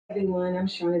Everyone, I'm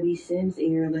Shauna B. Sims,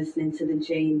 and you're listening to the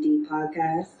J&D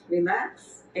podcast.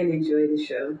 Relax and enjoy the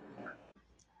show.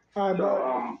 All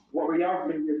right, What were y'all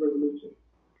New Year's resolution?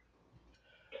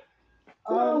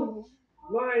 Well,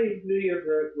 my New Year's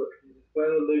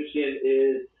resolution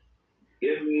is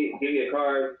give me a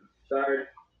car, start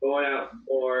going out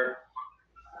more,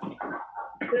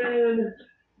 then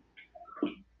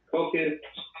focus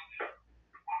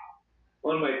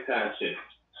on my passion.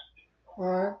 all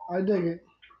right, I dig it.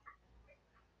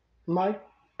 Mike?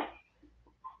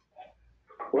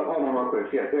 Well, hold on real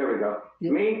quick. Yeah, there we go.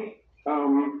 Yeah. Me,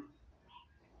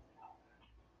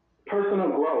 personal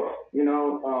growth.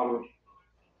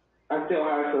 I still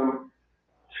have some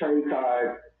traits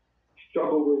I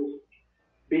struggle with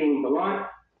being blunt.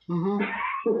 Mm-hmm.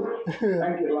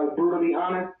 I get like brutally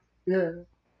honest. Yeah.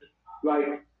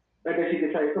 Like I guess you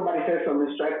could say, if somebody says something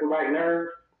that strikes the right nerve,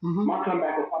 Mm-hmm. my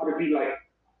comeback will probably be like,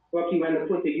 fuck you and the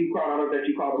pussy you called out of that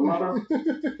you called a mother.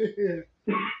 Yeah.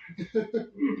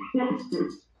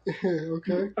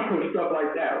 Okay. Stuff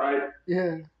like that, right?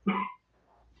 Yeah.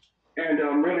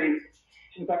 And really,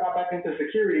 since I got back into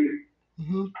security,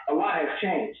 Mm-hmm. a lot has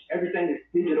changed. Everything is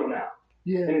digital now.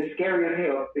 Yeah. And it's scary as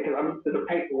hell because I'm used to the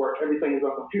paperwork. Everything is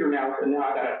on computer now, so now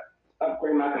I gotta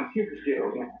upgrade my computer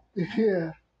skills now.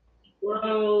 Yeah.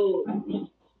 Well,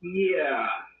 yeah.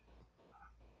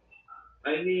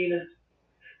 I mean,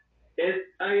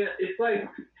 it's like,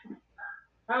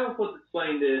 I don't want to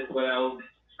explain this, but I don't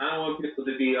want people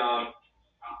to be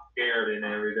scared and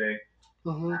everything.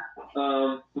 Mm-hmm.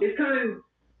 It's kind of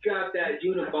got that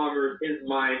Unabomber in his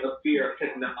mind of fear of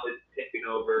technology taking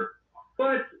over,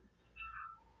 but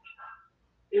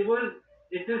you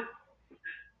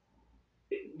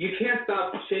can't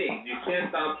stop change. You can't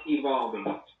stop evolving.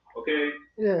 Okay.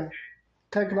 Yeah.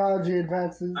 Technology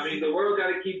advances. I mean, the world got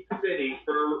to keep spinning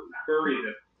for a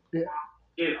reason. Yeah.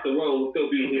 If the world will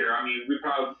still be here, I mean,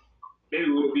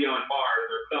 maybe we'll be on Mars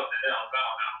or something else. I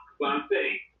don't know. But I'm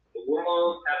saying the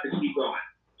world has to keep going.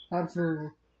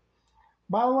 Absolutely.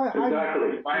 By the way,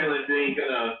 Exactly. Violence ain't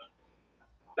gonna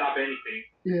stop anything.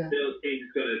 Yeah. Still, change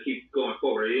is gonna keep going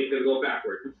forward. It ain't gonna go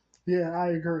backwards. Yeah, I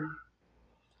agree.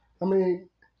 I mean,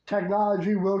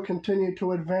 technology will continue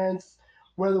to advance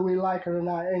whether we like it or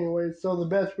not anyway, so the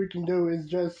best we can do is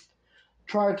just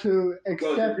try to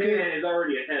accept Japan it. is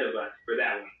already ahead of us for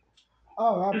that one.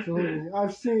 Oh, absolutely.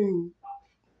 I've seen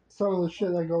some of the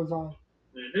shit that goes on.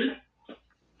 Mm-hmm.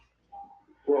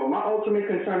 Well, my ultimate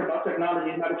concern about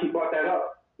technology is now that you brought that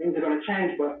up, things are going to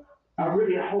change, but I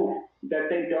really hope that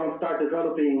they don't start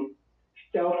developing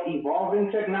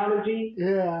self-evolving technology.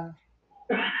 Yeah.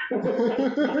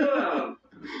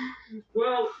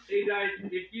 Well, hey guys,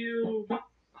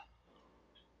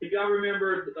 if y'all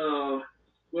remember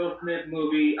Will Smith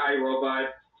movie I, Robot.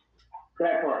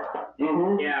 That part.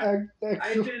 Mm-hmm. Yeah.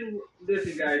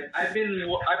 Listen guys, I've been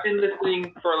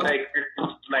listening for like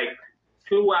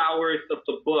 2 hours of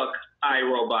the book I,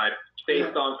 Robot,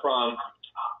 based on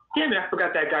damn it, I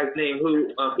forgot that guy's name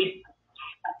who he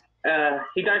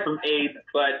died from AIDS,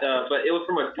 but it was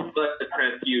from a blood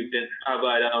transfusion.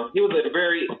 But he was a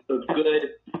very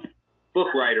good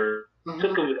book writer. Mm-hmm.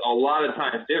 Took him a lot of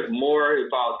time. There's more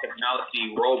about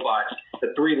technology, robots,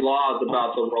 the 3 laws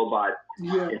about the robot.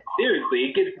 Yeah. And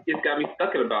seriously, it's got me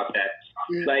stuck about that.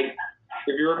 Yeah. Like,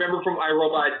 if you remember from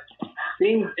iRobot,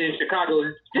 things in Chicago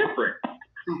is different.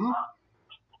 Mm-hmm.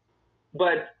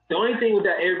 But the only thing with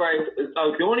that,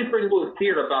 the only person who was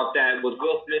feared about that was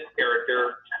Will Smith's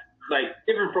character, like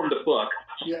different from the book.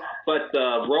 Yeah. But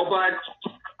the robot,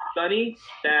 Sonny,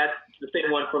 that's the same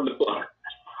one from the book.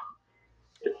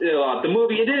 The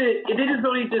movie, it didn't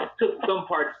really just took some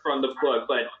parts from the book,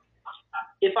 but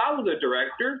if I was a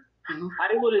director, Mm-hmm.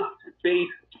 I would have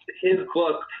based his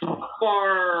book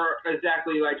far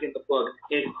exactly like in the book,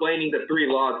 explaining the 3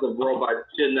 laws of robots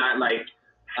should not damn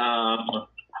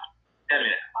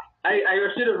it. I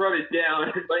should have wrote it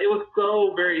down, but it was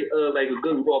so very like a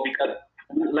good role because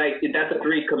like that's the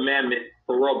 3 commandments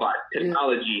for robot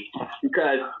technology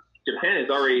because Japan is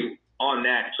already on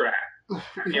that track.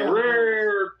 Yeah. And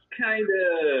we're kind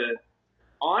of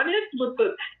on it with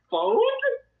the phone.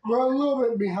 We're a little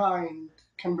bit behind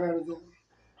compared to them.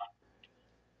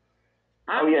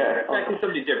 I'm expecting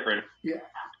something different. Yeah.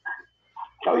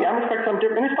 Oh yeah, I'm expecting something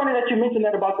different. And it's funny that you mentioned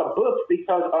that about the books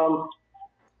because I'll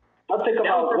think That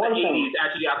was about from one the 80s. thing.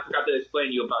 Actually, I forgot to explain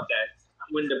to you about that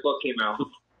when the book came out.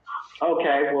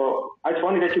 Okay, well, it's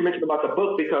funny that you mentioned about the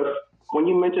book because when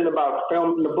you mentioned about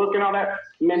filming the book and all that,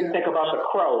 you made me think about the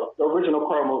Crow, the original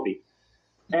Crow movie.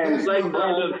 And Like,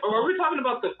 are we talking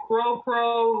about the Crow,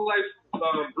 like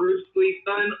Bruce Lee's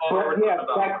son? Or yeah,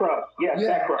 Jack Cross. Yeah,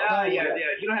 Jack Cross. Yeah. You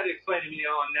don't have to explain to me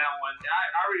on that one. I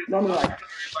already No.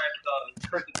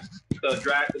 the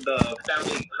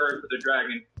family curse of the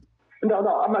dragon. No,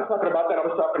 I'm not talking about that. I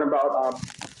was talking about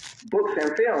books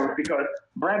and films because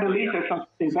Brandon Lee said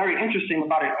something very interesting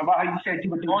about it, about how you said you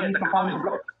would do these components.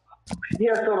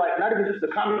 Yeah, so like not even just the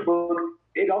comic book,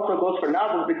 it also goes for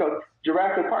novels because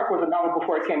Jurassic Park was a novel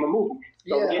before it became a movie.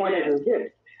 So the point is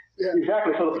this. Yeah.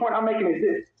 Exactly. So the point I'm making is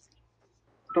this.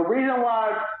 The reason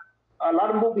why a lot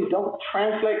of movies don't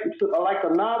translate to like a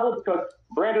novel because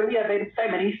Brandon Lee made a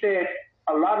statement. He said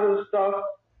a lot of the stuff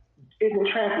isn't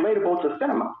translatable to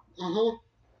cinema. Mm-hmm.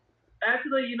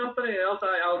 Actually, you know something else?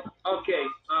 Okay.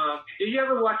 Did you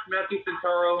ever watch Matthew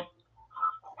Centauro?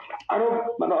 I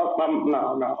don't. No.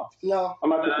 I'm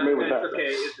not too familiar with that. Okay.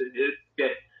 It's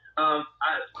good.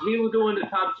 He was doing the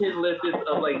top 10 lists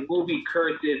of like movie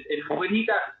curses, and when he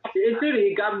got the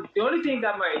only thing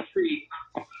that got my intrigue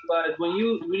was when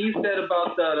you said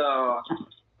about the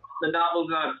novels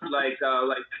not like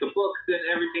the books and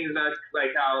everything's not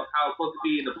like how it's supposed to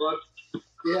be in the books.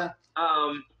 Yeah.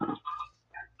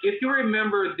 If you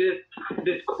remember this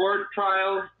court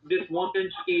trial, this woman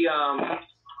she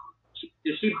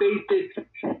based it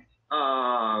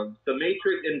The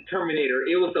Matrix and Terminator.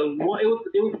 It was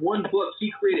one book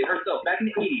she created herself back in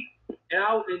the 80s.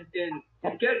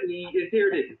 And get me is here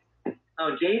it is.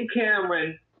 James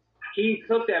Cameron, he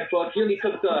took that book. He only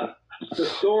took the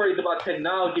stories about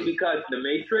technology because The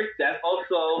Matrix that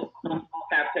also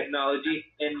have technology,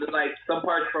 and like some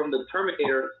parts from the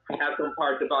Terminator have some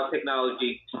parts about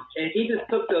technology. And he just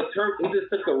took the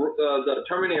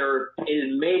Terminator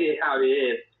and made it how it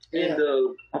is. Yeah. And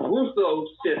the Russo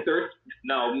sisters,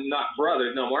 no, not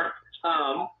brothers no more,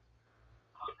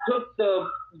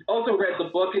 also read the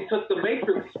book and took the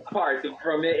Matrix part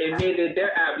from it and made it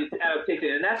their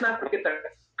adaptation. And that's not to forget the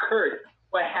curse,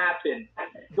 what happened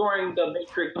during the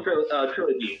Matrix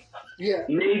trilogy. Yeah.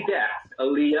 Many deaths.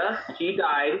 Aaliyah, she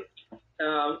died. It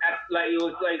was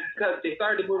like, because they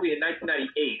started the movie in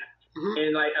 1998. Mm-hmm.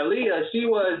 And like Aaliyah, she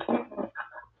was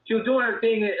doing her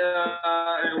thing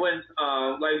when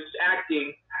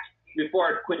acting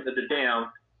before quitting the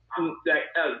dam.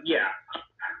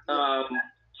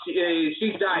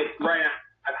 She died right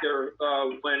after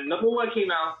when number one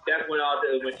came out. That's when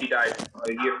she died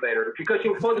years later because she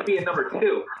was supposed to be in number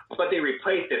two, but they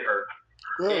replaced her.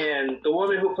 Yeah. And the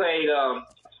woman who played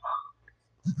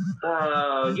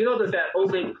that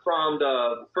old lady from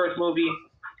the first movie,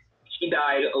 she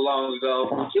died long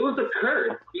ago. It was a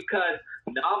curse because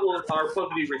novels are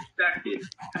supposed to be respected.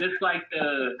 Just like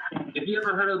if you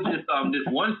ever heard of this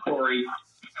one story,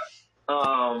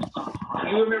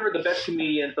 you remember the best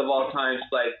comedians of all time,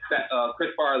 like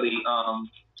Chris Farley.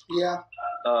 What's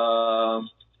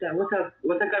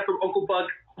that guy from Uncle Buck?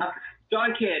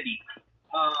 John Candy.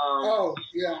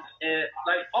 And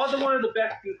like one of the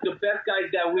best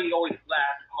guys that we always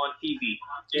laugh on TV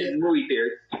in movie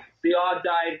theaters. They all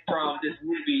died from this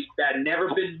movie that never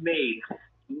been made.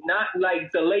 Not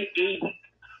like the late 80s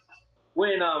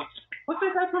when what's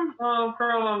that guy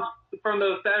from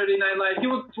the Saturday Night Live? He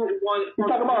was one. You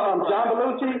talking about John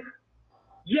Belushi?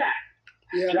 Yeah.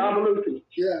 John Belushi.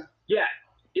 Yeah. Yeah.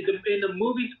 In the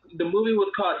movie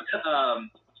was called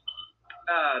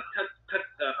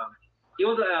it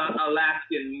was an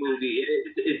Alaskan movie.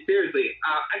 It seriously,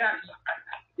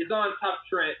 it's on Top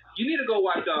Trend. You need to go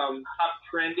watch Top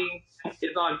Trending.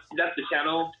 That's the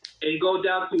channel, and go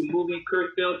down to movie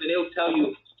curse films, and it'll tell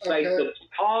you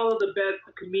all of the best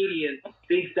comedians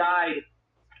they died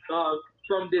for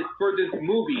this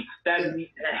movie that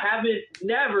haven't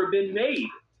never been made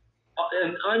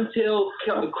until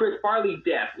Chris Farley's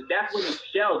death. That's when they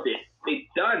shelved it. They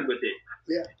done with it.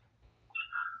 Yeah.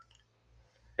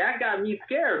 That got me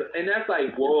scared, and that's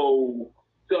like, whoa.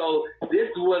 So this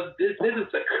book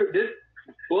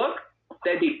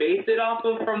that they based it off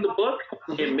of from the book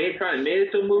and trying to make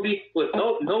it to a movie was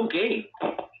no game.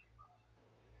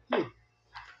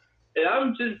 And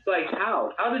I'm just like,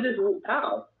 how?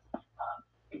 How?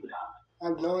 I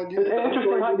have no idea. It's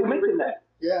interesting how you mentioned that.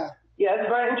 Yeah. Yeah, it's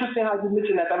very interesting how you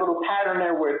mentioned that little pattern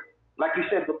there where, like you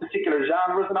said, the particular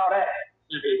genres and all that.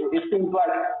 It seems like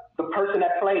the person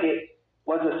that played it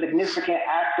was a significant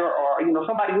actor or,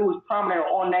 somebody who was prominent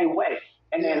on their way.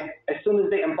 And then as soon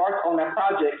as they embarked on that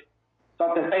project,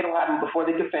 something fatal happened before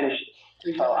they could finish it.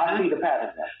 Exactly. So I see the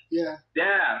pattern there. Yeah.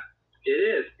 Yeah, it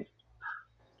is.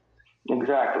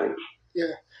 Exactly.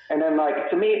 Yeah. And then, like,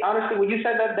 to me, honestly, when you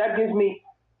said that gives me,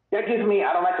 I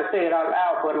don't like to say it out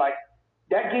loud, but, like,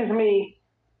 to me,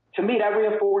 that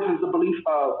reinforces the belief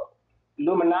of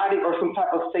Illuminati or some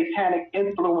type of satanic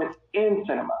influence in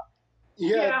cinema.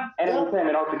 Yeah. and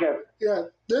entertainment altogether. Yeah,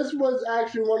 this was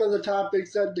actually one of the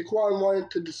topics that Daquan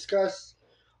wanted to discuss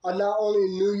on not only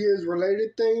New Year's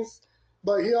related things,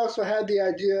 but he also had the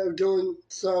idea of doing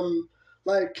some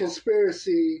like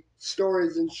conspiracy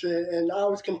stories and shit, and I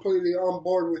was completely on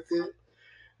board with it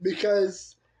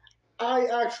because I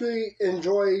actually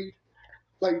enjoy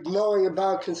like knowing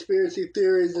about conspiracy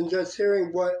theories and just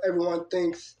hearing what everyone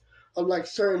thinks of like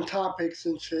certain topics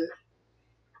and shit.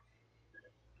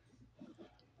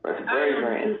 I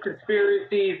don't do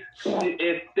conspiracies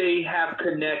if they have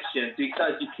connections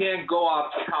because you can't go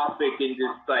off topic and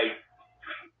just like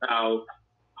how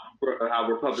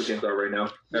Republicans are right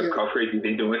now. That's how crazy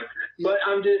they doing. But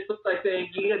I'm just like saying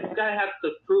you gotta have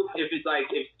the proof if it's like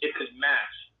if it could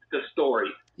match the story.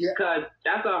 Because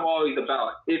that's what I'm always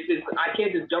about. If it's I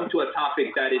can't just jump to a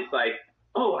topic that is like,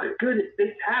 oh my goodness, this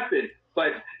happened,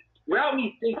 but without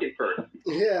me thinking first.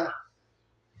 Yeah.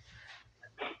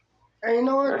 And you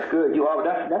know what? That's good.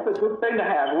 That's a good thing to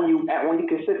have when you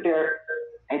can sit there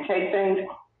and take things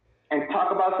and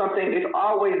talk about something. It's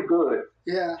always good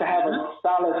to have a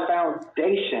solid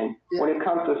foundation when it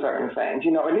comes to certain things.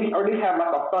 You know, at least have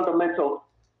like a fundamental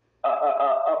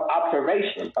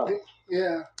observation of it.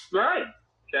 Yeah. Right.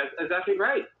 That's exactly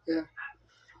right. Yeah.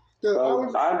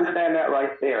 So I understand that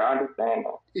right there. I understand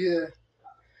that. Yeah.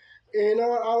 And you know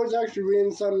what? I was actually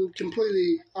reading something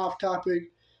completely off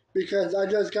topic because I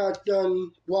just got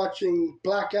done watching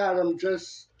Black Adam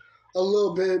just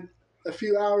a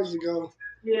few hours ago.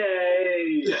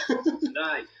 Yay!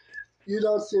 Nice. You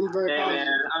don't seem very positive.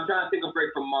 Man, I'm trying to take a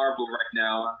break from Marvel right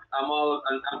now. I'm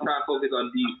trying to focus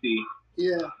on DC.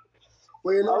 Yeah.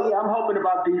 Well, you know, I'm hoping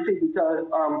about DC because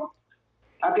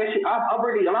I guess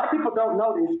a lot of people don't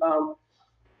know this.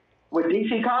 With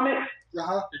DC Comics,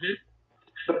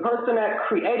 the person that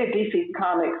created DC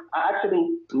Comics, I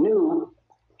actually knew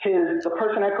the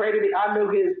person that created it. I knew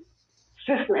his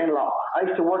sister-in-law. I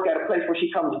used to work at a place where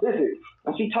she comes visit,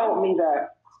 and she told me that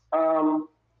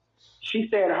she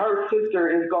said her sister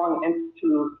is going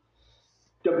into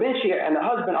dementia, and the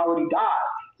husband already died.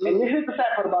 And here's the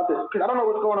sad part about this, because I don't know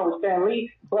what's going on with Stan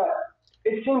Lee, but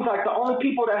it seems like the only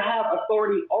people that have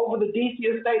authority over the DC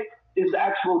estate is the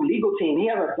actual legal team. He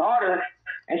has a daughter,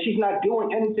 and she's not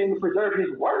doing anything to preserve his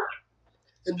work.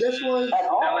 And this was at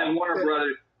all. Like Warner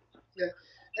Brothers. Yeah.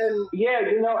 And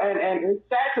and it's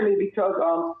sad to me because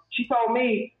she told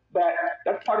me that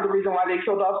that's part of the reason why they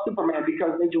killed off Superman,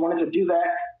 because they just wanted to do that.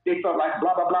 They felt like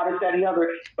blah, blah, blah, this, that, and the other,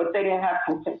 but they didn't have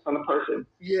consent from the person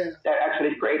that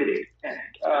actually created it. That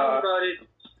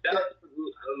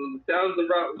sounds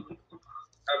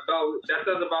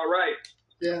about right.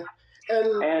 Yeah.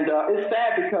 And it's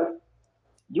sad because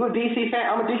you're a DC fan.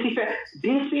 I'm a DC fan.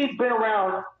 DC's been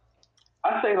around,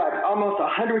 I say, like almost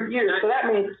 100 years. So that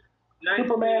means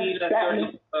Superman,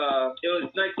 Batman. It was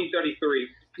 1933.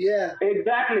 Yeah.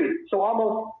 Exactly. So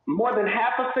almost more than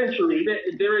half a century.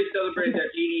 They're already celebrating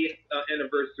their 80th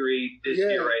anniversary this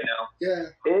year right now.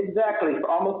 Yeah. Exactly. For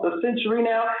almost a century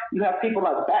now, you have people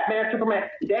like Batman, Superman.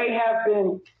 They have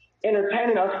been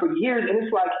entertaining us for years, and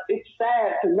it's like, it's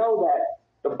sad to know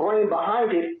that the brain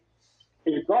behind it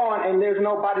is gone, and there's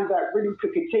nobody that really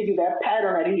could continue that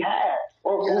pattern that he had,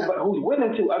 or who's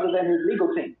willing to, other than his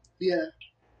legal team. Yeah.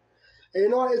 And you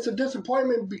know what? It's a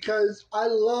disappointment because I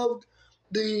loved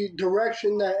the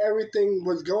direction that everything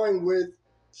was going with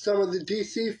some of the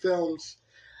DC films.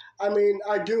 I mean,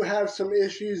 I do have some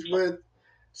issues with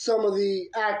some of the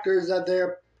actors that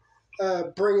they're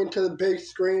bringing to the big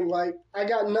screen. Like, I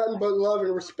got nothing but love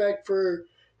and respect for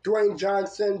Dwayne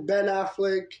Johnson, Ben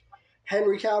Affleck,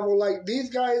 Henry Cavill. Like, these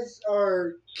guys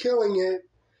are killing it.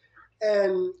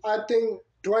 And I think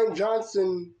Dwayne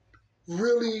Johnson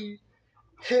really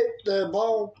hit the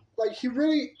ball. Like, he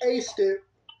really aced it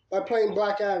by playing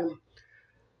Black Adam.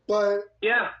 But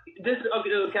yeah, can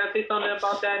I say something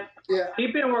about that? Yeah.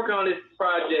 He's been working on this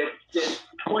project since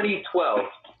 2012.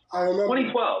 I remember.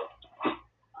 2012.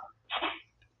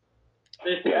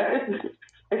 It's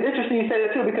interesting you say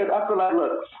that too, because I feel like,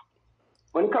 look,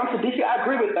 when it comes to DC, I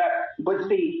agree with that. But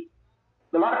see,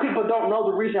 a lot of people don't know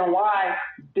the reason why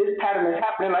this pattern is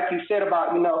happening, like you said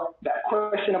about, that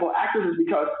questionable actors, is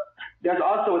because there's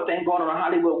also a thing going on in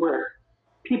Hollywood where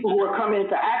people who are coming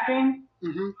into acting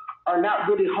are not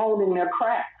really honing their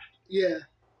craft. Yeah.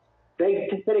 They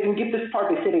say they can get this part.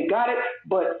 They say they got it,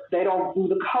 but they don't do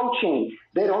the coaching.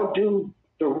 They don't do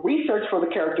the research for the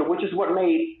character, which is what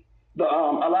made a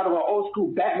lot of the old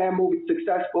school Batman movies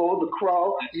successful. The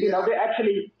Crow, they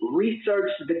actually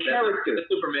researched the character. The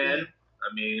Superman.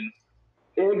 I mean,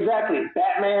 exactly.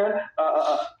 Batman.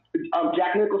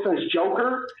 Jack Nicholson's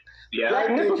Joker. Yeah.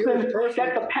 Jack Nicholson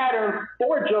set the pattern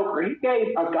for Joker. He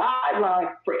gave a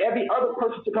guideline for every other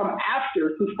person to come after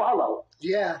to follow.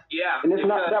 Yeah. Yeah. And there's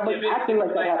not that much acting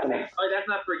like that happening. Oh, let's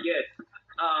not forget.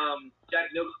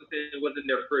 Jack Nicholson wasn't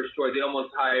their first choice. They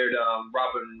almost hired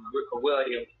Robin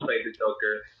Williams to play the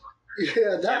Joker.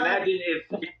 Yeah, imagine if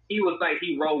he was like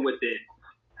he rolled with it.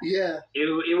 Yeah,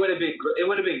 it would have been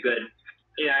good.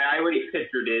 Yeah, I already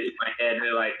pictured it in my head, and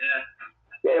they're like,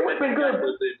 yeah, it would have been good.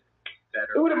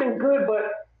 It would have been good,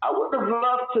 but I would have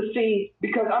loved to see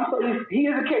because he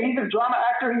is a kid. He's a drama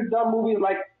actor. He's done movies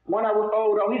like 1 Hour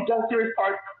Photo. He's done serious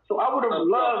parts. So I would have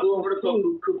loved to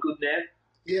see Cuckoo's Nest.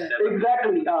 Yeah,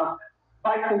 exactly.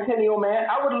 Bicentennial Man.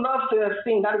 I would love to have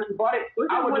seen. Now that you bought it,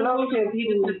 I would love to have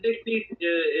seen. In the '60s,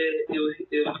 it was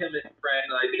him and his friend.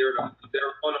 Like they were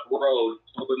on a road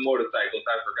with motorcycles.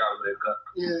 I forgot what it was.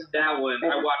 Yeah. That one,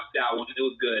 I watched that one. It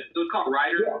was good. It was called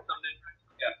Riders or something.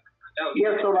 Yeah.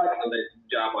 That was so like a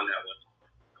job on that one.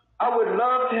 I would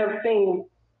love to have seen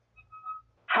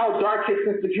how dark his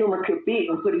sense of humor could be,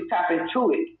 and could he tap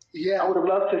into it? Yeah. I would have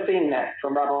loved to have seen that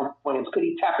from Robin Williams. Could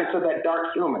he tap into that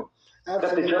dark humor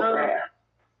that the Joker had?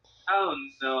 I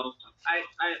don't know.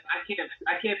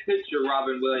 I can't picture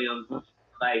Robin Williams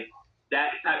like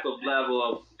that type of level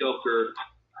of Joker,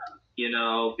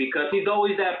 because he's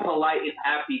always that polite and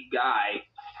happy guy,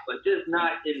 but just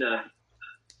not in a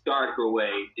darker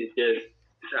way. It's just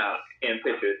can't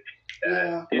picture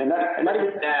that. Yeah. And not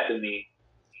even sad to me.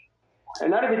 And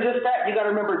not even just that, you got to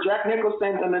remember Jack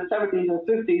Nicholson in the 70s and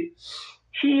 60s.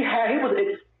 He was an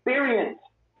experienced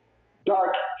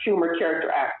dark humor character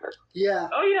actor. Yeah.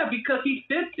 Oh yeah, because he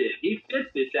fits it. He fits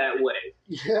it that way.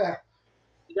 Yeah.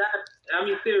 I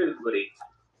mean, seriously,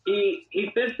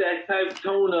 he fits that type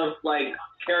tone of like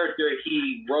character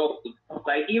he wrote.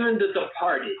 Like even The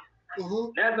Departed.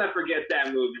 Mm-hmm. Let's not forget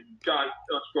that movie. John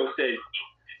Scorsese.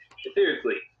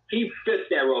 Seriously, he fits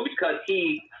that role because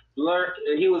he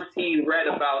read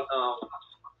about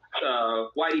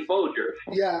Whitey Bulger.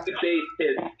 Yeah. He based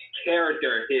his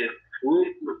character, his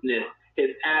ruthlessness, his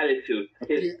attitude,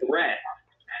 his threat,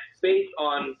 based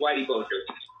on Whitey Bulger.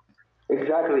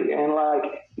 Exactly, and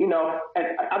and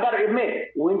I gotta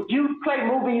admit, when you play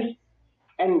movies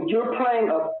and you're playing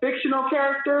a fictional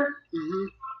character,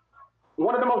 mm-hmm.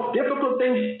 one of the most difficult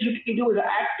things you can do as an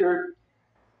actor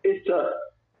is to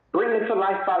bring it to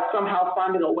life by somehow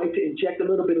finding a way to inject a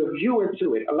little bit of you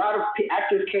into it. A lot of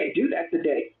actors can't do that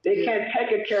today. They can't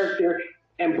take a character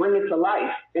and bring it to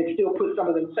life and still put some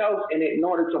of themselves in it in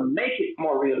order to make it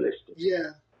more realistic.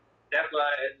 Yeah. That's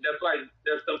why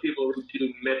there's some people who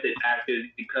do method actors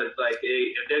because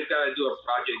if they've got to do a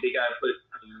project, they got to put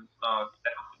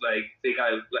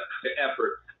the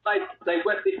effort. Like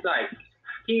Wesley Snipes.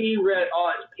 He read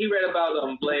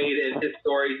about Blade and his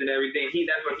stories and everything.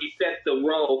 That's why he set the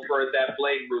role for that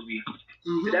Blade movie.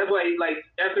 Mm-hmm. That's why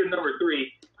after number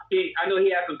 3, I know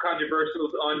he had some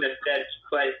controversials on the set,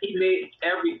 but he made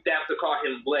every step to call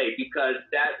him Blade because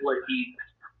that's what he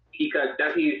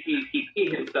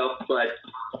himself, but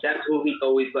that's who he's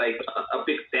always a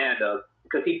big fan of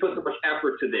because he put so much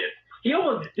effort to this. He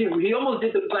almost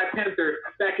did the Black Panther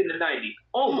back in the '90s,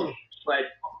 almost, but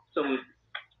some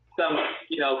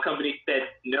company said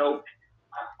no,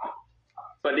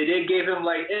 but they did give him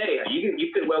hey,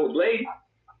 you fit well with Blade.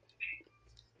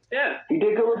 Yeah, he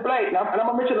did good with Blade. Now, and I'm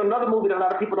gonna mention another movie that a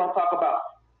lot of people don't talk about.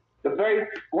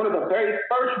 One of the very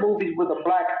first movies with a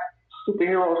black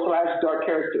superhero / dark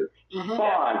character,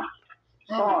 Spawn.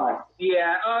 Spawn.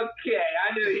 Yeah, okay,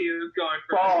 I knew he was going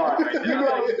for Spawn. You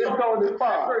know he was going to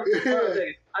Spawn.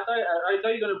 I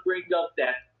thought you were gonna bring up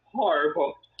that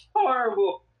horrible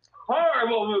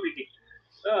movie.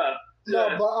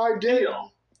 No, but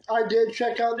I did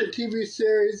check out the TV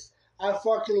series. I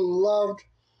fucking loved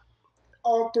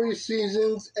all 3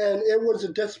 seasons, and it was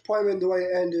a disappointment the way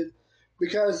it ended.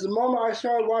 Because the moment I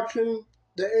started watching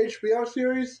the HBO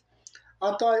series,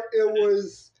 I thought it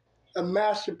was a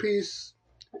masterpiece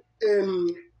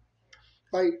in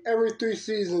every 3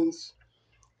 seasons.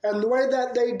 And the way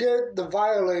that they did The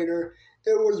Violator,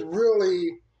 it was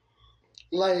really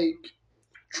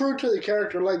true to the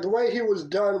character. The way he was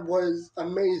done was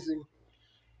amazing.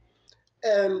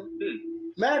 And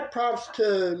mad props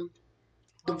to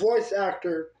the voice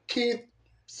actor, Keith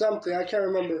something, I can't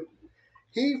remember.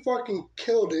 He fucking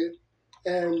killed it.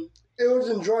 And it was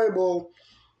enjoyable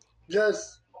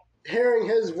just hearing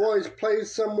his voice play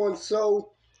someone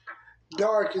so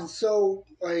dark and so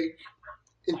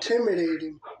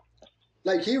intimidating.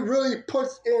 He really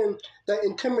puts in that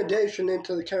intimidation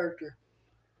into the character.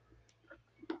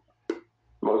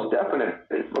 Most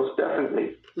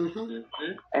definitely. Mm-hmm.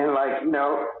 And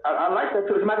I like that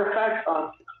too. As a matter of fact,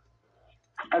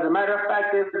 As a matter of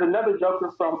fact, there's another Joker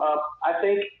from I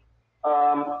think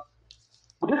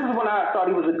this is when I thought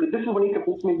he was a good. This is when he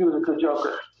convinced me he was a good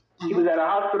Joker. He was at a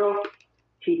hospital.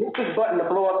 He hit this button to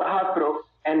blow up the hospital,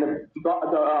 and the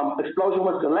explosion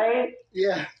was delayed.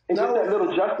 Yeah. And just that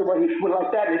little gesture where he went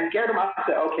like that, and it scared him. I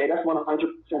said, okay, that's 100%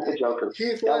 the Joker.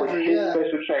 Heath That was Ledger, his yeah.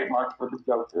 special trademark for the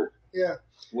Joker. Yeah.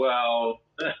 Well,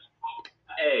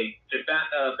 hey,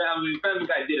 the Family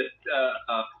Guy did a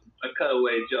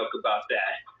cutaway joke about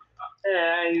that.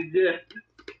 And it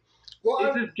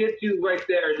just gets you right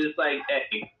there, just like,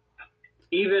 hey,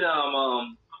 even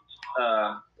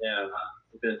yeah,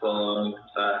 it's been so long.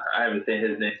 I haven't seen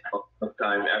his name for a long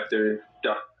time after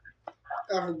Dark.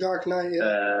 After Dark Knight,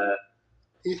 yeah.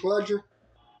 Heath Ledger.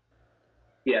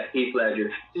 Yeah, Heath Ledger.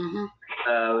 Mm-hmm.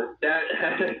 That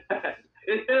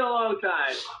it's been a long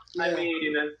time. Yeah. I mean,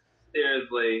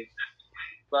 seriously.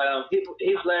 But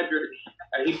Heath Ledger,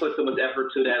 he put so much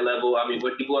effort to that level. I mean,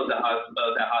 when he blew up that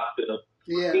hospital,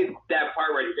 yeah, that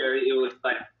part right there, it was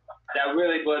like that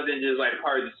really wasn't just like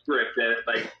part of the script. That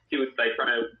like he was like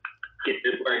trying to get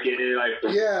this working, and like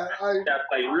that's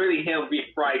like really him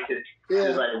being frightened. Yeah,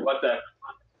 just like what the.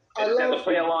 I love to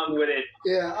play along with it.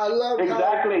 Yeah, I love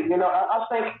exactly. You know, I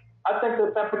think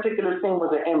that particular scene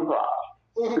was an improv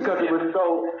because it was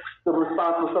the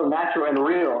response was so natural and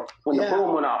real when the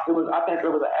boom went off. I think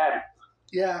it was an act.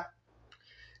 Yeah,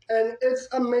 and it's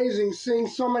amazing seeing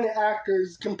so many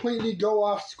actors completely go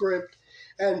off script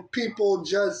and people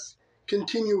just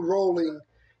continue rolling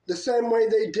the same way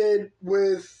they did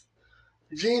with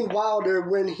Gene Wilder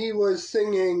when he was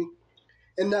singing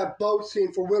in that boat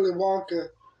scene for Willy Wonka.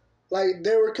 Like,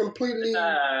 they were completely,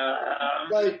 like...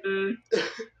 Sorry, dude.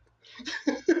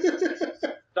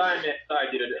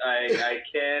 I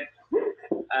can't...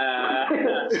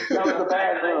 that was a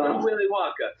bad one. Willy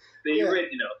Wonka, the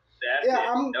original. That's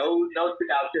it. No doubt to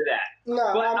that.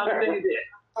 No, but I'm saying this.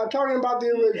 I'm talking about the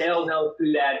original. Hell no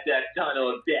to that tunnel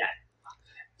of death.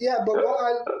 Yeah, but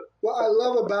what I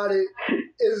love about it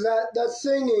is that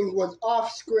singing was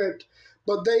off script,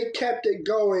 but they kept it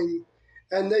going.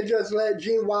 And they just let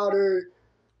Gene Wilder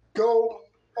go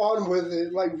on with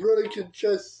it, like really could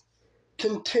just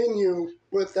continue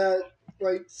with that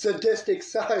like sadistic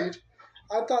side.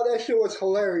 I thought that shit was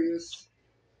hilarious.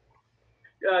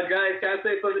 Guys, can I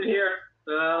say something here?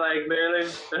 Like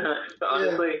Marilyn,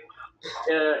 honestly,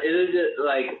 it is just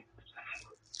like,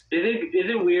 is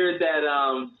it weird that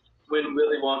when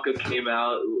Willy Wonka came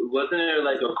out, wasn't there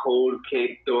like a cold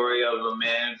case story of a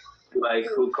man like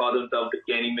who called himself the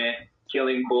Candyman?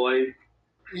 Killing boys.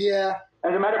 Yeah.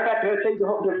 As a matter of fact, can I tell you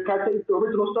the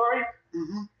original story?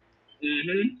 Mm-hmm.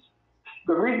 Mm-hmm.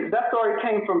 The reason that story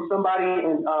came from somebody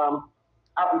out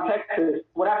in Texas.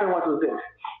 What happened was this: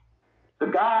 the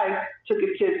guy took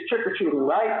his kids trick or treating,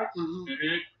 right? Mm-hmm.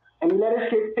 Mm-hmm. And he let his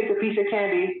kids take a piece of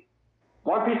candy,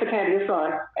 one piece of candy, his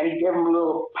son, and he gave him a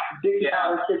little dick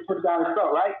down and put it down his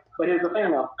throat, right? But here's the thing,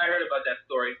 though. I heard about that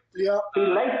story. Yeah. He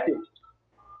laced it.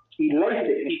 He laced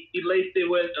it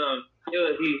with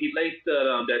he laced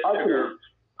that sugar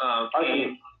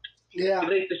cane. Yeah. He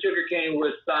laced the sugar cane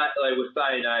with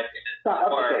cyanide.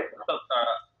 I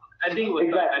think it was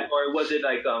cyanide, or was it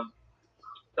like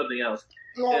something else?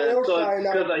 No, it was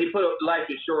cyanide. Because he put life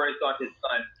insurance on his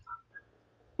son.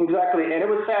 Exactly, and it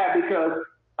was sad because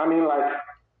I mean, like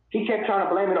he kept trying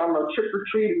to blame it on the trick or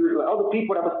treaters, like other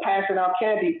people that was passing out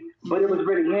candy, but it was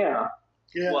really him.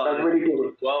 Yeah, that's really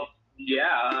good. Well. Yeah,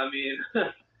 I mean,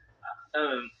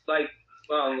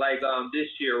 this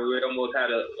year we almost had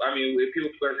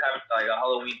people were having like a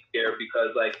Halloween scare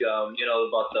because about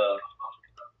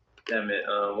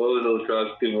what were those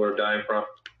drugs people were dying from?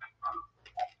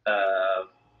 I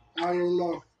don't even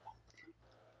know.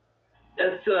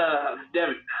 That's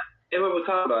damn it. And what we're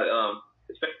talking about,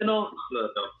 fentanyl? No.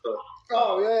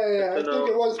 Oh yeah. I think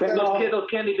it was fentanyl. Those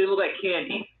candy, they look like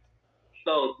candy.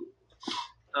 So.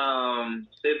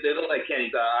 They look like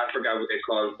candy. I forgot what they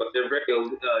call them, but they're very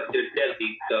they're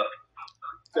deadly stuff.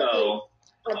 So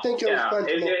I think it was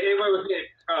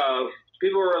fentanyl.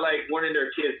 People were like warning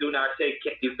their kids, do not take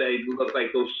candies that look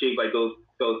like those shape like those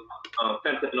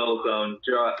fentanyl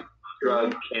drug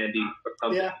candy or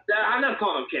something. Yeah. I'm not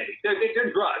calling them candy.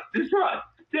 They're drugs. They're drugs.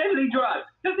 Deadly drugs.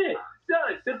 That's it.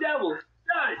 Done. The devil.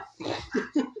 Done.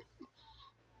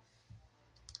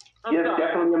 Yes,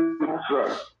 definitely a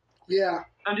drug. Yeah.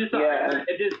 I'm just sorry. Yeah.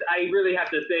 I really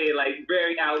have to say, like,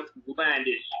 very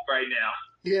outlandish right now.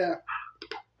 Yeah.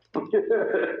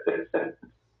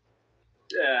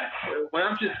 When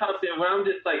I'm just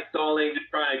like stalling, just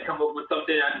trying to come up with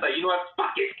something, I'm just like, you know what,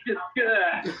 fuck it, just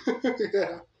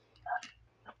Yeah.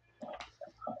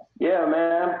 Yeah,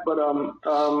 man. But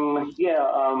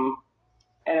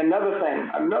And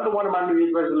another one of my New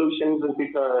Year's resolutions is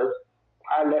because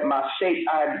I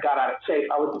got out of shape.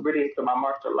 I was really into my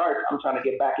martial arts. I'm trying to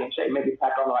get back in shape, maybe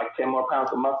pack on like 10 more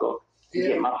pounds of muscle to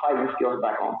get my fighting skills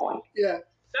back on point. Yeah.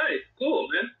 Nice, cool,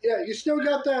 man. Yeah, you still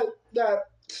got that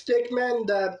stick, man,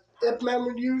 that Ip Man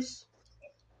would use?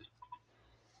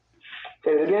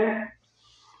 Say it again?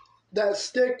 That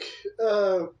stick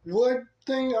wood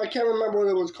thing? I can't remember what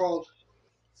it was called.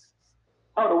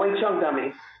 Oh, the Wing Chun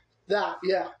dummy. That,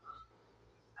 yeah.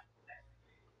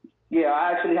 Yeah,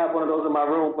 I actually have one of those in my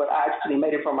room, but I actually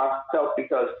made it for myself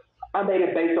because I made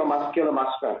it based on my skill and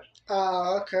my strength.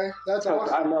 Okay. That's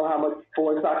awesome. I know how much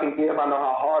force I can give. I know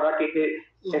how hard I can hit.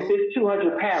 Mm-hmm. If it's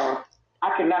 200 pounds,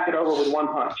 I can knock it over with one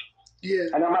punch. Yeah.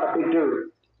 And I'm not a big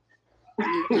dude.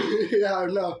 Yeah, I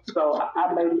know. So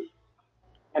I made it,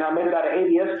 and I made it out of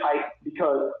ABS pipe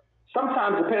because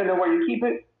sometimes, depending on where you keep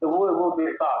it, the wood will be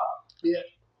soft. Yeah.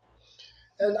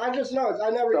 And I just noticed, I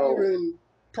never even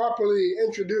properly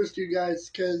introduced you guys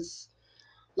because,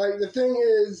 like, the thing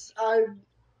is,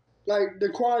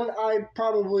 Daquan, I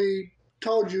probably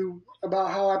told you about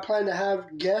how I plan to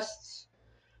have guests,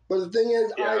 but the thing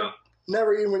is, I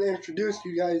never even introduced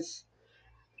you guys.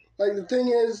 Like, the thing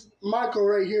is, Michael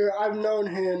right here, I've known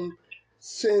him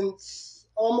since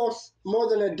almost more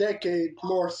than a decade,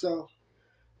 more so.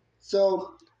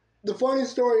 So, the funny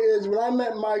story is, when I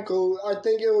met Michael, I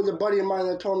think it was a buddy of mine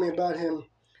that told me about him.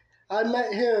 I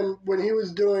met him when he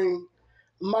was doing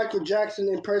Michael Jackson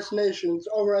impersonations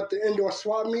over at the indoor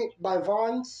swap meet by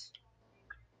Vaughn's.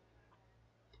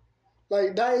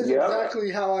 Like, that is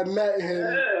exactly how I met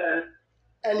him.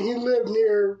 And he lived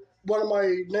near one of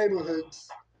my neighborhoods.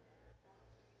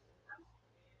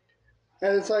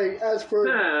 And it's like, as for...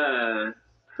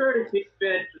 First he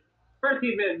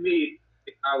met me,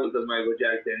 I was a Michael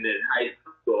Jackson in high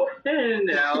school. And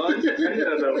now,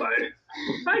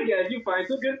 I guess you find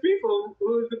some good people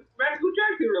who's Michael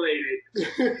Jackson related.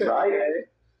 Right?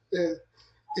 Yeah.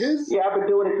 I've been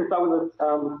doing it since I was a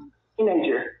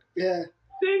teenager. Yeah.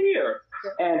 Same here.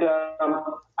 And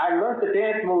I learned the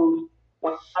dance moves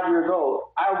when I was 5 years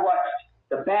old. I watched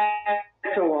the Bad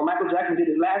Tour when Michael Jackson did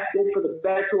his last gig for the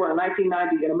Bad Tour in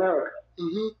 1990 in America.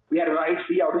 Mm-hmm. We had it on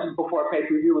HBO. This is before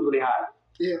pay-per-view was really hot.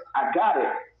 Yeah. I got it,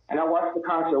 and I watched the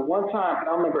concert one time, and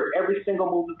I remember every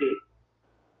single move he did.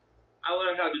 I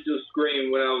learned how to do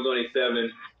Scream when I was only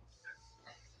 7.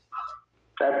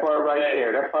 That part right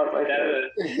there. That's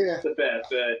the best.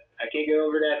 I can't get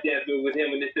over that dance move with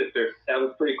him and his sister. That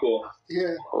was pretty cool.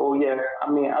 Yeah. Oh, yeah.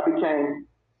 I mean, I became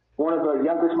one of the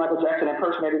youngest Michael Jackson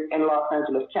impersonators in Los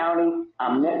Angeles County.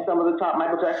 I met some of the top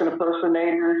Michael Jackson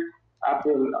impersonators.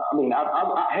 They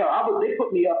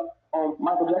put me up on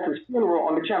Michael Jackson's funeral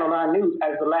on the Channel 9 News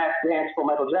as the last dance for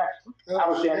Michael Jackson. I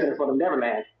was dancing for the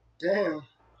Neverland. Damn.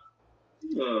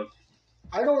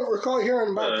 I don't recall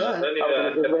hearing about that. I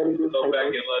need to go back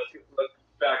and look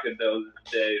back at those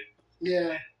days.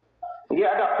 Yeah.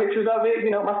 Yeah, I got pictures of it. You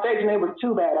know, my stage name was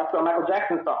Too Bad after a Michael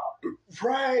Jackson song.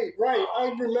 Right.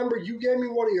 I remember you gave me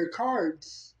one of your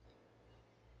cards.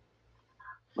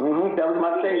 Mm-hmm. That was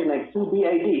my stage name,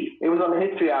 CBAD. It was on the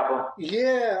History album.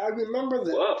 Yeah, I remember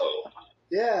that. Whoa.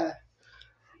 Yeah.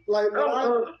 Like,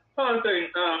 hold on a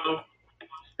second.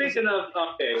 Speaking of,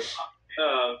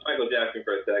 Michael Jackson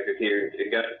for a second here.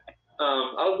 I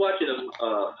was watching a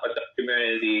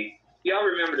documentary. Y'all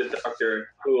remember the doctor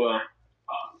who was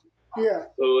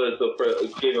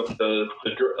gave him the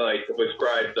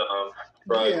prescribed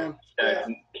drug that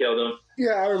killed him?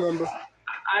 Yeah, I remember.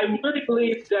 I really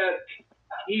believe that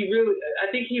I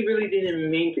think he really didn't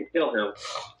mean to kill him.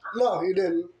 No, he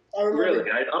didn't. I remember.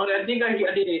 Really, I think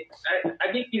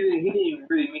he didn't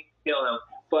really mean to kill him.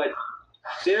 But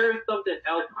there's something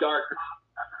else darker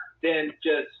than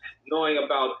just knowing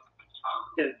about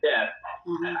his death.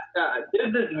 Mm-hmm.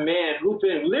 There's this man who's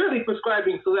been literally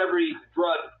prescribing celebrity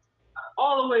drugs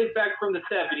all the way back from the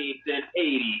 70s and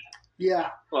 80s.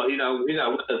 Yeah. Well, he's not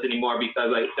with us anymore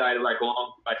because he died like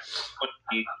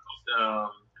 2015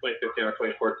 or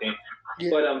 2014. Yeah.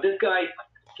 But this guy,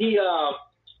 he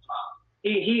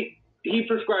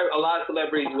prescribed a lot of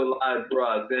celebrities with a lot of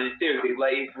drugs, and seriously,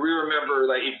 like we remember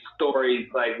like stories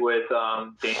like with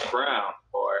James Brown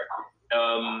or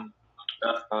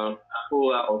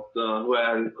who else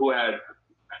who had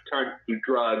turned to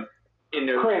drugs in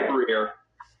their career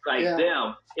like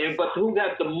them, but who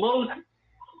got the most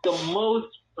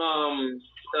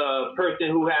person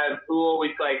who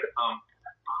always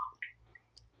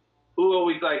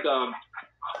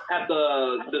had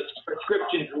the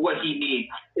prescription for what he needs.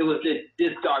 It was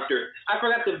this doctor. I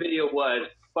forgot the video was,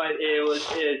 but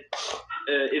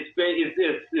it's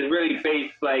really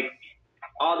based like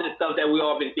all this stuff that we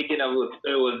all been thinking of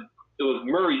it was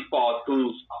Murray's fault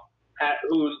who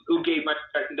gave Michael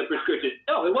Jackson the prescription.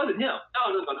 No, it wasn't him.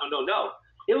 No.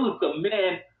 It was the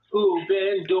man who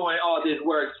been doing all this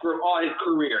work for all his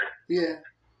career. Yeah.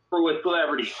 For with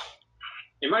celebrity.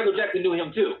 And Michael Jackson knew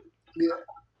him too. Yeah.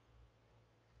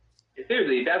 And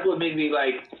seriously, that's what made me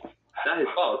like, not his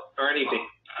fault or anything.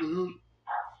 Mm-hmm.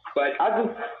 But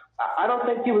I don't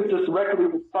think he was just directly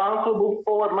responsible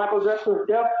for Michael Jackson's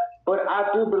death, but I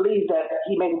do believe that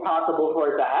he made it possible for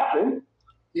it to happen.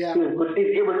 Yeah. His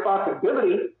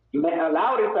irresponsibility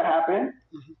allowed it to happen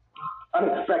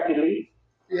unexpectedly.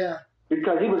 Yeah.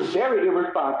 Because he was very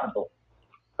irresponsible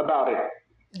about it.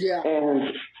 Yeah.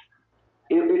 And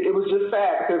it was just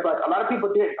sad because like a lot of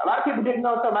people didn't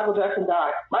know until Michael Jackson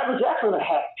died. Michael Jackson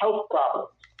had health problems.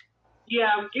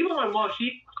 yeah, even my mom,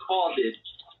 she called it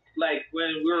like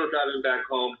when we were driving back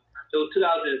home. It was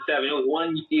 2007. It was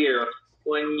 1 year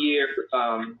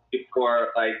before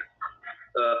like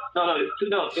it was like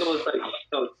 2007.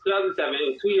 It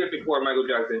was 2 years before Michael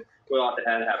Jackson what all that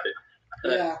had happened.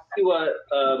 Yeah.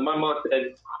 My mom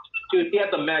said she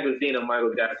had the magazine of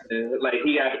Michael Jackson. Like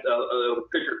he had a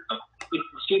picture of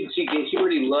him. She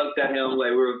really looked at him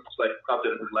like we were just like up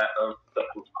in his lap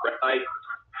like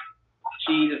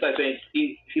she just like saying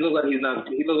he looked like he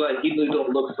don't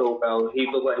look so well. He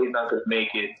looked like he's not gonna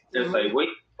make it. And it's like wait,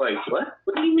 like what?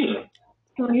 What do you mean?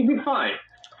 He'd be fine.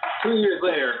 2 years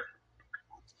later.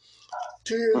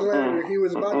 2 years later, he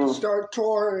was about to start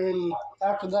tour, and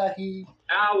after that,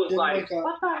 I was like,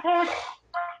 what the heck?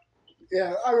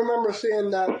 Yeah, I remember seeing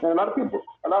that. And a lot of people,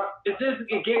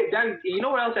 it gave that. You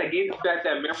know what else that gave me back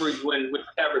that memory when with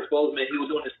Travis Bozeman, he was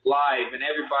doing this live, and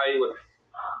everybody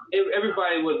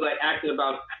was like acting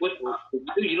about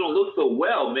dude, you don't look so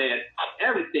well, man.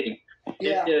 Everything.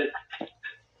 Yeah. It's just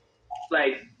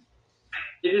like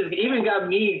it just even got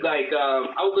me like I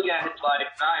was looking at his life.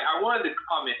 I wanted to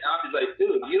comment. I was like,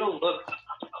 dude, you don't look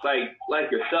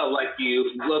like yourself like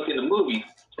you look in the movie.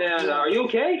 And are you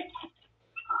okay?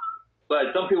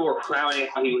 But some people were crowning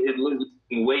how he was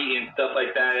losing weight and stuff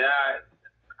like that.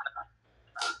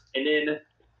 And then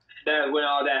that when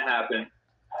all that happened.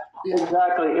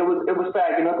 Exactly. It was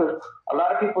sad, because a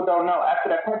lot of people don't know. After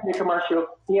that Pepsi commercial,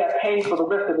 he had pain for the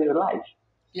rest of his life.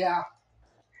 Yeah.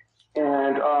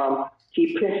 And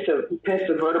he pinched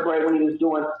a vertebrae when he was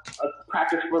doing a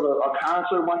practice for a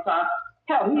concert one time.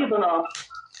 Hell, he even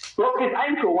broke his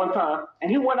ankle one time,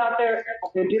 and he went out there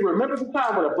and did Remember the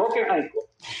Time with a broken ankle.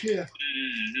 Yeah.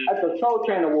 At the Soul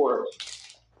Train Awards.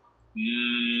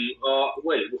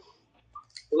 Wait.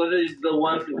 Was it the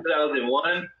one from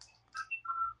 2001?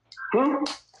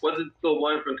 Was it the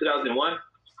one from 2001?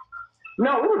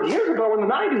 No, it was years ago in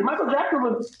the 90s. Michael Jackson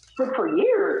was sick for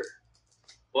years.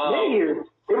 Wow. Many years.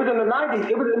 It was in the 90s.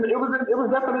 It was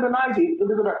definitely the 90s. It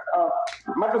was in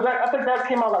Michael Jackson. I think that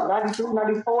came out like 93,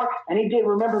 94, and he did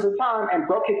Remember the Time and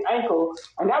broke his ankle,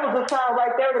 and that was a sign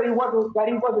right there that he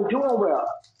wasn't doing well.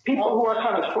 People who are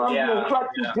kind of clumsy and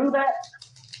clutchy do that.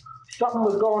 Something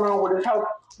was going on with his health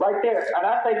right there, and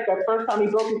I think that first time he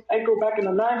broke his ankle back in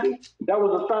the 90s, that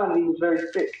was a sign that he was very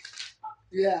sick.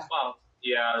 Yeah. Well,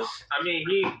 yeah. I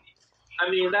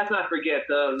mean, let's not forget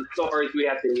the stories we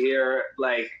have to hear,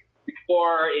 like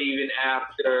before, even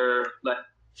after, like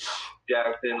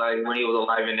Jackson, like when he was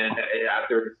alive, and then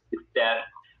after his death,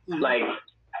 like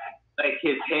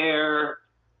his hair,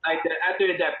 like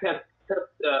after that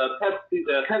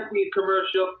Pepsi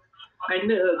commercial. I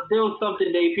knew there was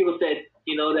something that people said,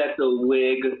 that's a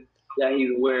wig that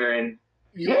he's wearing.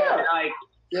 Yeah. And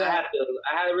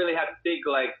I really had to think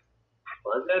like,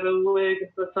 was that a wig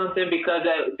or something? Because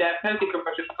that Pepsi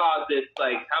commercial caused this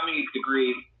like how many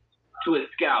degrees to his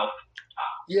scalp?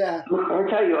 Yeah. Let me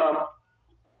tell you,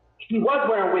 he was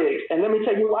wearing wigs, and let me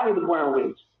tell you why he was wearing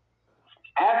wigs.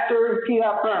 After he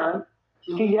got burned,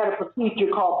 he had a procedure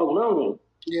called ballooning.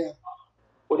 Yeah.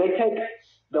 Where they take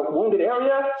the wounded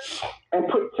area and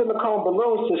put silicone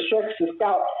balloons to stretch the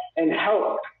scalp and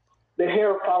help the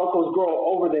hair follicles grow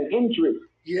over the injury.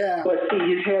 Yeah. But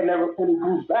see, his hair never fully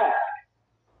grew back.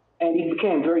 And he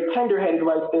became very tender-headed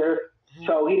right there.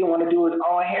 So he didn't want to do his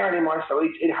own hair anymore. So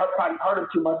it probably hurt him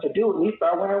too much to do it. And he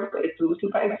started wearing it. It was too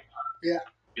painful. Yeah.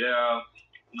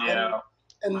 Yeah.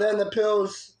 And then the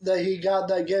pills that he got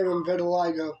that gave him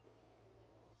vitiligo.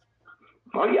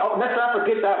 Oh, yeah. Let's not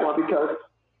forget that one, because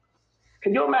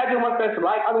can you imagine what that's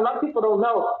like? I mean, a lot of people don't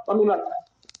know. I mean, like,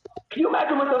 can you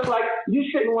imagine what that's like? You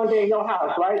sitting one day in your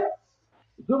house, right?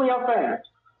 Doing your thing.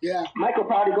 Yeah. Michael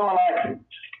probably going like,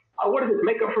 what is this,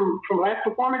 makeup from last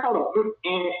performance? Hold on.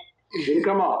 Didn't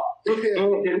come off.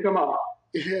 Didn't come off.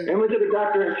 Yeah. And went to the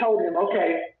doctor and told him,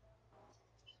 okay,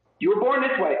 you were born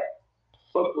this way.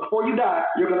 but before you die,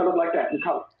 you're gonna look like that in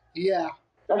color. Yeah.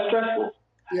 That's stressful.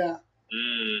 Yeah.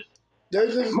 Mm.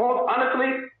 There's this.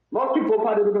 Honestly, most people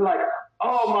probably would be like,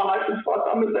 "Oh, my life is fucked."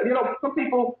 I mean, you know, some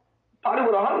people probably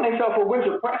would have hung themselves or went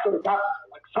depressed or got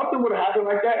like something would have happened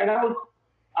like that. And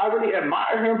I really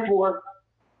admire him for.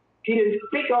 He didn't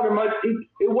speak on it much.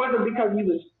 It wasn't because he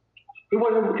was. It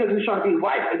wasn't because he was trying to be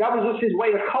white. That was just his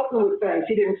way of coping with things.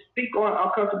 He didn't speak on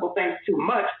uncomfortable things too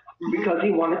much because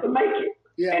he wanted to make it.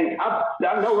 Yeah. And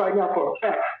I know right now for a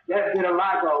fact that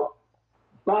vitiligo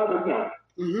bothered him.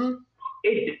 Mm-hmm.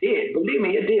 It did. Believe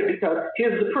me, it did, because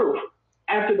here's the proof.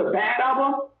 After the Bad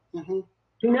album,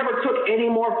 he never took any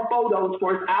more photos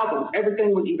for his albums.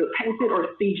 Everything was either painted or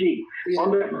CG. Yeah.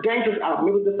 On the Dangerous album,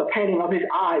 it was just a painting of his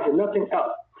eyes and nothing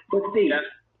else. But see,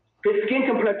 his skin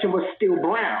complexion was still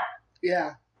brown.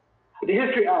 Yeah. The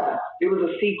History album, it was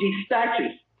a CG statue.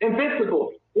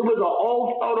 Invincible, it was an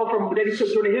old photo from that he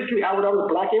took during the History album that was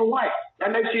black and white.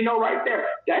 That makes you know right there.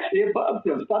 That shit bugs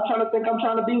him. Stop trying to think I'm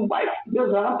trying to be white. This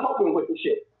is how I'm coping with the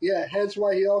shit. Yeah, hence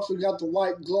why he also got the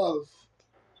white glove.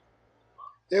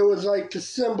 It was like to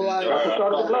symbolize.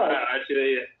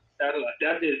 Actually,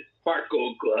 that's his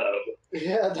sparkle glove.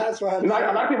 Yeah, that's what a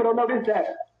lot of people don't know this,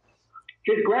 that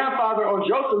his grandfather on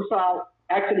Joseph's side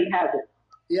actually has it.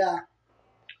 Yeah.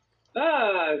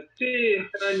 See,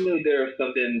 I knew there was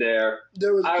something there.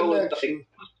 There was a connection.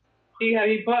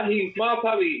 He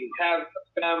probably have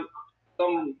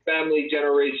some family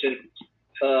generation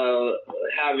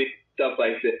having stuff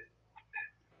like this.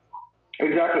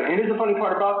 Exactly. And here's the funny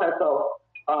part about that, though.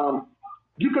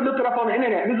 You can look it up on the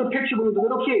internet. There's a picture when he was a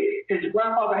little kid. His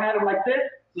grandfather had him like this,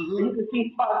 and you can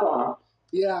see spots on him.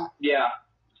 Yeah. Yeah.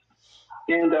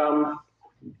 And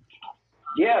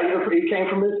it came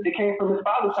from his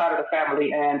father's side of the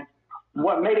family. And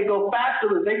what made it go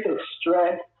faster is they took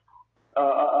stress,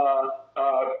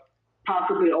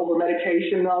 possibly over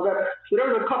medication and all that. So there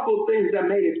was a couple of things that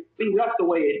made it speed up the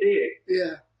way it did.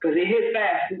 Yeah. Because it hit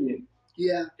fast, didn't it?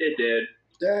 Yeah. It did.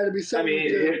 There had to be something. I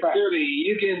mean, clearly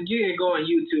you can go on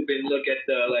YouTube and look at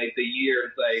the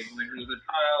years, like when he was a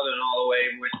child and all the way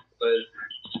when he was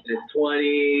in his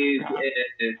 20s and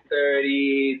his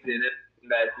 30s, and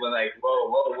that's when like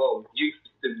whoa, you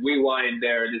rewind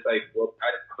there and it's like, well,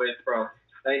 I went from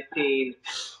he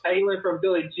went from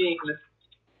Billie Jean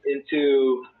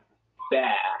into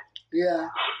that. Yeah.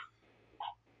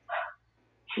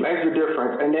 Makes a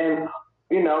difference. And then,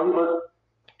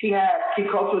 he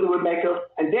coped with it with makeup.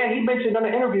 And then he mentioned in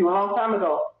an interview a long time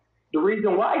ago, the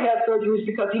reason why he had surgery was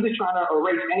because he was trying to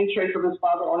erase any trace of his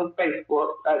father on his face.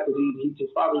 His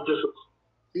father was just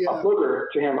a booger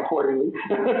to him, accordingly.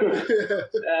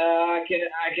 I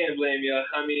can't blame you.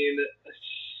 I mean,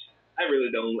 I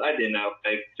really don't. I did not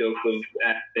like Joseph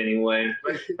anyway.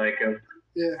 Like him.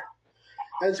 Yeah.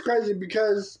 And it's crazy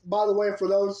because, by the way, for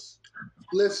those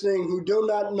listening who do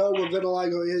not know what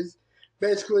vitiligo is,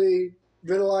 basically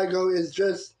vitiligo is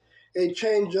just a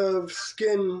change of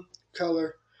skin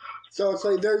color. So it's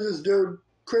like there's this dude,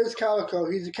 Chris Calico,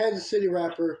 he's a Kansas City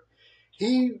rapper.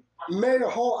 He made a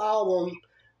whole album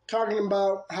talking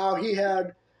about how he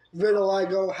had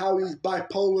vitiligo, how he's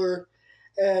bipolar,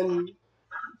 and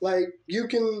like you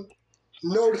can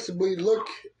noticeably look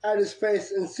at his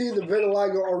face and see the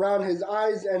vitiligo around his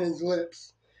eyes and his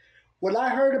lips. When I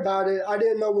heard about it, I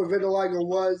didn't know what vitiligo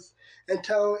was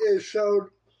until it showed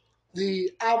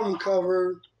the album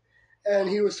cover, and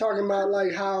he was talking about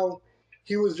like how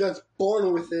he was just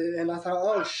born with it, and I thought,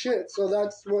 oh shit, so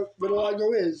that's what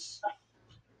vitiligo is.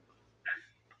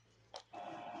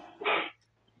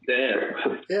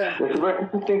 Damn. Yeah. It's a very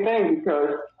interesting thing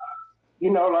because,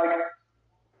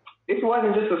 it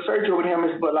wasn't just a surgery with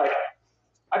him, but like,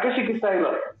 I guess you could say,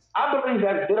 look, I believe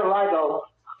that vitiligo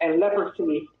and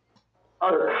leprosy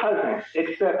are cousins,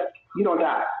 except you don't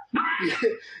die.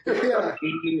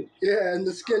 Yeah, and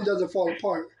the skin doesn't fall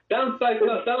apart. Sounds like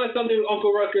something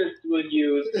Uncle Ruckus would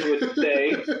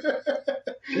say.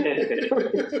 Yeah.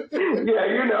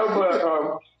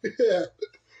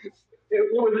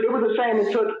 It was a shame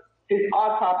it took his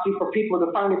autopsy for people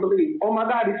to finally believe, oh my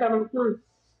God, he's telling the truth.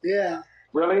 Yeah.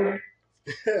 Really?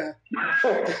 Yeah.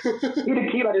 He's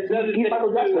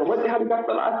Michael Jackson. What the hell he got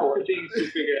the lie for? To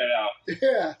figure that out.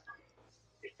 Yeah.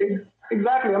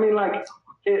 Exactly. I mean, like,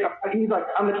 he's like,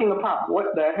 I'm the king of pop.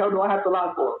 What the hell do I have to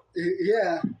lie for?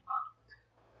 Yeah.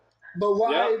 But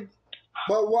what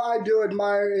I do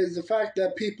admire is the fact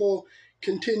that people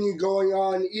continue going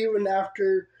on even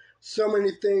after so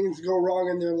many things go wrong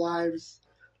in their lives.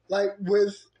 Like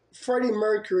with Freddie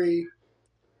Mercury,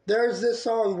 there's this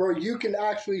song where you can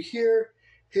actually hear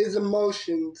his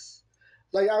emotions.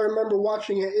 Like I remember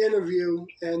watching an interview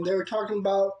and they were talking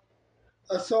about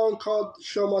a song called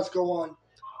 "Show Must Go On."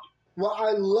 What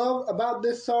I love about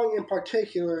this song in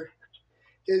particular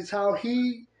is how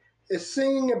he is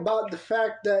singing about the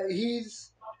fact that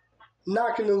he's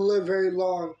not going to live very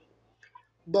long,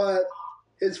 but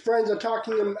his friends are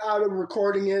talking him out of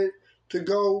recording it to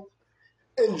go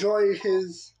enjoy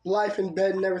his life in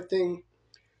bed and everything.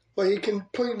 But he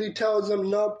completely tells them,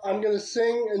 "Nope, I'm going to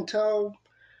sing until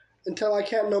I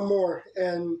can't no more."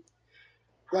 And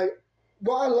like,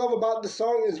 what I love about the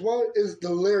song as well is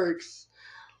the lyrics.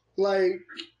 Like,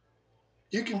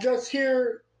 you can just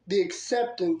hear the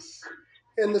acceptance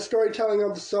in the storytelling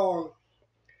of the song.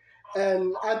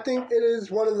 And I think it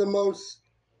is one of the most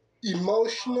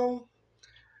emotional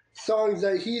songs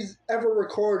that he's ever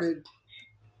recorded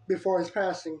before his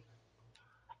passing.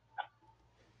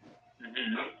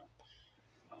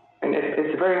 And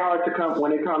it's very hard to come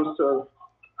when it comes to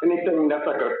anything that's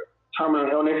like a terminal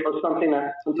illness or something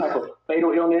that's some type of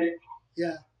fatal illness.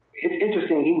 Yeah. It's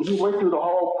interesting. He went through the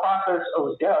whole process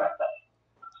of death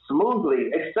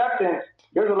smoothly. Acceptance,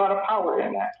 there's a lot of power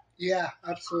in that. Yeah,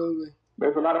 absolutely.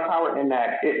 There's a lot of power in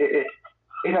that. It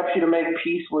helps you to make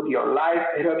peace with your life.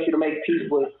 It helps you to make peace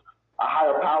with a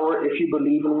higher power if you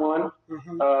believe in one.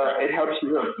 Mm-hmm. It helps you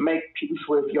to make peace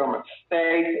with your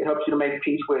mistakes. It helps you to make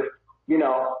peace with,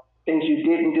 things you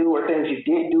didn't do or things you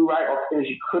did do right or things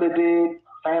you could have did,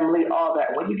 family, all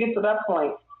that. When you get to that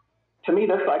point, to me,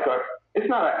 that's like it's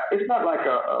not like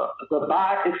a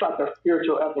goodbye. It's like a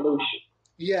spiritual evolution.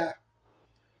 Yeah.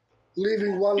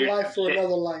 Leaving one life for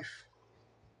another life.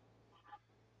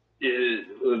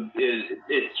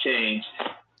 It's changed.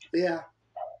 Yeah.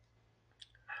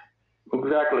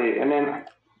 Exactly. And then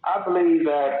I believe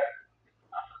that,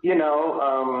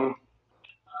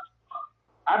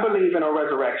 I believe in a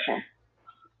resurrection.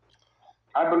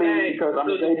 I believe because I'm I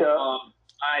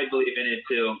believe in it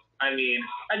too. I mean,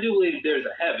 I do believe there's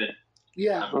a heaven.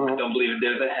 Yeah. I don't believe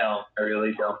there's a hell. I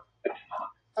really don't.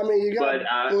 I mean, you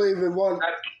gotta believe in one.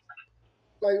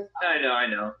 I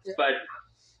know. Yeah. But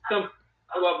I'm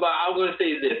going to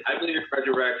say this. I believe in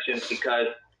resurrection because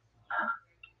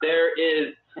there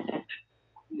is a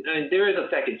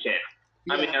second chance.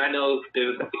 Yeah. I mean, I know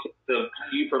there's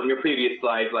you from your previous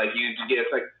life, like you get a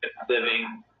second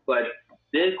living, but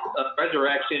this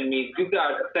resurrection means you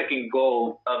got a second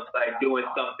goal of like doing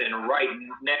something right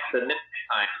the next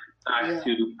time. Not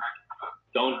to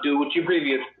don't do what your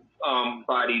previous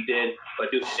body did, but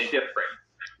do something different.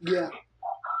 Yeah.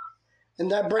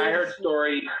 And that brings. I heard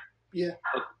stories. Yeah.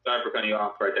 Oh, sorry for cutting you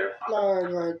off right there. No,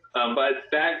 right. But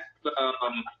back,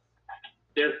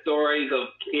 there's stories of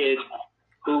kids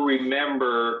who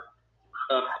remember,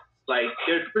 like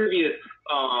there's previous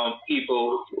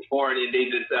people born and they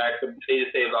just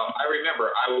say about, I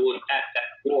remember I was at that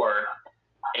war,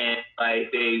 and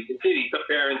like some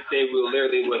parents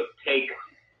would take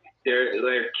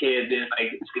their kids and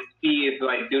like see if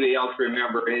like do they else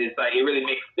remember, and it's like it really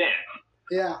makes sense.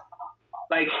 Yeah.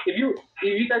 Like if you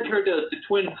guys heard the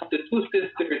two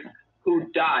sisters who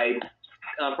died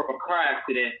from a car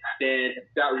accident, then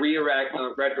got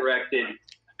resurrected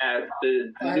as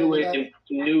the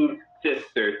new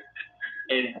sisters,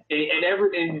 and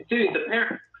seriously, the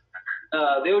parents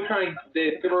they were trying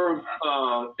to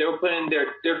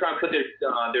put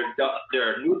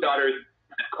their new daughters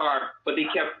in the car, but they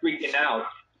kept freaking out,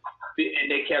 and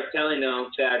they kept telling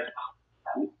them that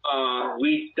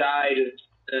we died in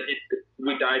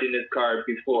this car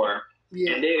before.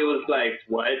 Yeah. And it was like,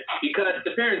 what? Because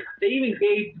the parents, they even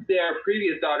gave their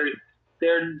previous daughters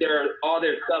all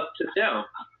their stuff to them.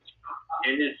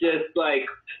 And it's just like...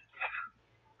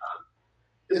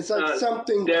 It's like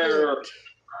something...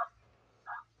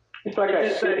 It's like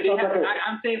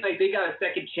I'm saying like they got a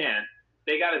second chance.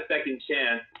 They got a second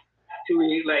chance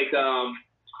to like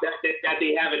that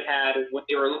they haven't had when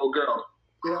they were little girls.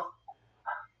 Yeah.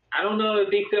 I don't know if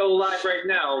they still alive right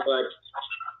now, but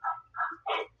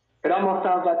it almost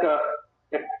sounds like a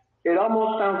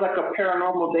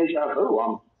paranormal deja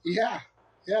vu. Yeah.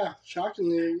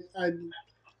 Shockingly,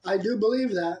 I do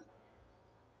believe that.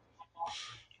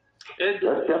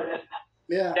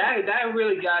 That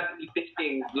really got me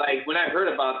thinking. Like when I heard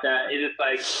about that, it is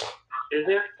like, is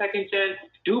there a second chance?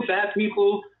 Do bad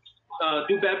people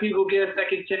get a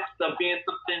second chance of being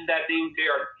something that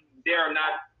they are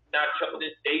not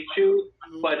chosen? They choose,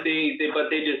 but they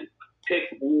just pick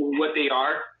what they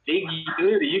are.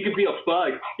 You could be a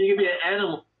bug. You could be an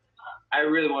animal. I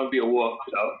really want to be a wolf,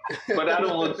 though. But I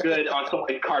don't look good on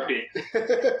someone's carpet.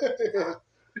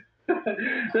 I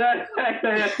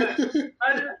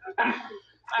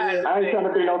ain't trying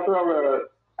to be no throw rug.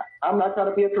 I'm not trying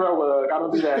to be a throw rug. I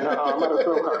don't do that. No, I'm not a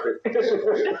throw carpet.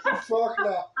 Fuck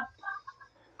no.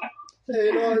 Hey,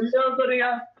 you know, something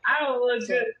else? I don't look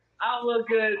good. I don't look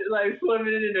good like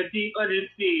swimming in the deep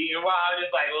undersea and while I'm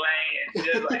just like laying,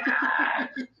 just like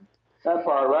That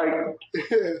part, right?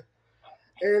 Hey,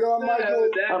 you know, Michael.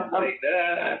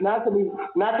 Not to be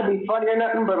funny or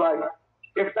nothing, but like,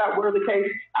 if that were the case,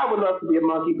 I would love to be a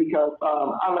monkey because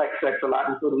I like sex a lot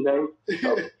in certain days.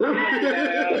 So.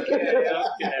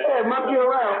 Hey, monkey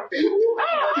around.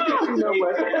 You know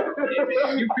what?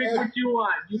 You pick what you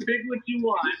want. You pick what you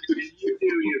want, and you do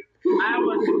you. I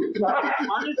was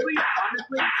honestly.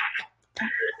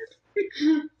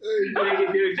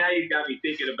 Dude, now you got me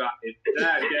thinking about it.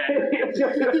 Okay.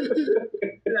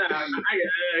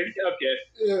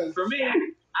 Yeah. For me,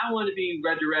 I want to be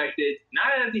resurrected,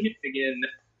 not as a human again.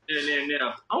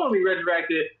 No. I want to be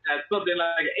resurrected as something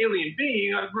like an alien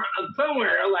being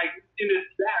somewhere, like in this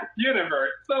vast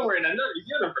universe, somewhere in another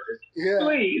universe. Yeah.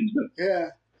 Please.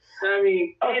 Yeah. I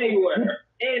mean, anywhere.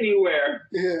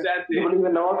 Yeah. That's it. You believe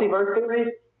in the multiverse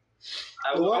theory? I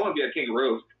want to be a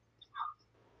kangaroo.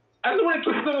 I just want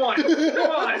to kick someone.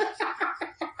 Come on.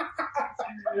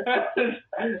 I just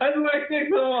want to kick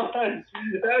someone.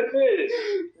 That's it.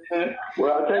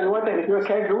 Well, I'll tell you one thing. If you're a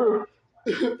kangaroo,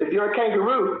 you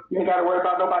ain't got to worry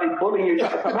about nobody bullying you.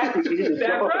 That's right. I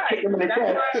use my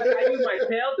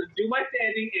tail to do my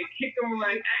standing and kick them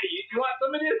like, hey, you want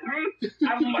some of this?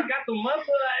 I got some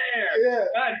muscle there.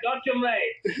 Yeah. Don't you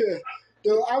leg.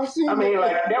 So I've seen. I mean,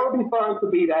 like, that would be fun to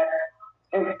be that.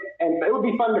 And it would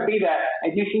be fun to be that.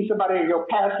 And you see somebody in your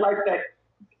past life that,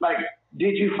 like,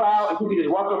 did you file? And you could just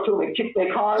walk up to them and kick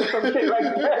their car or some shit like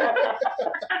that.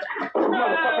 Motherfucker,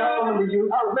 I remember you.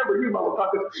 I remember you,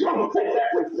 motherfucker. I'm going to take that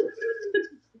with you.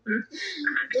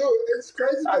 Dude, it's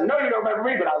crazy. I know you don't remember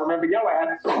me, but I remember your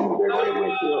ass. Oh my God.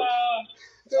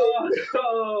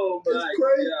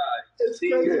 It's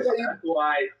crazy that That's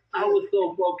why I was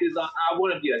so focused on, I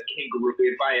want to be a kangaroo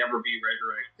if I ever be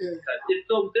resurrected.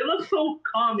 Because they look so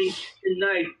calming and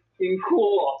nice and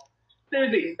cool.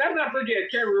 Seriously, let's not forget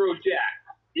Kangaroo Jack.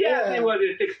 Yeah, it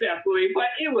wasn't successfully, but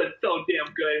it was so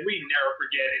damn good. We never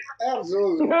forget it.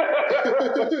 Absolutely.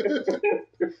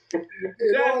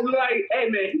 That's like, hey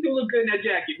man, you look good in that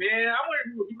jacket, man. I want to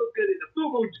you look good in the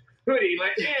FUBU hoodie,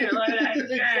 like like that.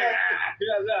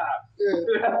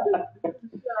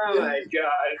 Oh my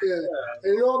God. Yeah.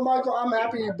 And you know what, Michael? I'm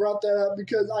happy you brought that up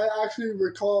because I actually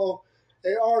recall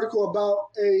an article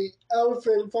about a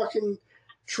elephant fucking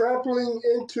trampling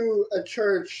into a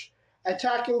church,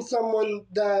 attacking someone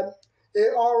that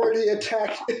it already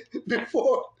attacked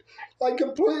before, like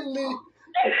completely.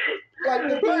 Like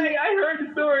the thing, I heard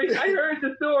the story.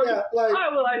 Yeah, like,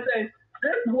 how will I say?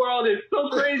 This world is so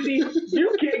crazy.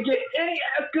 You can't get any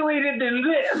escalated than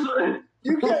this.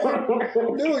 you can't,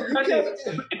 dude. You can't.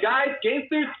 Guys,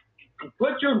 gangsters,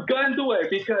 put your guns away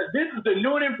because this is the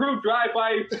new and improved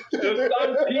drive-by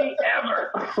Sun P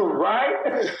ever. Right?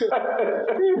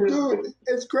 Dude,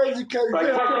 it's crazy because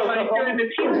you're in the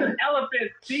east of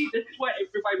elephants. See, this is what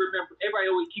everybody remember. Everybody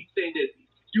always keeps saying this.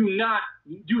 Do not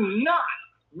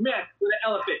mess with an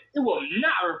elephant. It will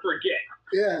never forget.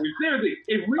 Yeah. Seriously,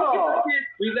 if we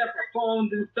we left our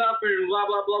phones and stuff and blah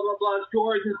blah blah blah blah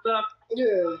storage and stuff.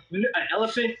 Yeah. An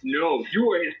elephant? No,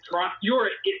 you are its prime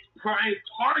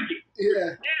target.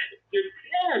 Yeah. You're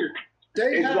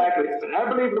dead. Exactly. I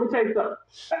believe. Let me tell you something.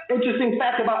 An interesting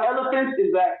fact about elephants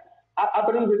is that I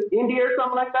believe it's India or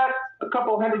something like that. A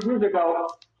couple hundred years ago,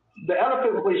 the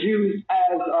elephant was used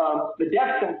as the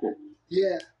death sentence.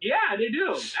 Yeah. Yeah, they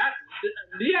do.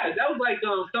 That was like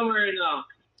somewhere in the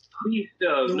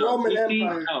Roman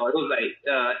Empire. No, it was like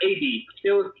AD.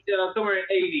 It was somewhere in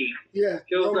AD. Yeah.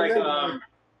 It was Roman like Empire.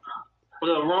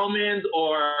 The Romans,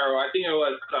 or I think it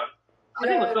was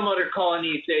some other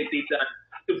colony state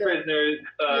the prisoners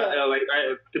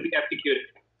to be executed.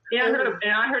 Yeah,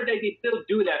 I heard they still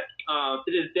do that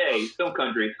to this day. Some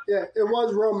countries. Yeah, it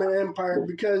was Roman Empire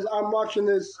because I'm watching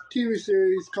this TV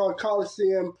series called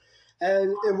Colosseum,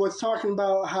 and it was talking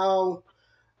about how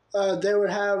they would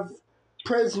have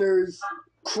prisoners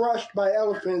crushed by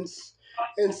elephants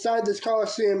inside this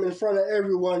Colosseum in front of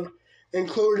everyone,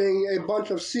 including a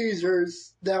bunch of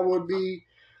Caesars that would be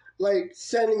like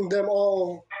sending them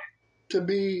all to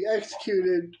be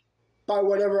executed by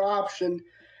whatever option,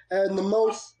 and the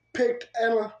most picked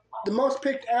animal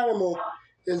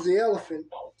is the elephant.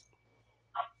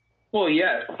 Well,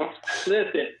 yes.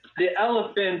 Listen, the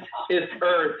elephant is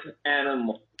Earth's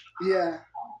animal. Yeah.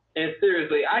 And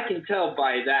seriously, I can tell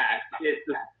by that. It's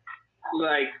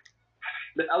like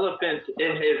the elephant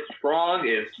is strong,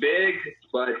 is big,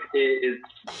 but is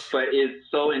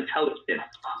so intelligent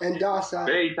and docile.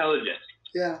 Very intelligent.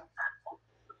 Yeah.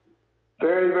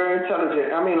 Very, very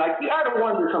intelligent. I mean, like, I don't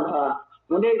wonder sometimes,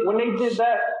 when they did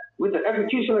that with the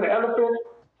execution of the elephant,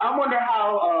 I wonder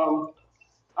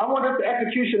if the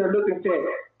executioner looked and said,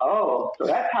 "Oh, so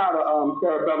that's how the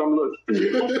cerebellum looks."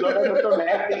 So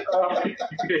that's something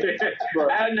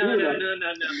No.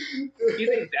 You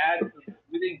think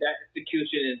that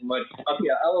execution is much? Okay,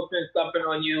 an elephant stomping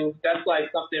on you. That's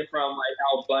like something from like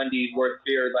Al Bundy's worst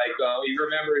fear. Like you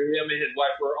remember him and his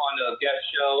wife were on a guest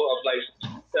show of like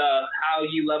how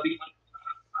you love each.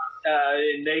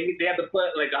 And they have to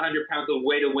put like 100 pounds of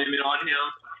weight of women on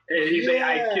him, and he's like,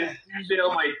 "I just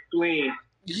feel my spleen."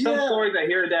 Some stories I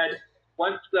hear that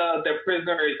once the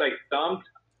prisoner is like thumped,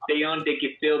 they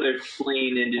can feel their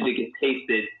spleen and they can taste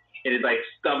it, and it's like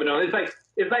stumping on.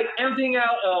 It's like emptying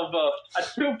out of a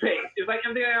toothpaste. It's like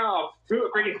emptying out of a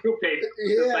freaking toothpaste.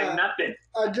 Yeah. It's like nothing.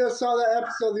 I just saw that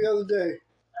episode the other day.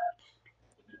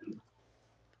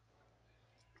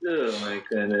 Oh my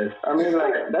goodness! I mean,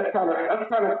 like that's kind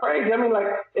of crazy. I mean, like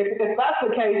if that's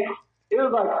the case, it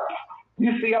was like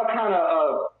you see all kind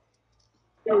of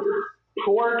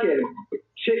pork and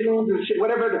chickens and shit,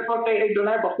 whatever the fuck they ate the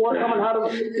night before coming out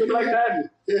of it like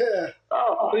that. Yeah.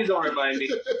 Oh, please don't remind me.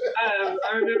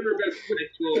 I remember back in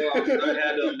school, I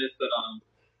had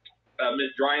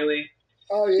Miss Dryling.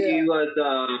 Oh yeah.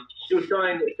 She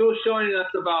was showing us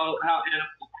about how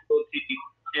animals protein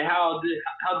and how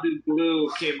the glue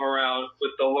came around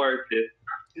with the horses.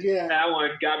 Yeah. That one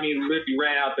got me literally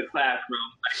ran out the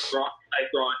classroom like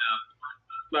growing up.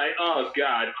 Like, oh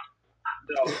God.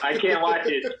 No, I can't watch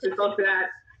it. It's so sad.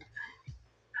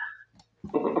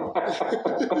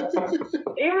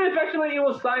 Even especially it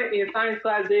was in science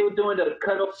class, they were doing the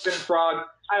cut open frog.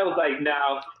 I was like,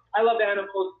 no, I love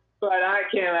animals, but I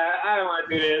can't. I don't want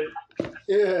to do this.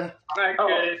 Yeah. I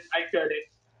couldn't.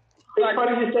 It's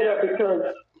funny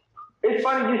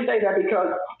you say that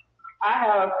because I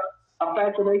have a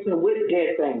fascination with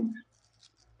dead things.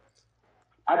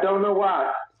 I don't know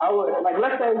why. I would, like,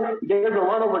 let's say there's a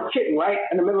run over kitten, right,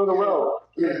 in the middle of the road.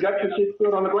 His guts and shit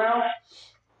spilled on the ground.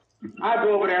 I'd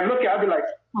go over there and look at it. I'd be like,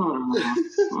 I'm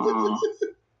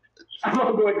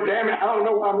going to go, damn it, I don't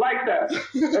know why I'm like that.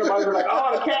 Everybody's like,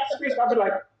 oh, the cat's sick. I'd be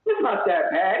like, it's not that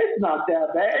bad. It's not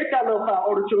that bad. It got a little power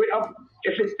odor to it.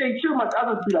 If it stinks too much,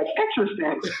 I'll just be like,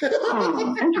 interesting.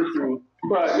 Interesting.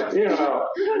 But, you know,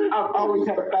 I've always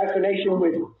had a fascination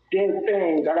with dead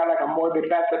things. I got like a morbid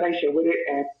fascination with it,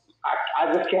 and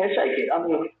I just can't shake it. I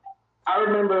mean, I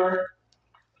remember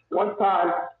one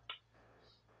time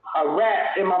a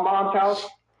rat in my mom's house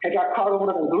had got caught in one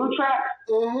of them glue traps.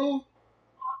 Mm-hmm.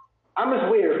 I'm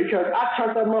just weird because I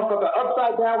turned that motherfucker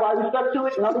upside down while he stuck to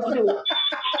it, and I was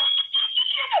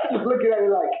just looking at it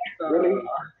like, really?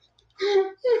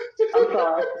 I'm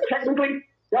sorry. Technically,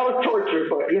 that was torture,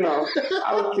 but, you know,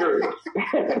 I was curious.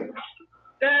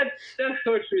 That's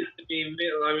torturous to me.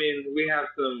 I mean, we have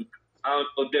some, I don't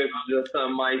know, there's just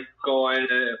some mice going.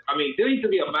 I mean, there used to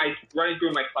be a mice running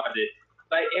through my closet,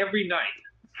 like every night.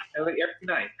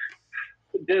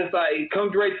 Just like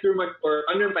comes right through or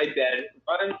under my bed,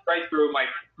 runs right through my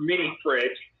mini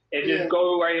fridge, and just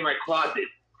go right in my closet.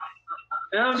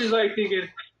 And I'm just like thinking,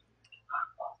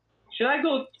 should I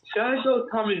go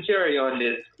Tom and Jerry on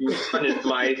this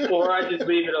mice, or I just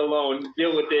leave it alone,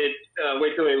 deal with it,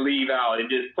 wait till they leave out, and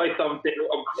just play something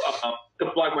to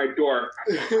block my door.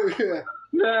 I'm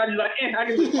just like, I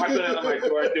can just block it out of my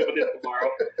door and deal with it tomorrow.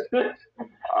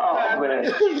 Oh man, I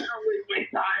don't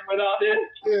waste time with all this.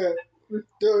 Yeah,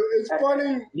 dude, it's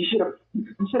funny. You should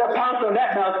have pounced on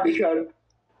that mouse because.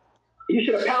 I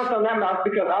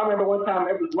remember one time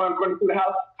it was running through the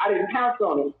house. I didn't pounce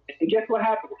on it. And guess what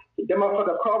happened? That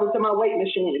motherfucker crawled into my weight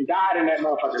machine and died in that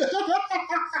motherfucker.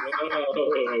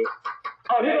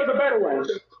 Oh, here was a better one.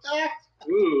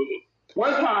 Ooh.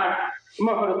 One time, the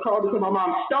motherfucker crawled into my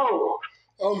mom's stove.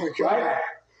 Oh my God. Right?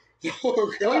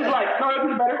 Oh God. And we was like, no,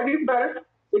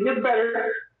 it gets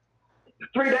better.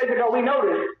 3 days ago, we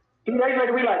noticed. 2 days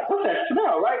later, we like, what's that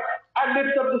smell, right? I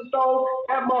lifted up the stove.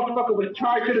 That motherfucker was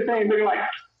charged to the thing, looking like,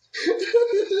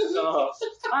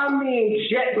 I mean,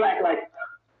 jet black, like,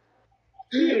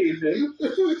 Jesus.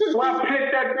 So I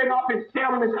picked that thing off his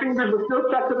tail and his fingers were still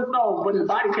stuck to the stove, but his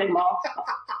body came off.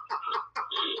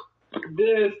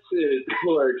 This is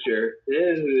torture.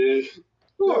 This is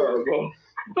horrible.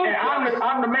 And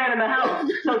I'm the man in the house,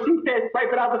 so she said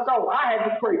scrape it out the stove. I had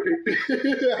to scrape it.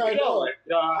 I know.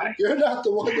 God. You're not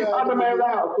the one that I'm the man in the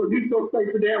house, so you still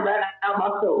scrape the damn rat out my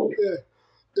stove. Yeah.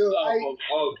 Dude,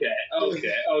 Okay.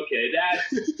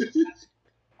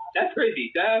 That's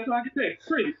crazy. That's what I can say.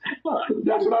 Crazy.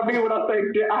 That's what I mean when I say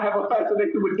I have a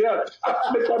fascination with death. I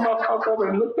flipped that motherfucker over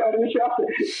and looked at it and I said,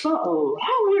 oh,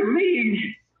 how with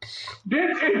me?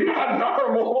 This is not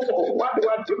normal. Why do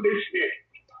I do this shit?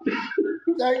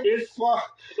 It's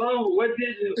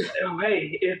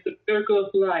it's the circle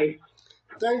of life.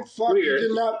 Thank fuck Weird. you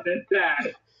did not. That's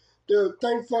sad. Dude,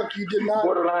 thank fuck you did not.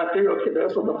 Borderline serial killer.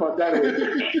 That's what the fuck that is.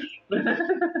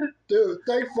 Dude,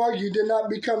 thank fuck you did not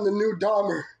become the new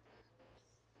Dahmer.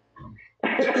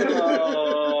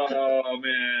 Oh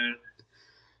man.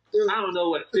 Dude. I don't know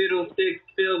what fiddlesticks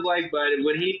feels like, but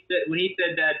when he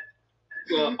said that,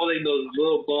 holding those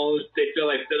little bones, they feel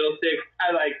like fiddlesticks.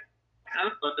 I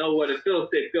don't know what a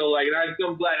fiddlestick feels like, and I'm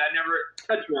so glad I never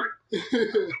touched one.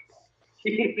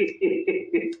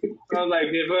 I was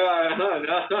like,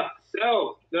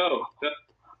 no.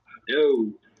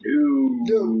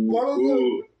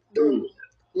 Dude,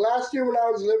 last year when I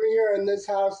was living here in this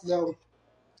house, though,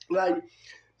 like,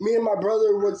 me and my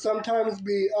brother would sometimes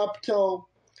be up till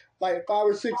like 5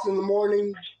 or 6 in the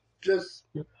morning, just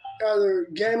either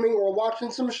gaming or watching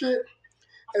some shit,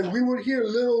 and we would hear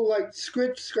little like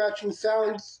scratching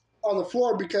sounds on the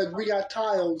floor because we got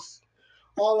tiles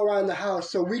all around the house,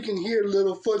 so we can hear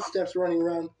little footsteps running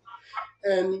around.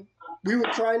 And we were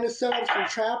trying to set up some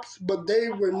traps, but they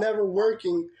were never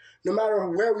working, no matter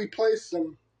where we placed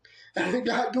them. And it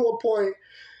got to a point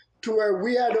to where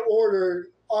we had to order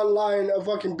online a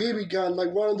fucking BB gun,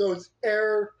 like one of those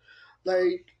air,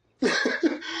 like one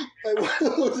of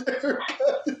those air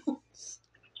guns.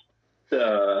 The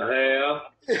hell?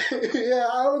 Yeah,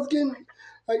 I was getting,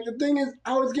 like, the thing is,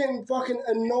 I was getting fucking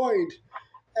annoyed,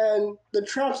 and the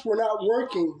traps were not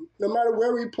working, no matter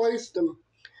where we placed them.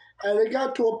 And it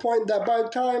got to a point that by the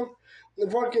time the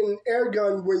fucking air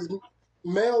gun was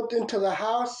mailed into the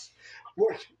house,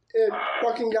 it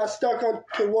fucking got stuck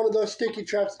onto one of those sticky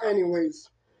traps anyways.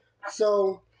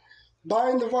 So,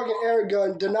 buying the fucking air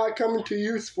gun did not come into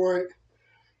use for it,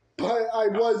 but I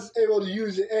was able to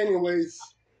use it anyways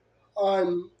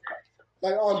on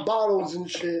bottles and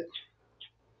shit.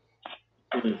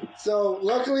 So,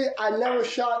 luckily, I never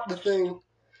shot the thing,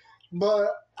 but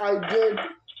I did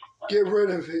get rid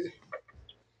of it.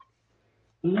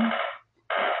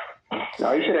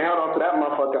 No, you should have held on to that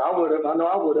motherfucker. I would have. I know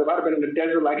I would have. I'd have been in the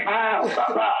desert like, how?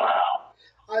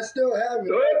 I still have it.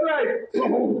 Right.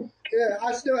 Yeah,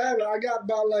 I still have it. I got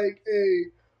about like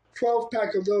a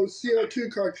 12-pack of those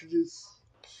CO2 cartridges.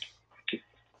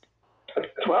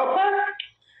 12-pack?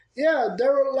 Yeah,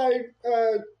 there were like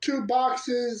 2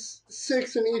 boxes,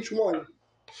 6 in each one.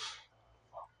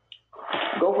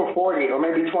 Go for 40 or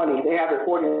maybe 20. They have it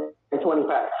 40 and 20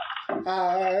 packs.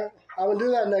 I will do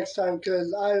that next time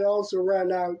because I also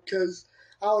ran out because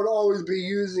I would always be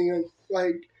using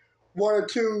like 1 or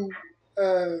 2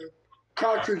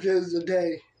 cartridges a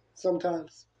day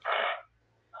sometimes.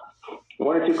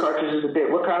 1 or 2 cartridges a day.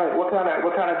 What kind of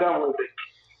gun was it?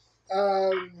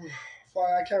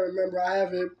 I can't remember. I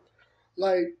have it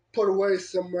like put away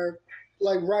somewhere,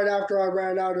 like right after I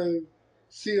ran out of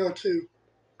CO2.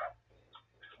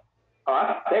 Oh,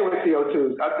 I stay with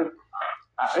CO2s.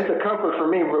 It's a comfort for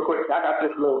me, real quick. I got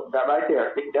this little, that right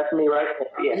there. That's me, right?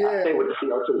 Yeah. I stay with the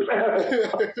CO2s.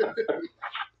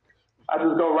 I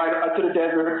just go right up to the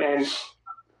desert, and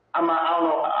I don't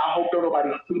know. I hope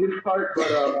nobody see this part,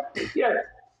 but yeah.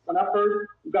 When I first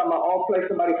got my own place,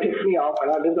 somebody picked me off,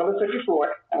 and I lived on the second floor,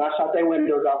 and I shot their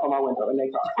windows off on my window, and they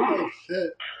thought, oh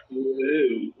shit.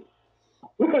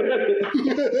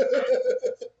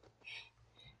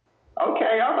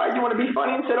 Okay, all right, you want to be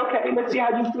funny? And said, okay, let's see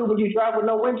how you feel when you drive with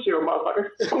no windshield,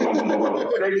 motherfucker.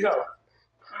 There you go.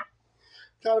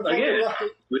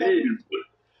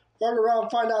 Fuck around,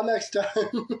 find out next time.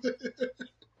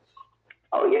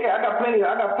 Oh yeah, I got plenty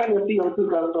of CO2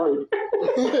 gun stories.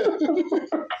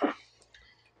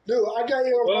 Dude, I can't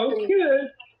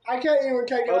even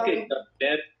take it out.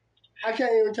 I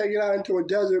can't even take it out into a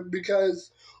desert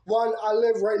because 1, I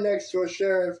live right next to a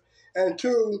sheriff, and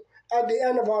 2, at the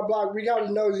end of our block, we got a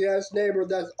nosy ass neighbor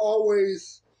that's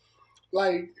always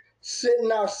like sitting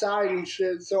outside and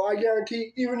shit. So I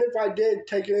guarantee, even if I did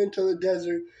take it into the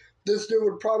desert, this dude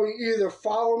would probably either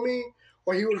follow me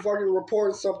or he would fucking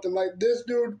report something. Like, this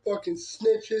dude fucking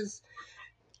snitches.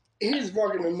 He's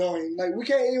fucking annoying. Like, we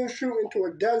can't even shoot into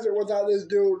a desert without this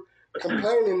dude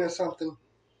complaining or something.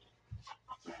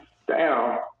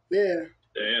 Damn. Yeah.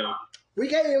 Damn. We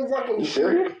can't even fucking You shoot.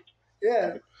 serious?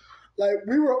 Yeah. Like,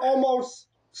 we were almost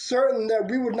certain that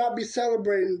we would not be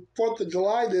celebrating 4th of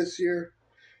July this year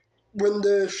when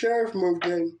the sheriff moved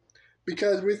in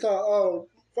because we thought, oh,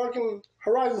 fucking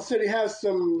Horizon City has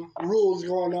some rules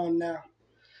going on now.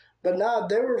 But nah,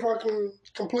 they were fucking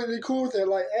completely cool with it.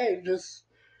 Like, hey, just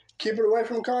keep it away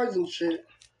from cars and shit.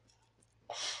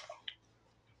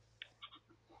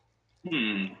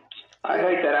 I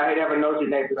hate that. I hate having nosy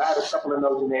neighbors. I had a couple of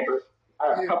nosy neighbors. I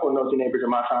had a couple of nosy neighbors in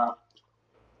my time.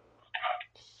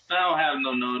 I don't have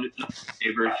no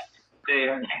neighbors.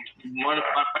 One of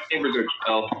my neighbors are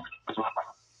 12.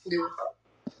 Yeah.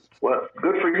 Well,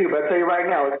 good for you, but I tell you right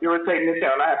now, it's irritating as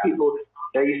hell. I have people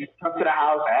that used to come to the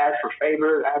house, ask for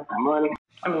favors, ask for money.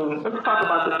 I mean, let's talk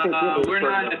about this thing. We're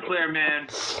not in the clear, man.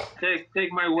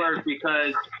 Take my word,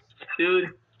 because,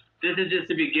 dude, this is just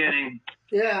the beginning.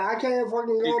 Yeah, I can't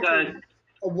fucking go to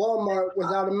a Walmart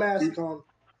without a mask on.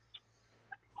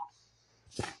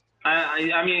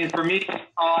 I mean, for me,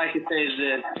 all I can say is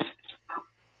this.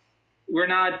 We're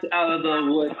not out of the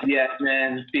woods yet,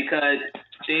 man, because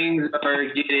things are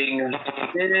getting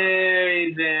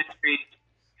very, very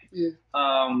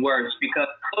worse, because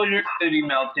closure is going to be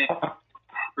melting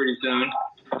pretty soon.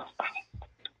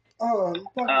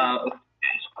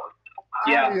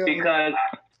 Because,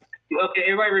 okay,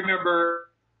 everybody remember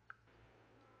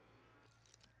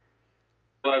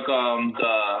like the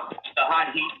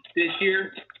hot heat this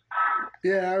year?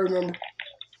 Yeah, I remember.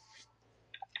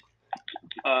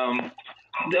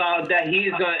 That heat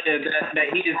is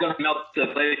gonna melt the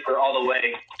glacier all the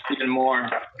way, even more.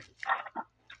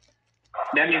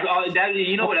 That means that.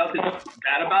 You know what else is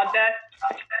bad about that?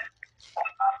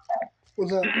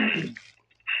 What's that?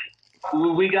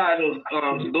 We got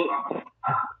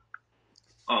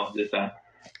this time.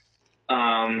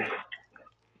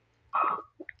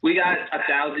 We got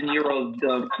 1,000-year-old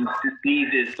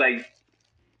diseases like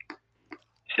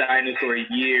dinosaur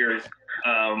years.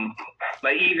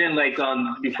 Like even like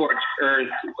before Earth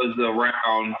was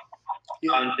around,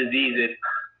 diseases.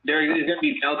 There is going to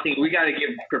be melting. We got to get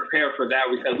prepared for that,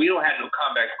 because we don't have no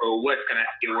comeback for what's going to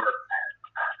get worse.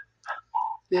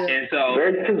 Yeah. And so,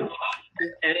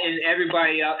 and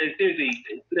everybody else, and seriously,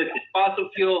 listen, fossil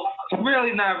fuel is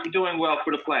really not doing well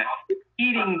for the planet. It's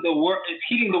heating the world. It's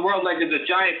heating the world like it's a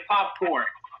giant popcorn.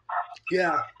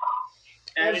 Yeah.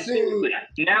 And seriously,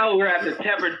 now we're at the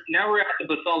temperature. Now we're at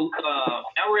the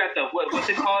what's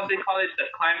it called? They call it the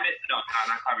climate. No,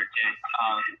 not climate change.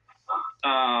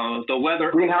 The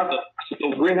weather. Greenhouse.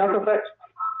 The greenhouse effect.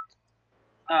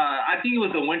 I think it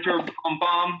was the winter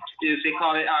bomb. Is they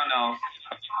call it? I don't know.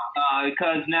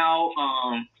 Because now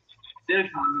this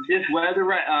weather,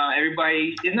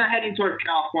 everybody is not heading towards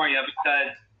California,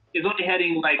 because it's only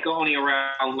heading only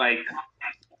around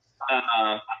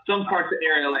some parts of the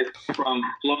area, like from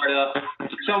Florida,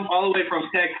 some all the way from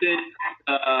Texas,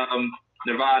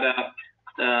 Nevada,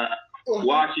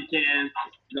 Washington,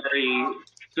 already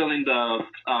feeling the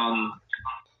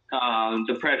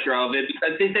pressure of it,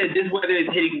 because they said this weather is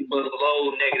hitting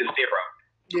below -0.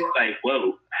 Yeah. Like,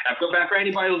 whoa. I feel bad for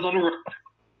anybody who's on the road.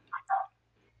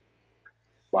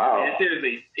 Wow. And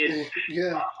seriously, it's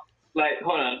like,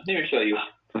 hold on, let me show you.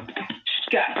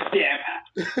 God damn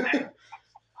it.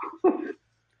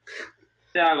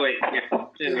 No, wait. Yeah.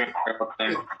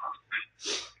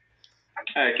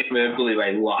 I can't believe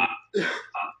I lost.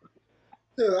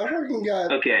 Dude, I fucking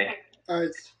got. Okay.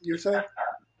 Alright, you're saying?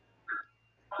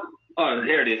 Oh,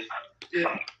 here it is.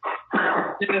 Yeah.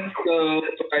 Let's go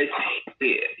right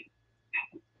here.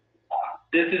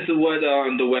 This is what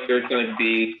the weather is going to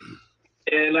be.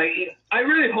 And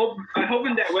I'm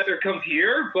hoping that weather comes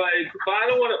here, but I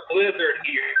don't want a blizzard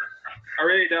here. I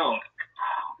really don't.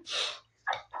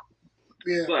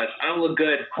 Yeah. But I don't look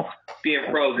good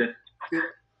being frozen. Yeah.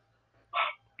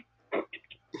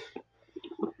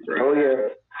 Oh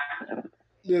yeah.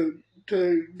 Dude,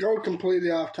 to go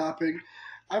completely off topic,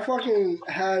 I fucking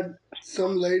had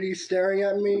some lady staring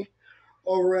at me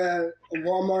over at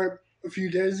Walmart a few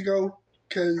days ago,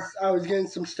 because I was getting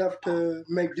some stuff to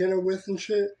make dinner with and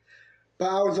shit. But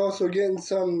I was also getting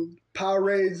some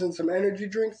Powerades and some energy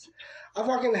drinks. I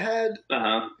fucking had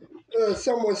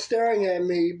someone staring at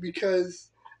me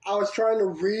because I was trying to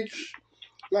reach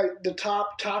the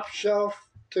top shelf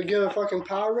to get a fucking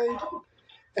Powerade.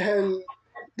 And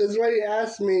this lady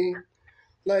asked me,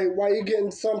 why you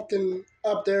getting something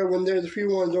up there when there's a few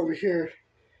ones over here?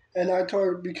 And I told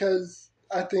her because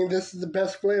I think this is the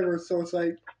best flavor. So it's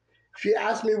she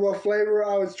asked me what flavor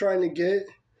I was trying to get.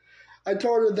 I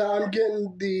told her that I'm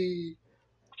getting the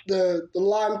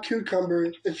lime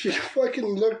cucumber, and she fucking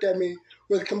looked at me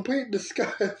with complete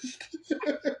disgust.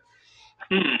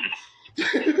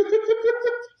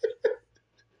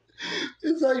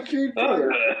 It's like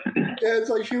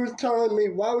she was telling me,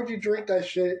 why would you drink that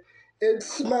shit? It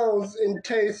smells and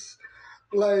tastes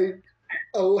like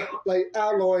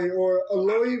aloe or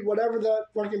aloe, whatever that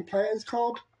fucking plant is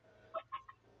called.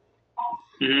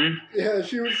 Mm-hmm. Yeah,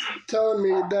 she was telling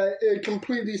me that it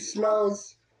completely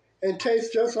smells and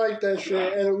tastes just like that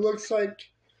shit, and it looks like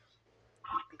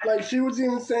she was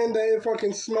even saying that it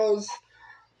fucking smells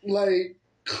like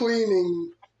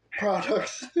cleaning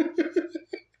products.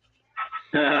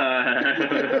 And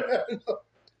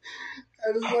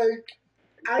it's like,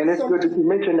 and it's good that you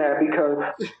mentioned that because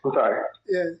I'm sorry.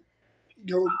 Yeah,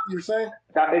 you're saying?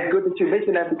 It's good that you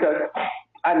mentioned that because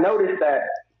I noticed that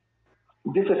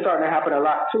this is starting to happen a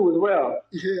lot too as well.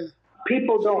 Yeah.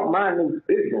 People don't mind their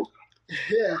business.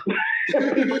 Yeah.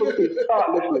 People speak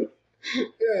thoughtlessly.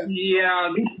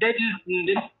 Yeah, they're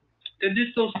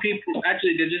just those people.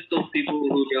 Actually, they're just those people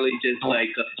who really just like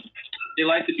they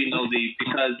like to be nosy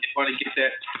because they want to get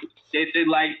that. They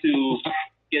like to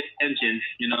get attention.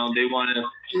 You know, they want to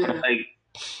like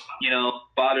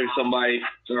bother somebody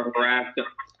or harass them.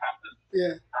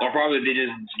 Yeah. Or probably they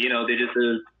just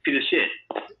a piece of shit.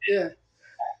 Yeah.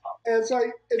 And it's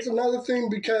like it's another thing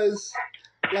because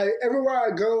like everywhere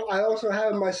I go, I also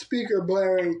have my speaker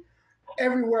blaring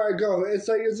everywhere I go. It's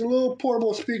like it's a little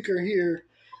portable speaker here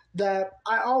that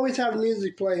I always have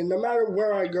music playing no matter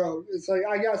where I go. It's like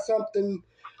I got something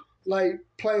like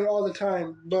playing all the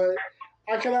time. But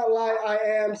I cannot lie, I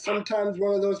am sometimes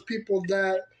one of those people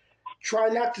that try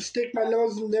not to stick my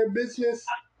nose in their business,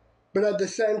 but at the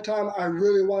same time I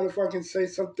really want to fucking say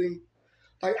something.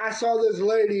 Like I saw this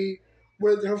lady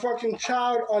with her fucking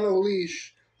child on a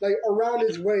leash, like around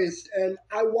his waist, and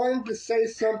I wanted to say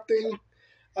something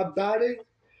about it,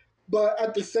 but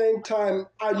at the same time,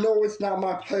 I know it's not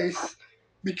my place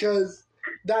because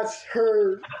that's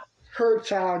her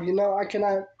child. You know, I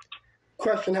cannot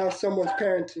question how someone's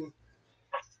parenting.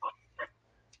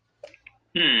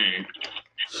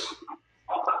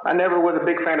 I never was a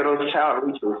big fan of those child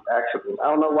reachers. Actually, I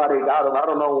don't know why they got them. I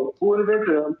don't know who invented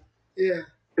them. Yeah.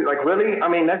 Like really? I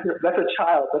mean, that's a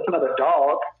child. That's another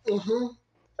dog. Mm-hmm.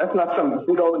 That's not some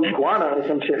big old iguana or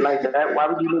some shit like that. Why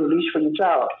would you need a leash for your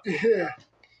child? Yeah.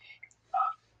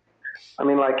 I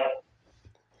mean, like,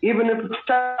 even if the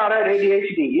child had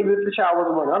ADHD, even if the child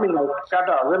wasn't born, I mean, like,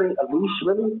 God, really? A leash,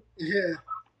 really? Yeah.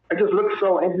 It just looks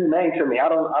so inhumane to me. I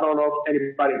don't know if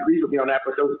anybody agrees with me on that,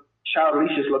 but those child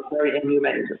leashes look very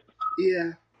inhumane.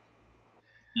 Yeah.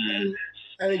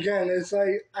 And again, it's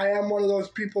like I am one of those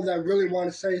people that really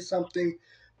want to say something,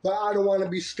 but I don't want to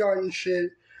be starting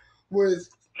shit with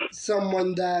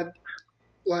someone that,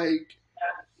 like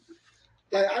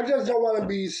I just don't want to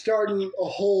be starting a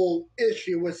whole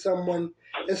issue with someone,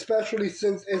 especially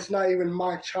since it's not even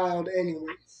my child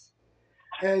anyways.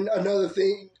 And another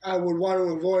thing I would want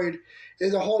to avoid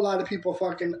is a whole lot of people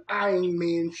fucking eyeing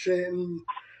me and shit, and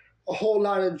a whole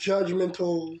lot of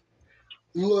judgmental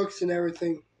looks and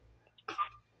everything.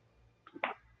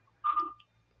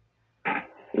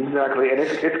 Exactly, and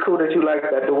it's cool that you like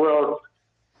that. The world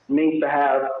needs to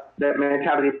have that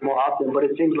mentality more often, but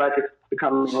it seems like it's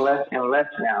becoming less and less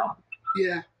now.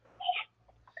 Yeah.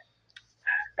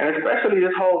 And especially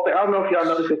this whole thing, I don't know if y'all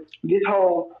noticed it, this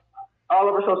whole, all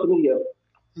over social media,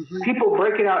 people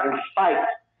breaking out in fights,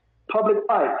 public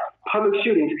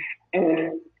shootings,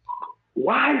 and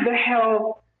why the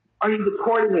hell are you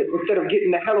recording it instead of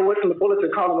getting the hell away from the bullets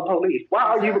and calling the police? Why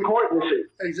are you recording this shit?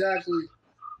 Exactly.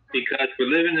 Because we're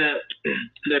living at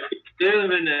a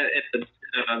different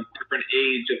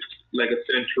age of like a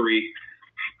century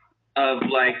of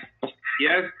like,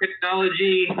 yes,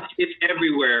 technology is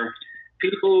everywhere.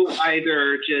 People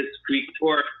either just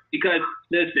record because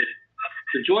listen,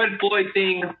 the George Floyd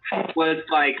thing was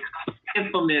like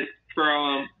infamous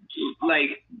from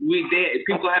like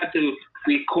people had to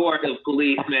record a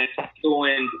policeman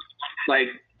doing like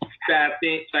bad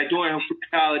things, like doing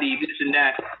brutality, this and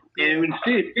that. And when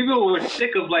people were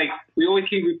sick of like, we always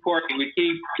keep reporting, we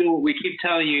keep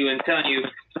telling you,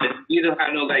 but you don't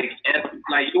have no like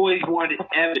you always wanted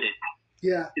evidence.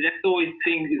 Yeah. That's always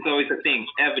thing is always a thing,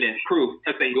 evidence, proof.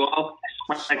 Okay, well,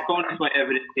 my phone is my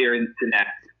evidence here and that.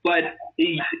 But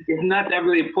it's not that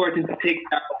really important to take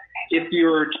out if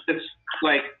you're just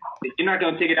like, you're not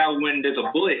going to take it out when there's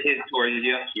a bullet hit towards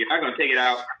you. You're not going to take it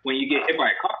out when you get hit by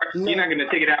a car. No. You're not going to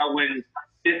take it out when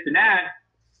this and that.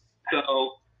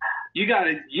 So you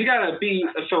gotta be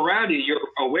surrounded. You're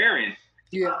aware in.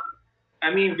 Yeah.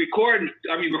 I mean, record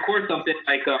something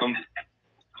like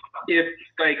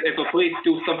if a police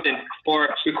do something, or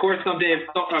record something if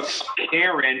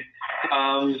Karen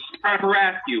trying to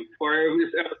harass you, or it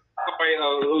was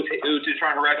somebody who's just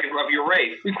trying to harass you of your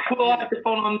race. You pull out your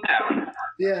phone on that.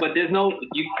 Yeah. But there's no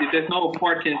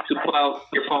importance to pull out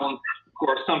your phone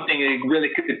for something that really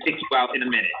could take you out in a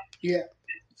minute. Yeah.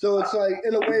 So it's like,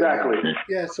 in a way, exactly.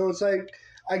 Yeah, so it's like,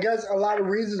 I guess a lot of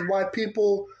reasons why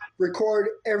people record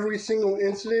every single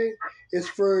incident is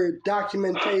for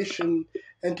documentation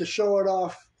and to show it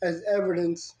off as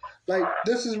evidence. Like,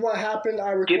 this is what happened,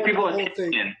 I recorded the whole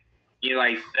thing. You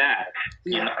like that.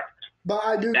 Yeah. You know? But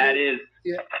I do that get, is.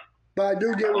 Yeah. But I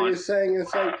do get what you're saying.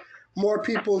 It's like, more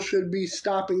people should be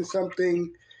stopping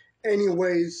something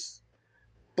anyways.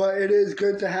 But it is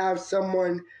good to have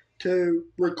someone to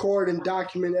record and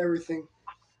document everything.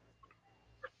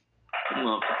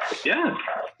 Well, yeah.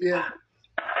 Yeah.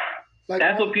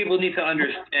 That's what people need to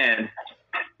understand.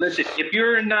 Listen, if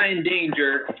you're not in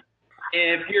danger,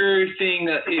 if you're seeing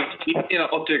an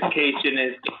altercation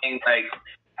is getting like,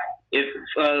 if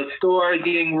a store is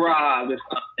getting robbed or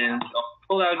something, don't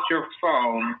pull out your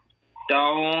phone.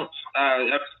 Don't.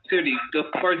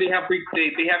 Of course, they have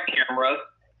cameras.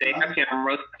 They have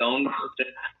cameras. Don't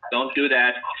do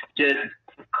that. Just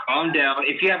calm down.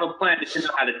 If you have a plan to know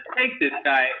how to take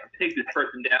this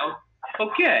person down,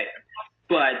 okay.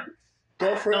 But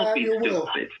don't be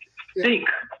stupid. Yeah. Think.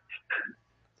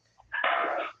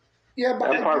 Yeah,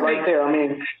 but that part right there. I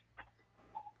mean,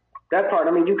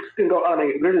 you can go. I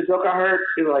mean, there's a joke I heard.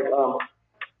 It was like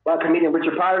by comedian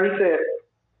Richard Pryor. He said,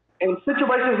 in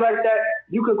situations like that,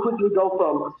 you can quickly go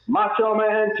from macho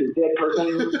man to dead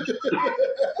person.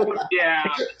 Yeah.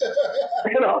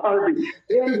 In a heartbeat.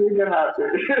 Anything can happen.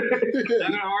 I'm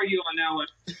not gonna argue on that one.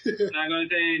 I'm not gonna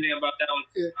say anything about that one.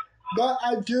 Yeah. But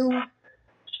I do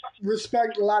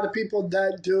respect a lot of people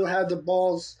that do have the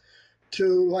balls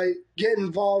to like get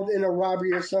involved in a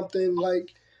robbery or something.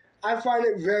 Like, I find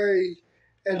it very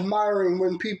admiring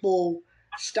when people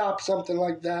stop something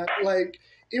like that. Like,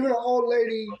 even an old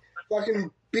lady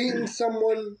fucking beating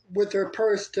someone with her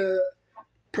purse to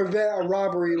prevent a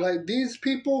robbery. Like, these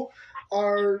people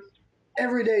are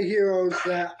everyday heroes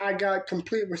that I got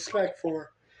complete respect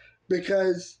for,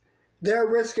 because they're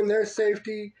risking their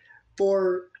safety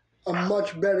for a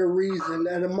much better reason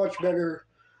and a much better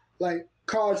like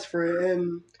cause for it.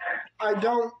 And I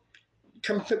don't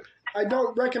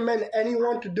recommend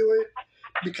anyone to do it,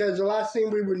 because the last thing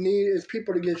we would need is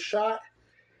people to get shot.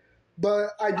 But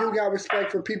I do got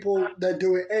respect for people that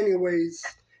do it anyways,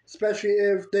 especially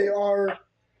if they are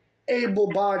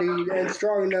able-bodied and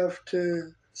strong enough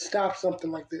to stop something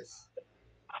like this.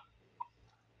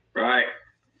 Right.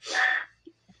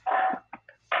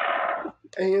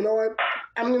 And you know what?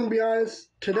 I'm going to be honest.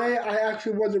 Today, I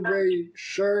actually wasn't very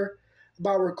sure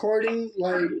about recording.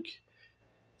 Like,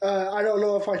 I don't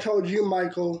know if I told you,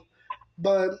 Michael,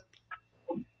 but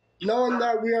knowing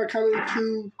that we are coming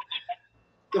to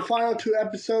the final 2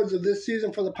 episodes of this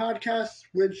season for the podcast,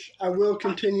 which I will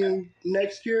continue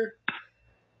next year,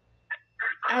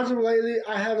 as of lately,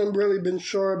 I haven't really been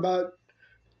sure about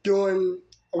doing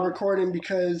a recording,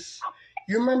 because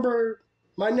you remember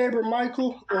my neighbor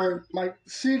Michael, or my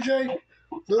CJ,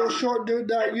 little short dude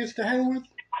that I used to hang with?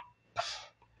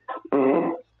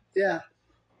 Mm-hmm. Yeah.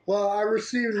 Well, I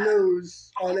received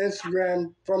news on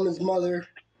Instagram from his mother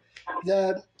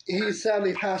that he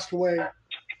sadly passed away.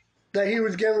 That he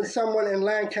was giving someone in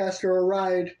Lancaster a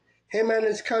ride. Him and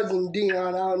his cousin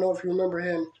Dion, I don't know if you remember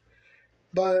him.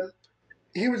 But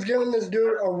he was giving this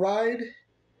dude a ride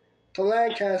to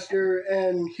Lancaster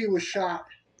and he was shot.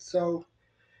 So,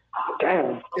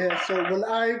 damn. Yeah, so when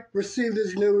I received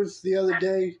this news the other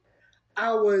day,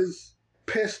 I was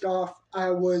pissed off. I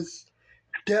was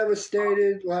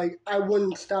devastated. Like, I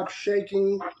wouldn't stop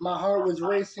shaking. My heart was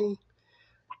racing.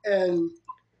 And,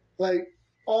 like,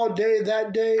 all day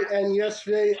that day and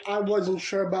yesterday, I wasn't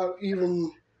sure about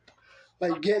even,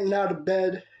 like, getting out of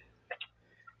bed.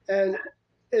 And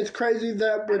it's crazy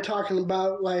that we're talking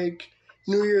about, like,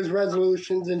 New Year's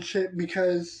resolutions and shit,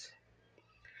 because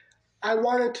I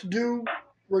wanted to do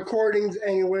recordings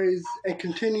anyways and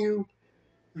continue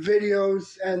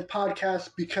videos and podcasts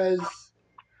because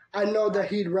I know that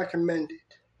he'd recommend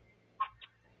it.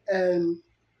 And,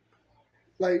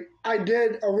 like, I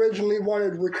did originally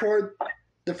want to record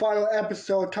the final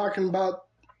episode talking about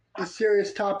the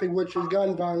serious topic, which is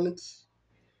gun violence.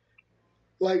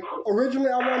 Like, originally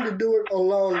I wanted to do it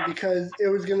alone because it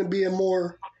was going to be a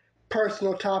more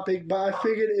personal topic, but I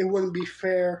figured it wouldn't be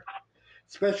fair,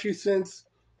 especially since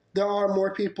there are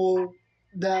more people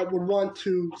that would want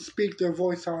to speak their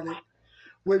voice on it,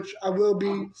 which I will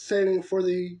be saving for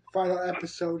the final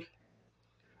episode.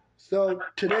 So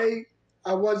today,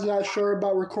 I was not sure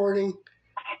about recording,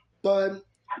 but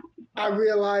I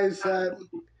realized that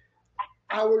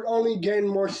I would only gain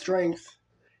more strength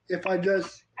if I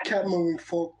just kept moving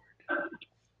forward.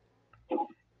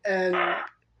 And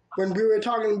when we were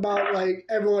talking about, like,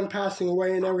 everyone passing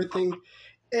away and everything,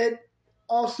 it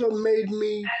also made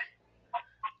me,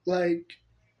 like,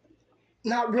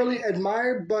 not really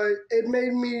admire, but it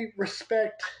made me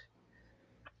respect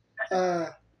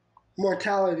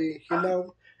mortality, you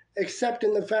know,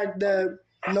 accepting the fact that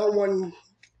no one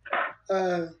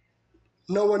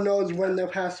knows when they'll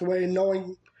pass away, no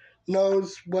one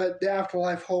knows what the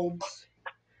afterlife holds.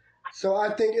 So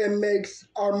I think it makes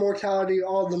our mortality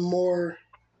all the more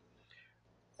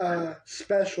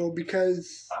special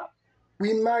because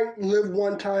we might live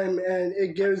one time and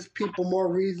it gives people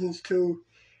more reasons to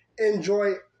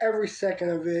enjoy every second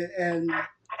of it. And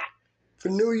for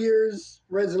New Year's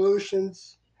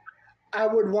resolutions, I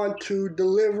would want to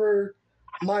deliver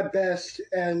my best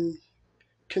and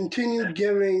continue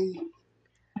giving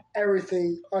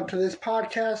everything onto this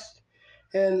podcast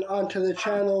and onto the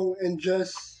channel and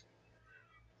just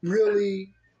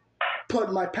really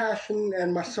put my passion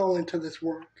and my soul into this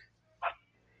work.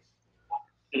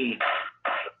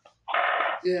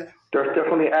 Yeah. That's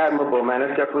definitely admirable, man.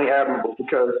 It's definitely admirable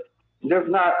because there's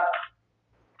not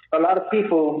a lot of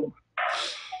people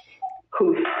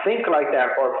who think like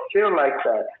that or feel like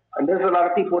that. And there's a lot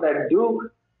of people that do,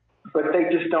 but they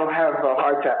just don't have the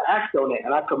heart to act on it.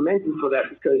 And I commend you for that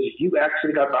because you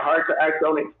actually got the heart to act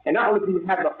on it. And not only do you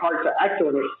have the heart to act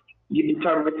on it, you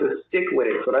determined to stick with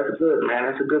it. So that's good, man.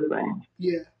 That's a good thing.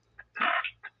 Yeah.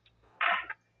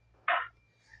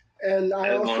 And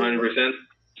I also 100%.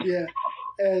 Yeah.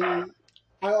 And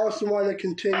I also want to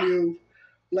continue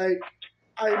I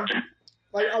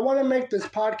want to make this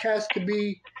podcast to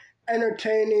be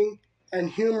entertaining and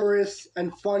humorous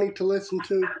and funny to listen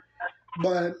to,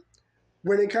 but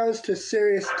when it comes to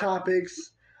serious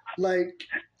topics,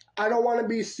 I don't want to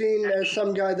be seen as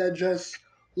some guy that just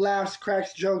laughs,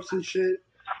 cracks jokes and shit,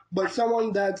 but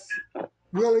someone that's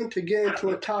willing to get into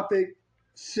a topic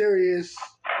serious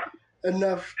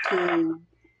enough to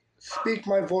speak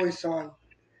my voice on.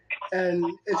 And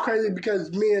it's crazy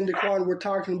because me and Daquan were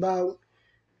talking about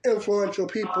influential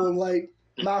people like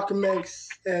Malcolm X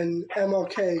and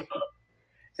MLK.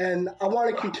 And I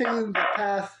want to continue the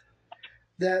path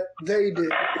that they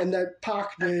did and that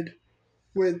Pac did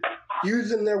with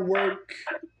using their work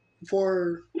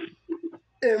for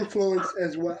influence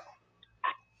as well.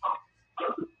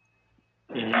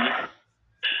 Mm-hmm.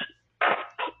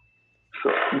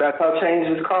 So that's how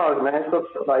change is caused, man. So,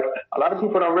 a lot of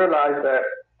people don't realize that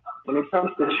when it comes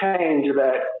to change,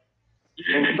 that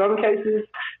in some cases,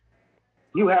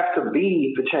 you have to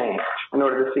be the change in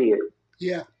order to see it.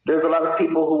 Yeah. There's a lot of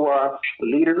people who are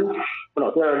leaders.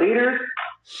 There are leaders,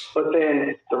 but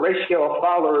then the ratio of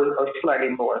followers are slightly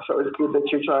more. So it's good that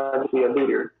you're trying to be a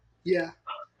leader. Yeah.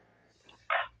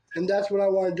 And that's what I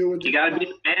want to do with this. You gotta be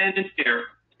a man in here.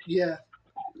 Yeah.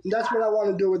 And that's what I want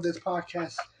to do with this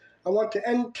podcast. I want to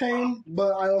entertain,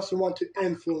 but I also want to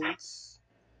influence.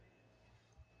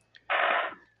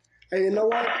 And you know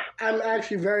what? I'm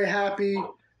actually very happy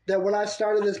that when I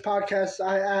started this podcast,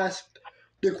 I asked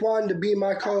Daquan to be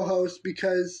my co-host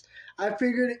because I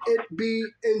figured it'd be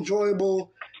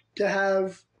enjoyable to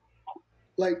have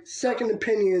second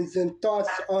opinions and thoughts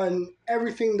on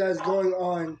everything that's going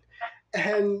on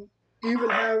and even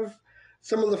have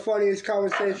some of the funniest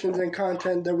conversations and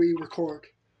content that we record.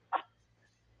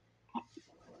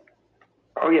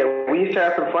 Oh, yeah. We used to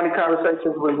have some funny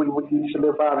conversations when we used to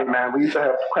live by me, man. We used to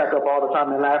have crack up all the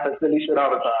time and laugh at silly shit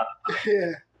all the time.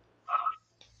 Yeah.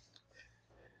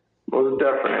 Most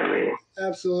definitely.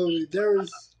 Absolutely.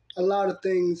 There's a lot of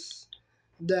things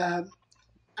that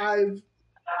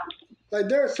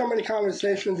there are so many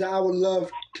conversations that I would love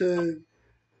to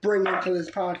bring into this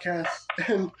podcast.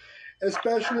 And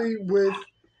especially with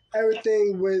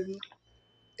everything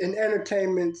in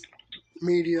entertainment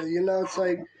media, it's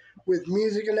with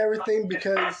music and everything,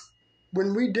 because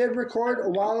when we did record a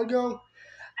while ago,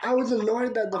 I was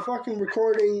annoyed that the fucking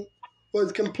recording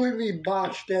was completely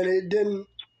botched and it didn't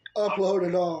upload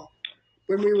at all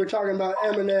when we were talking about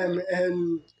Eminem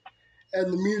and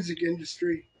the music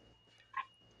industry.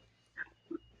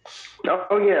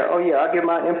 Oh yeah, I'll give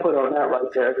my input on that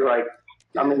right there.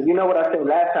 I mean, you know what I said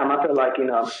last time? I feel like,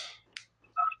 when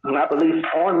I release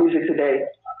on music today,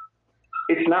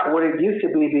 it's not what it used to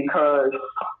be because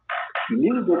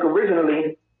music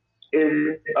originally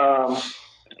is,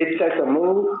 it sets a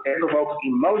mood, it provokes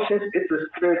emotions, it's a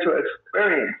spiritual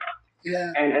experience.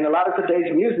 Yeah. And a lot of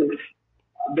today's music,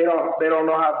 they don't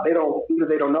know how, either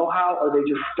they don't know how or they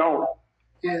just don't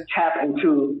tap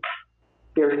into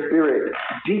their spirit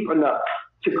deep enough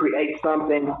to create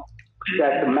something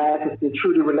that the masses can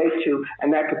truly relate to,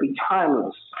 and that could be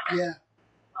timeless. Yeah.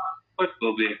 What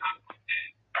will be?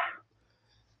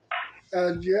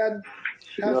 Do you have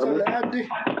something to add, D?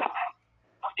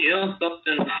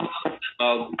 Something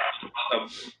about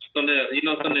something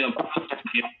about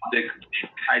music.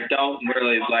 I don't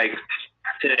really like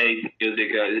today's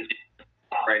music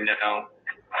right now.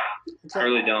 I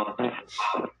really don't.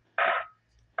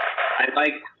 I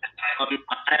like.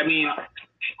 I mean,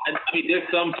 there's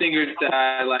some singers that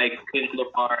I like, Kendrick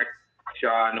Lamar,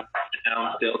 Sean,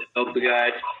 still the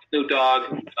guy. Snoop Dogg.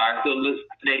 I still listen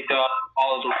to Nate Dogg.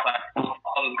 All of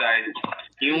those guys.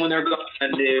 Even when they're gone,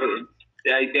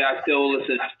 I still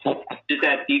listen. Just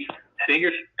that deep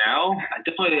figure now. I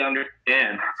don't really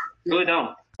understand. Really don't.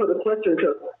 I put a question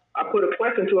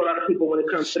to a lot of people when it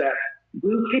comes to that.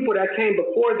 These people that came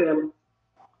before them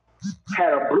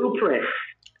had a blueprint.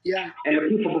 Yeah. And the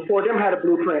people before them had a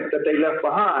blueprint that they left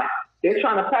behind. They're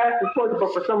trying to pass the torch,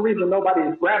 but for some reason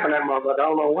nobody's grabbing that motherfucker. I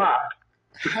don't know why.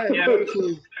 Yeah.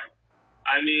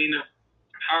 I mean,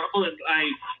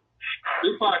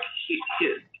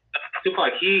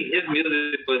 Tupac, his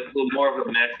music was a little more of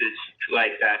a message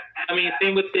like that. I mean,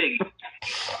 same with Biggie,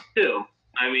 too.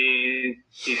 I mean,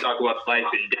 he talked about life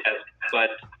and death, but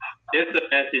there's a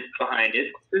message behind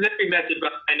it. There's every message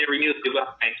behind every music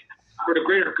behind for the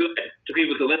greater good to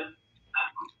people to listen.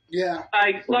 Yeah.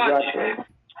 Like Logic.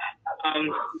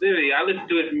 Literally, I listen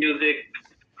to his music,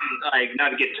 like, not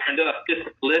to get turned up, just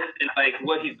listen, like,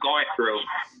 what he's going through.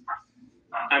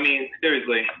 I mean,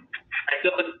 seriously. I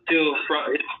still listen to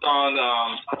his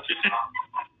song,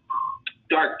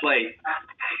 Dark Place.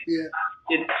 Yeah.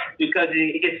 It's because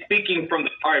it's speaking from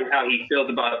the heart of how he feels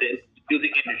about the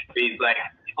music industry. Like,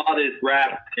 all this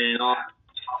rap and all,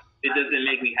 it doesn't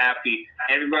make me happy.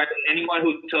 Anyone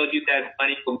who told you that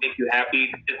money will make you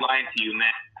happy is lying to you,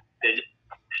 man.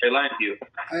 They're lying to you.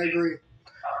 I agree.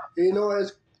 You know,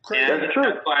 it's crazy. And that's true.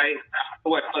 That's why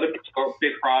what other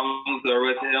big problems are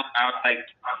with him. I was like,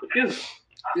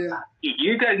 yeah.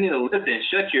 You guys need to listen.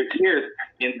 Shut your ears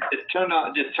and just turn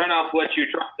off what you're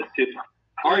trying to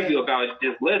argue about.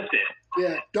 Just listen.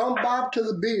 Yeah. Don't bob to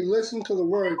the beat. Listen to the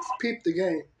words. Peep the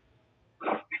game.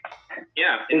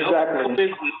 Yeah,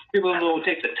 exactly. People don't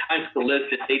take the time to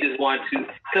listen. They just want to,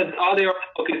 because all they are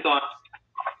focused on,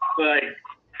 like,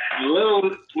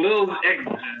 little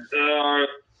exes or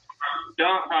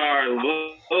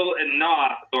little and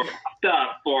not or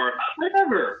stuff or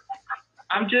whatever.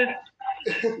 I'm just,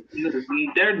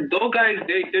 those guys.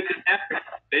 They're just actors.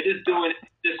 They're just doing it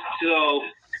just so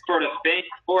for the fame,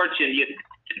 fortune.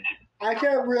 I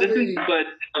can't really.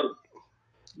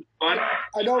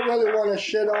 I don't really want to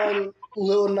shit on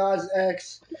Lil Nas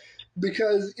X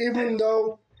because even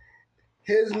though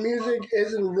his music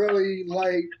isn't really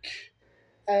like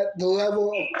at the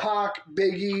level of Pac,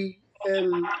 Biggie,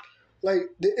 and like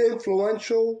the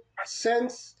influential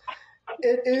sense,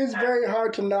 it is very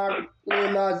hard to knock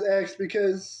Lil Nas X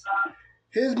because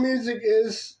his music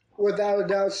is without a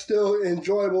doubt still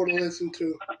enjoyable to listen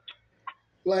to.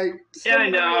 Like I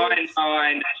know.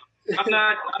 I'm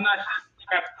not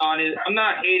crapping on it. I'm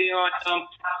not hating on him.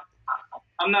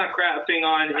 I'm not crapping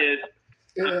on his.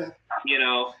 Yeah. You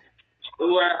know,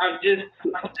 where I'm just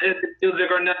music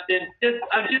or nothing.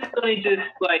 I'm just really just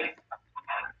like.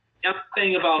 I'm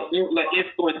saying about like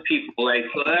influence people, like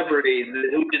celebrities,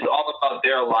 who just all about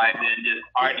their lives and just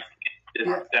arguing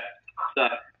that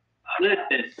stuff.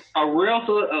 Listen, a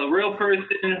real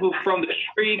person who from the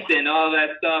streets and all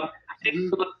that stuff, they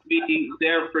supposed to be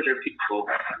there for their people,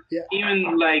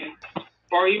 even like,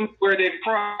 or even where they're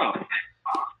from.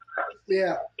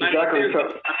 Yeah, exactly.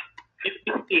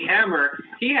 Hammer,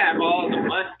 he had all the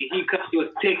money. He was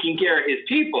taking care of his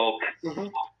people. Mm-hmm.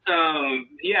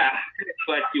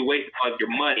 But you waste all your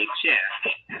money,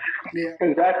 chance. Yeah,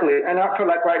 exactly. And I feel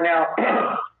like right now,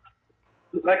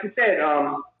 like you said,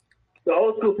 the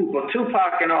old school people,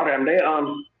 Tupac and all them,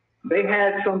 they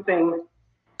had something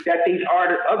that these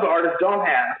other artists don't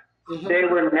have. Mm-hmm. They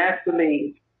were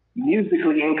naturally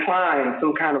musically inclined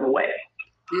some kind of a way.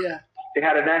 Yeah, they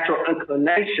had a natural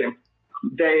inclination.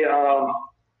 They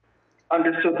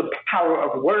understood the power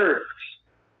of words.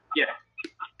 Yeah.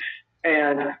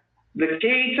 And the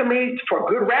key to me for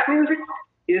good rap music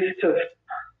is to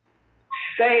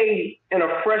say in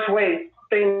a fresh way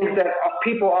things that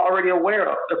people are already aware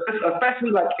of,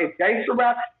 especially like in gangster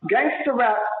rap. Gangster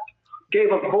rap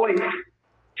gave a voice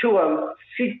to a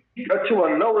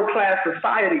lower class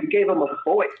society, gave them a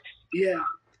voice. Yeah.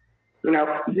 You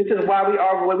know, this is why we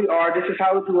are where we are. This is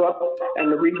how we grew up,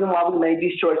 and the reason why we made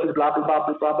these choices. Blah blah blah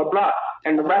blah blah blah blah.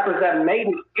 And the rappers that made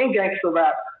it in gangster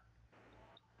rap,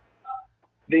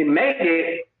 they made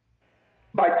it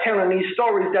by telling these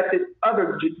stories that this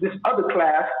other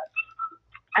class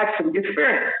actually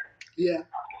experienced. Yeah.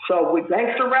 So with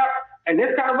gangster rap and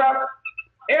this kind of rap,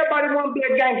 everybody want to be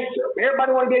a gangster.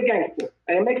 Everybody want to be a gangster,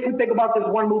 and it makes me think about this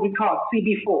one movie called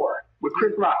CB4 with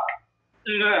Chris Rock.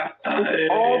 Yeah.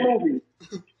 All movies.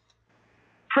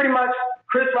 Pretty much,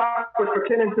 Chris Rock was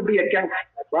pretending to be a gangster,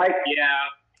 right?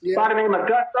 Yeah. By the name of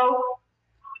Gusto,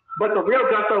 but the real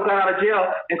Gusto got out of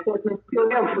jail and started to kill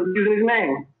him for using his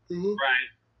name. Mm-hmm. Right.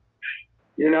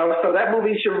 You know, so that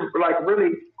movie should like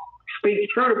really speak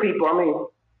true to people. I mean,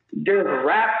 there's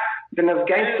rap, then there's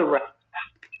gangster rap.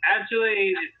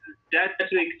 Actually, that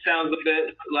actually sounds a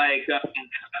bit like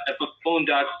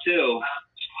Boondocks too.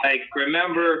 Like,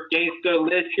 remember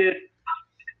Gangsta-licious?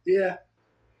 Yeah.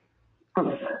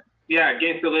 Yeah,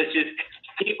 Gangsta-licious.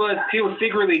 He was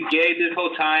secretly gay this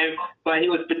whole time, but he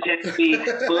was pretending to be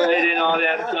good and all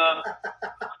that stuff.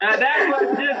 That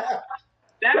was just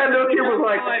that little kid was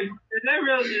like, is that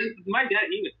really? My dad,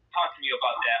 he was talking to me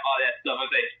about that, all that stuff. I was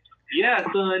like, yeah,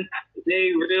 son, they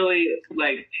really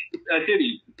like.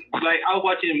 Like I was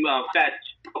watching Fat.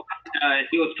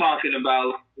 He was talking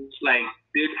about like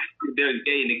there's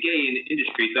gay in the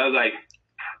industry. So I was like,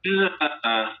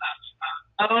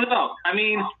 I don't know. I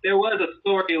mean, there was a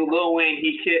story of Lil Wayne.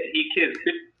 He kissed.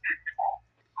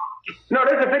 No,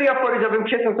 there's a video footage of him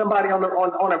kissing somebody on a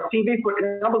TV footage.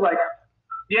 And I was like,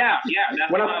 yeah.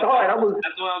 When I saw it, that's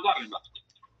what I was talking about.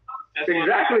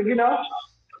 Exactly, you know.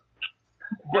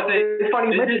 But it's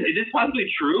funny. Is this possibly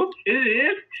true? Is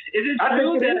it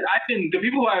true that the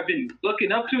people who I've been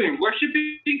looking up to and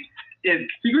worshiping is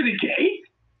secretly gay?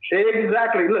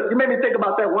 Exactly. Look, you made me think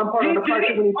about that one part of the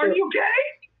cartoon. Are you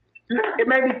gay? It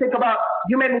made me think about.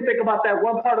 You made me think about that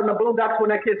one part of the Boondocks when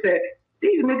that kid said,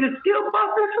 "These niggas still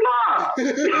busting slobs."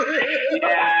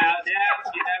 Yeah.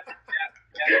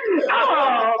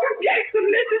 Oh, Jason,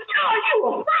 listen, you a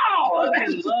fraud.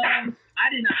 I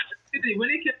did not. When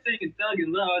they kept saying Thug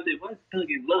in Love, I said, "What's Thug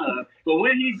in Love?" But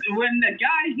when the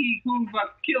guy who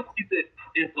killed, he said,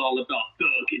 "It's all about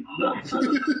Thug in Love."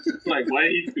 Like, what?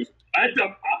 I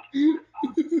said,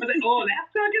 "Oh, that's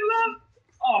Thug in Love."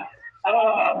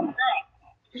 Oh,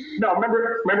 no,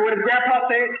 remember what his grandpa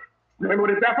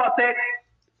said?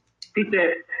 He said,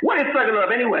 "What is Thug in Love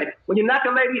anyway? When you knock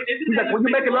a lady, he's like, when you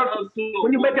make love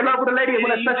with a lady,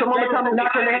 when a special moment comes,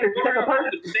 knock her hand and take a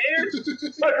person."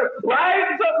 Right?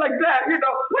 Something like that. You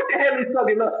know, what the hell is Thug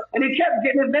in Love? And he kept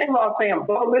getting his name wrong, saying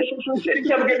Bullish or some shit. He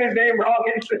kept getting his name wrong.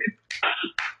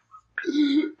 I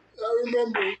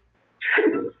remember.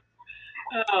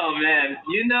 Oh man,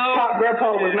 you know,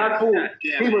 Grandpa was not fooled.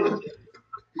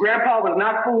 Grandpa was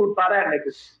not fooled by that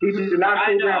nigga. He did not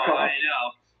fool Grandpa. I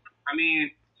know. I mean,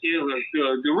 he was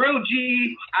the real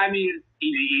G. I mean,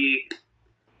 Eazy-E,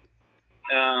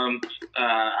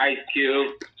 Ice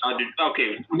Cube.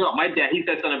 Okay, no, my dad, he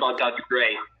said something about Dr.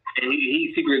 Dre, and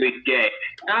he's secretly gay.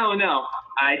 I don't know.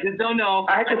 I just don't know.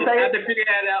 I have to figure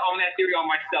that out on that theory on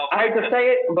myself. I hate to say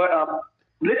it, but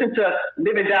listen to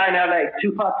Live and Die in L.A.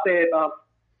 Tupac said,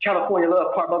 "California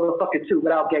Love Part Motherfucker 2"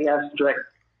 without gay ass Dre.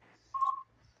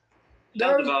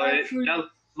 That's about it. That's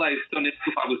like something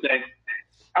Tupac would say.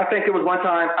 I think it was one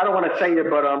time. I don't want to say it,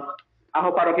 but I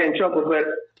hope I don't get in trouble. But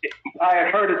I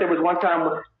had heard that there was one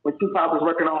time when Tupac was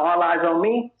working on All Eyes on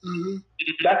Me. Mm-hmm.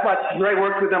 That's why Dre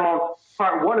worked with him on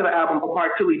part 1 of the album, but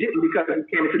part 2 he didn't because he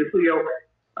came into the studio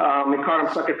and called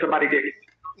him sucking somebody dick.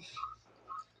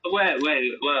 Wait,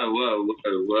 whoa,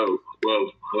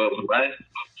 what?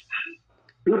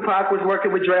 Tupac was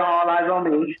working with Dre on All Eyes on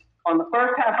Me. On the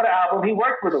first half of the album, he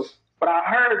worked with him. But I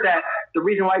heard that the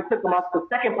reason why he took him off the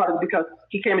second part is because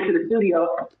he came into the studio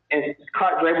and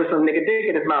caught Dre with some nigga dick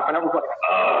in his mouth. And I was like,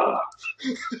 ugh.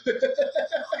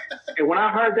 And when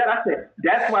I heard that, I said,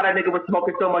 that's why that nigga was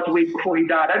smoking so much weed before he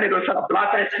died. That nigga was trying to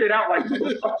block that shit out like,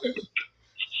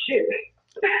 shit.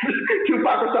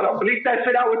 Tupac was trying to bleach that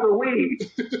shit out with the weed.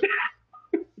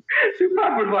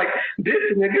 Tupac was like,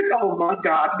 this nigga, oh my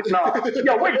God, no.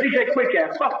 Yo, where's DJ Quick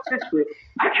at? Fuck this shit.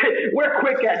 I can't, where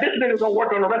Quick at? This nigga's gonna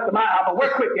work on the rest of my album.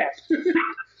 Where Quick at?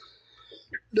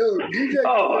 Dude, DJ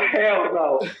Oh, hell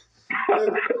no.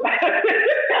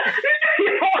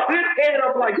 His head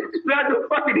up like, did I just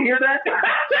fucking hear that?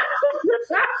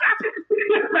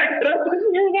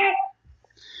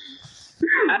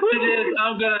 After this,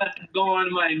 I'm gonna go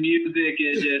on my music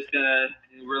and just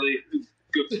really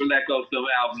let go some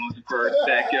albums for a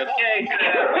second, okay?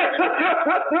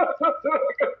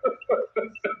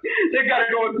 They gotta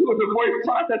go and do a divorce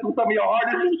process with some of your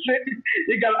artists and shit.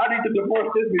 I need to divorce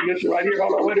this musician right here.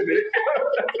 Hold on, wait a minute.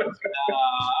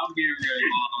 I'm getting really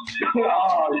long, man.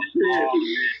 Oh, shit.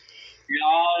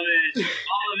 All of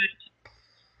it.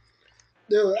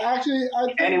 Dude, actually, I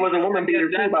think... And he was a woman beater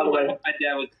too, by the way. My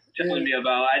dad was telling me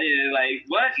about. I didn't like,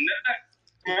 what?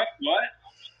 What?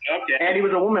 Okay. And he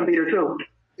was a woman beater too.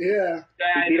 Yeah.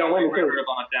 I heard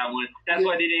about that one. That's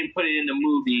why they didn't put it in the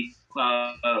movie.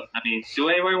 I mean, do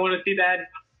anyone want to see that?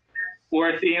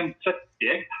 Or see him suck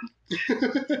dick?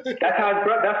 That's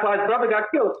why his brother got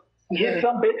killed. He hit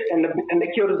some bitch and they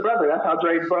killed his brother. That's how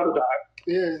Dre's brother died.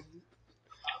 Yeah.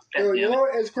 So, you know,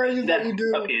 it's crazy that you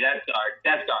do. Okay, that's dark.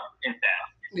 That's dark. It's down.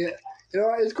 Yeah. You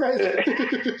know, it's crazy.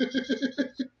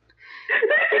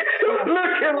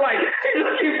 looking like, he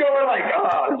just keeps going like,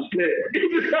 oh shit. He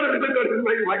just kind of look at his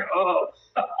face like, oh.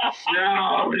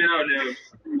 No.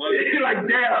 He's like,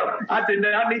 damn, I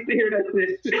need to hear that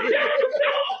shit.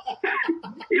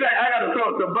 He's like, I gotta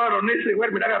throw some butt on this shit. Wait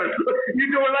a minute,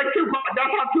 you doing like Tupac.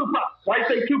 That's how Tupac. Why you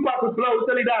say Tupac was blown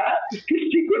until he died?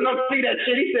 He couldn't see that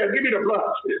shit. He said, give me the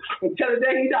blood. Until the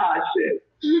day he died, shit.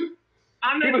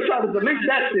 I'm not he was trying to delete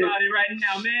that shit. about it right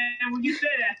now, man. When you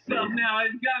say that stuff now,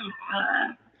 it's got me.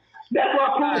 That's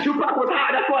why Tupac was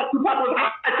high. That's why Tupac was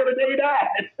high until the day he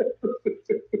died.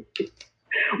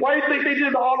 Why do you think they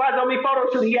did the All Eyes on Me photo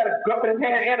shoot? He had a gun in his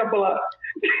hand and a blood.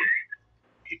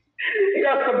 He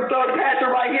got some thug passion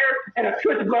right here and a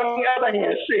twist blood on the other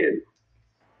hand. Shit.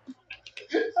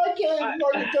 I can't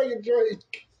fucking take a drink.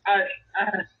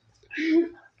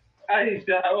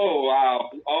 Oh wow.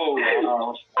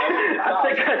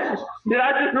 Did I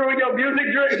just ruin your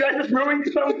music, Drake? Did I just ruin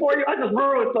something for you? I just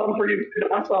ruined something for you.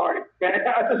 I'm sorry, man.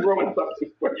 I just ruined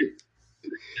something for you.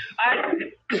 I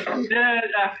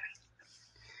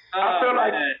feel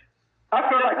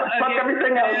like fuck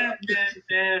everything else.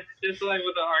 Man, just like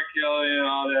with the R. Kelly and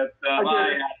all that stuff, I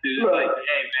have to just like,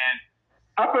 hey man.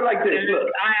 I feel like this. Look,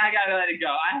 I gotta let it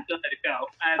go. I have to let it go.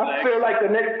 I feel like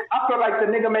the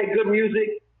nigga made good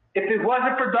music. If it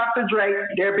wasn't for Dr. Drake,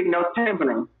 there'd be no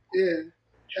Timberland. Yeah,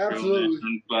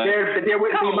 absolutely. There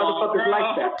wouldn't be motherfuckers like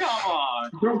that.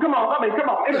 Come on. I mean, come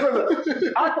on.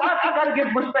 I gotta give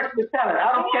respect to the talent.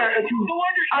 I don't care if you.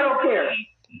 I don't care.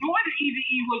 No wonder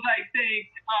Eazy-E was like saying,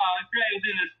 Dre was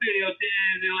in the studio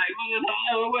dancing, like, wait,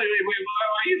 why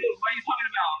are you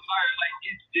talking about? Like,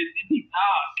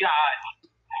 oh God.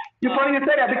 You're funny to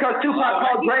say that because Tupac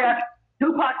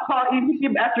called Eazy-E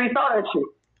after he saw that shit.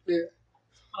 Yeah.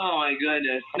 Oh my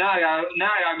goodness! Now I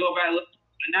gotta go back.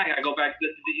 Now I gotta go back to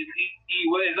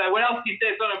Eazy-E. What else he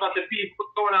said? Something about the people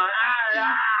going on.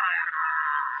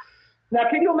 Now,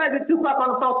 can you imagine Tupac on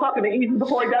the phone talking to Eazy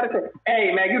before he got it?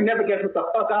 Hey, man, you never guess what the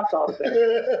fuck I saw today.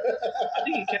 I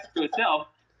think he kept it to himself.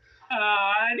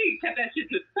 I think he kept that shit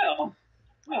to himself.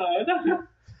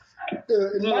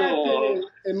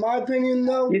 In my opinion,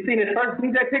 though. You seen his first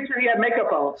DJ picture? He had makeup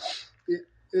on.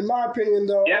 In my opinion,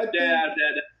 though. Yep,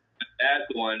 that's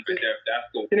the one right there.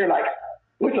 That's the one. And you're like,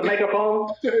 with the makeup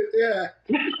on? Yeah.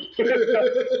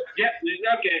 Yep,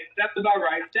 okay, that's about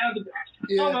right.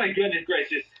 Yeah. Oh my goodness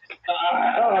gracious.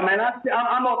 Oh man,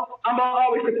 I'm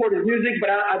always support his music, but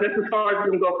that's as far as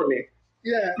it can go for me.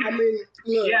 Yeah, I mean,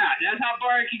 look. Yeah, that's how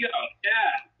far it can go.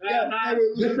 Yeah.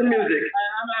 Just the music.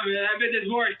 I bet there's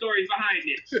more stories behind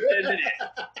it, isn't it?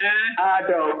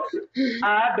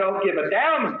 I don't give a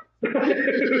damn.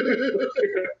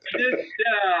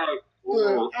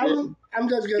 Look, I'm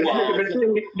just gonna say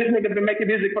this nigga been making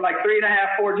music for like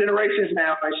 3.5, 4 generations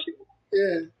now and shit.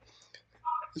 Yeah.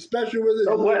 Especially with his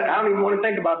I don't even want to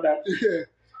think about that. Yeah.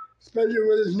 Especially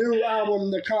with his new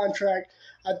album, The Contract.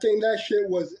 I think that shit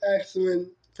was excellent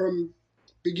from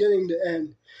beginning to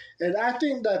end. And I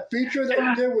think that feature that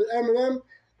he did with Eminem,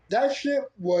 that shit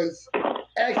was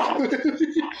excellent.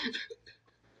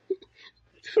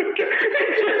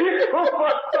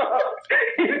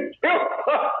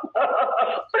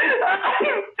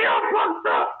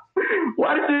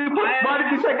 Why did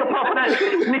you take a puff of that?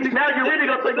 Now you're really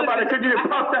gonna think about it because you didn't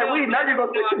puff that weed. Now you're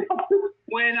gonna think about it.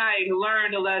 When I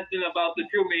learned a lesson about the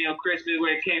true meaning of Christmas,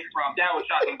 where it came from, that was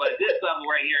shocking. But this level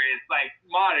right here is like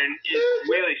modern. It's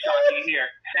really shocking here.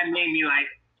 That made me like,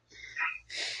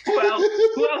 who else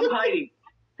is hiding?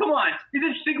 Come on, is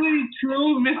it strictly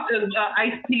true, Mr.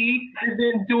 Ice-T has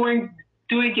been doing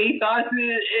gay thoughts,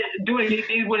 doing gay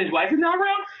things when his wife is not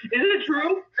around? Is it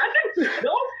true?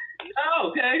 No? Oh,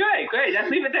 okay, great. Let's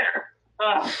leave it there.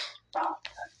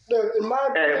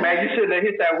 Hey, man, you shouldn't have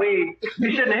hit that weed.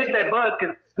 You shouldn't have hit that bud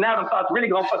because now the thoughts really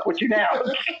gonna fuck with you now.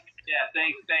 Yeah,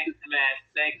 thanks, man.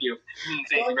 Thank you.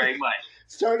 Thank you very much.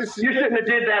 You shouldn't have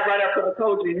did that right after I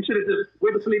told you. You should have just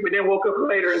went to sleep and then woke up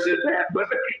later and did that. But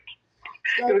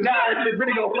now it's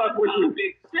really gonna fuck with you.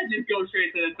 Let's just go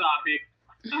straight to the topic.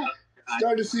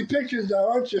 Starting to see pictures now,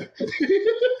 aren't you?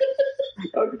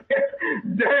 Okay.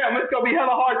 Damn, it's gonna be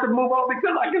hella hard to move on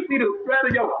because I can see the spread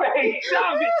of your face.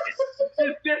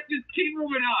 Just keep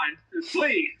moving on,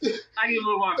 please. I can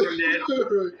move on from this.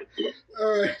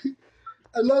 All right.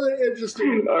 Another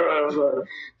interesting.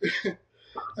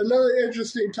 Another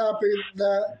interesting topic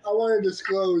that I want to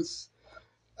disclose.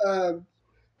 I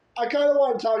kind of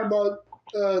want to talk about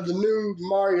the new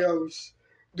Marios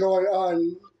going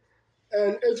on,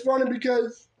 and it's funny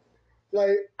because,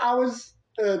 like, I was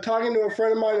talking to a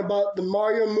friend of mine about the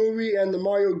Mario movie and the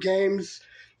Mario games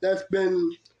that's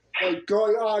been like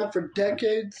going on for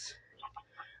decades.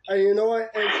 And you know what?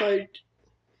 It's like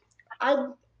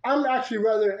I'm actually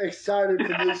rather excited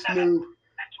for this new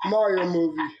Mario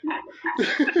movie.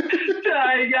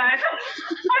 Sorry, guys.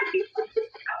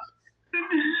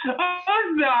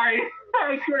 I'm sorry.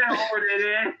 I couldn't hold it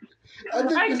in.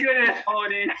 I couldn't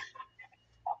hold it.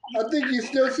 I think you're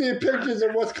still seeing pictures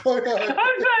of what's going on. I'm sorry,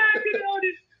 I couldn't hold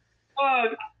it.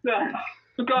 Oh, sorry.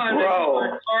 Go on,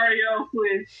 Bro. Mario,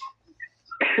 please.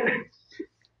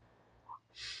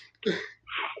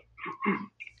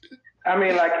 I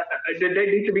mean, like, they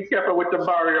need to be careful with the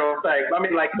Mario thing. I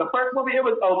mean, like, the first movie, it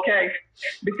was okay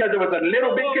because it was a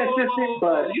little bit consistent,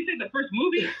 but You said the first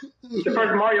movie? the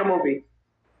first Mario movie,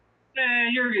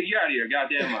 Man, you're out of your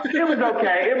goddamn mind. it was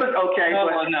okay. It was okay, No,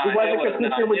 but no, it wasn't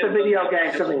consistent with the video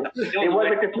game to me. It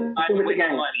wasn't consistent with the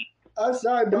game. I'm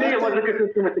sorry, To but me, it wasn't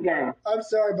consistent with the game. I'm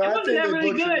sorry, but It I wasn't think that they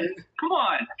really butchered good. it. Come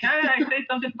on. Can I say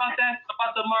something about that?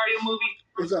 About the Mario movie?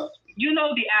 What's up? You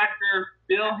know the actor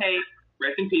Bill Hader,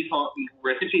 rest in peace,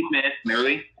 man,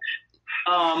 Merrily.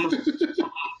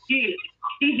 He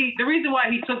the reason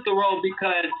why he took the role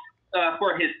because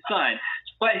for his son,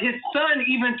 but his son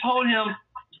even told him,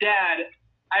 Dad,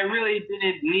 I really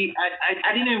didn't need,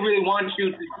 I didn't really want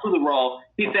you to do the role.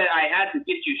 He said I had to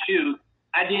get you shoes.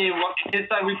 I didn't want. His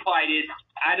son replied,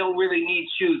 I don't really need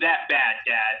shoes that bad,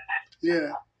 Dad.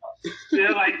 Yeah.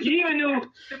 They're like, he even knew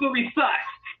the movie sucked.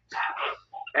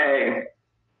 Hey,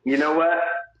 you know what?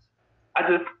 I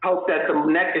just hope that the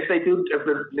next, if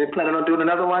they're planning on doing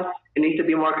another one, it needs to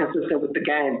be more consistent with the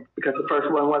game because the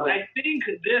first one wasn't. I think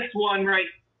this one, right?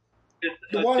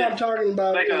 The one I'm talking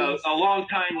about like is a long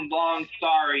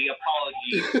sorry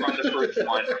apology from the first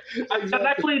one. Because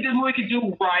I believe this movie could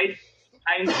do right.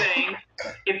 I'm saying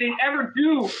if they ever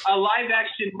do a live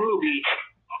action movie,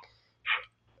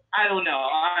 I don't know.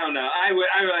 I don't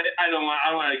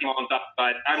want to go on top,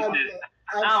 but I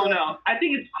don't know. I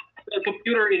think the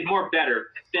computer is more better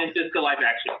than just the live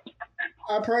action.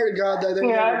 I pray to God that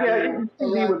they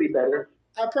it would be better.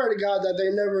 I pray to God that they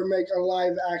never make a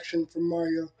live action for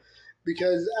Mario,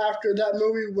 because after that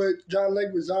movie with John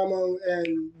Leguizamo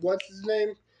and what's his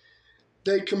name,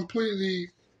 they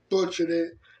completely butchered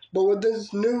it. But with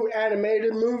this new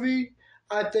animated movie,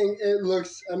 I think it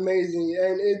looks amazing,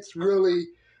 and it's really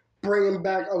bringing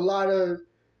back a lot of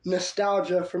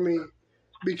nostalgia for me,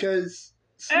 because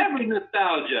every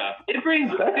nostalgia. It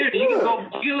brings. You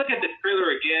can look at the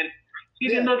trailer again. You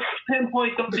can look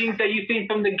pinpoint some things that you've seen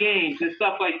from the games and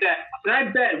stuff like that. And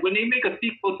I bet when they make a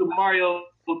sequel to Mario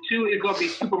 2, it's gonna be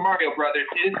Super Mario Brothers.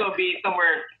 It's gonna be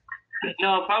somewhere.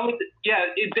 No, probably. Yeah,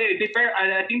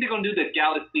 I think they're gonna do the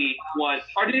Galaxy one.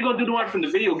 Or are they gonna do the one from the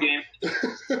video game?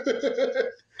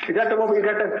 Is that the one where you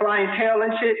got that flying tail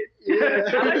and shit?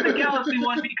 Yeah. I like the Galaxy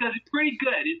one because it's pretty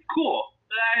good. It's cool.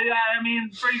 I mean,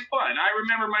 it's pretty fun. I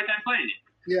remember my time playing it.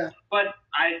 Yeah. But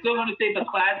I still want to say the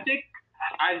classic.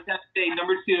 I just have to say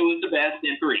number 2 is the best,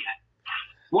 and 3.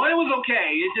 1 was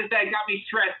okay. It's just that it got me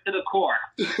stressed to the core.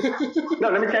 No,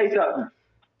 let me tell you something.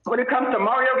 When it comes to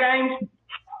Mario games,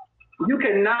 you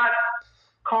cannot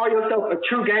call yourself a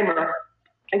true gamer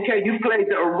until you played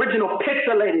the original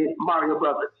pixelated Mario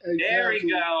Brothers. Exactly. There we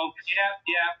go.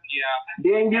 Yep.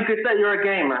 Then you could say you're a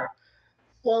gamer.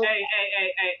 Well, Hey.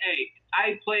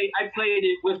 I played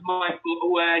it with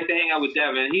when I used to hang out with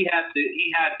Devin. He had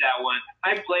that one.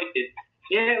 I played it.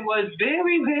 It was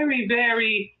very, very,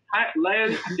 very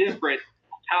different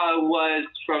how it was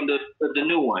from the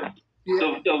new one.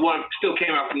 yeah. The one still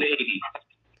came out from the 80s.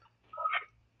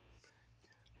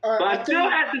 All right, But I still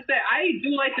have to say, I do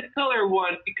like the color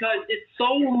one because it's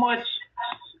so much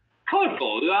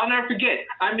colorful. I'll never forget.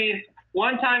 I mean,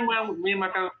 one time when me and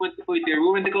my family went to movie theater,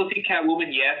 we went to go see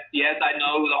Catwoman. Yes, I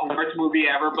know it was the worst movie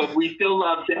ever, but we still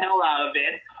loved the hell out of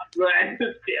it. But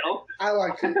still. I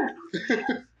like it.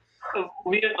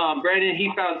 Brandon, he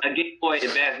found a Game Boy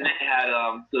Advance and it had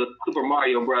the Super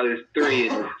Mario Brothers 3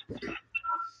 in it.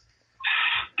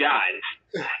 God,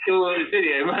 it was a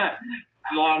video.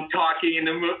 Long talking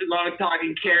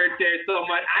character so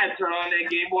much. I turned on that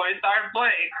Game Boy and started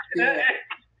playing. Yeah.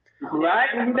 Right?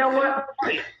 And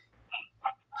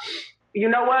you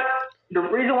know what? The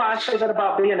reason why I say that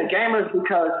about being a gamer is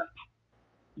because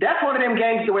that's one of them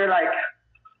games where, like,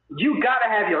 you got to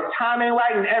have your timing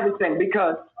right and everything,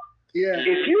 because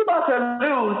if you about to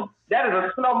lose, that is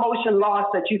a slow motion loss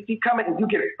that you see coming and you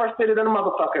get frustrated in a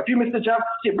motherfucker. If you miss the jump,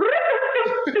 you're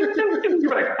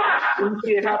like, and you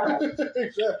see it happen.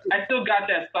 Exactly. I still got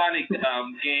that Sonic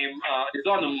game. It's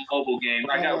on the mobile game.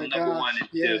 I got number 1 and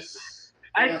 2. Yes.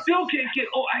 I still can't get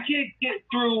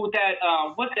through that.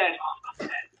 What's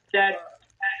that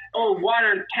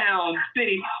Water Town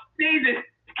City. Jesus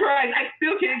Christ! I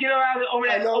still can't get over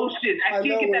that ocean. I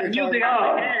can't get that music out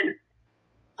of my head.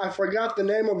 I forgot the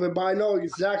name of it, but I know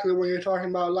exactly what you're talking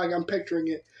about. Like I'm picturing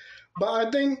it. But I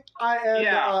think I am the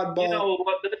oddball. You know,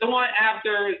 the one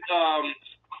after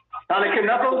Sonic and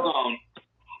Knuckles?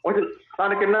 Was it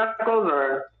Sonic and Knuckles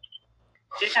or?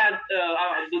 It has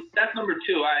that's number 2.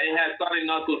 It has Sonic,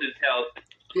 Knuckles, and Tails.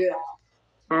 Yeah.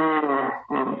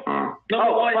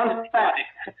 Number 1 fun is fact.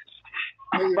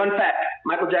 Sonic. Fun fact: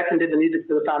 Michael Jackson did the music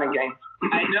to the Sonic game.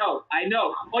 I know.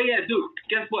 Oh yeah, dude.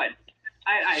 Guess what?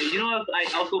 I you know what I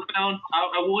also found?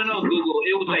 I went on Google.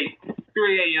 It was like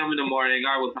 3 a.m. in the morning.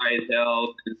 I was high as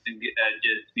hell and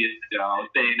just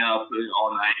staying up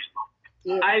all night.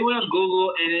 Yeah. I went on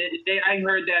Google and I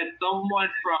heard that someone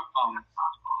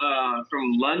from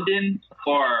London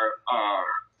or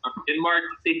Denmark,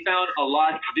 they found a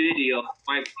lost video of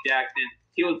Michael Jackson.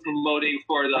 He was promoting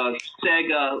for the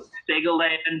Sega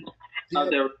Land,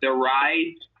 the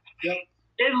ride. Yep.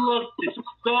 It looked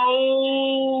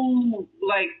so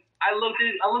like I looked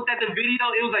at the video.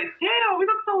 It was like, damn, it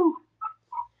looked so.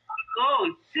 Oh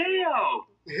damn!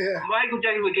 Yeah. Michael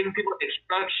Jackson was giving people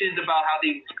instructions about how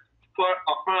they put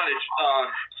on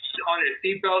their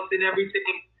seatbelts and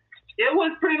everything. It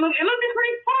looked pretty fun.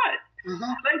 Mm-hmm.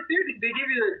 Like seriously, they give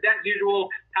you that visual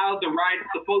how the ride is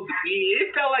supposed to be. It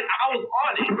felt like I was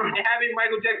on it, and having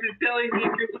Michael Jackson telling me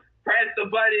to press the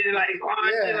button and like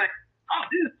like, oh,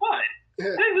 this is fun.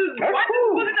 Yeah. Why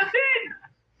wasn't a thing?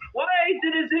 Why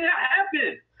did this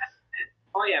happen?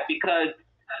 Oh yeah, because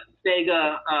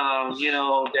Sega, you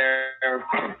know, they're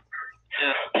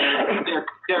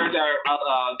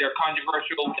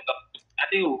controversial. I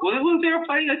think what was they were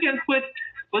fighting against with?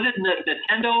 Was it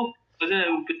Nintendo? Because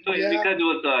it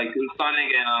was Sonic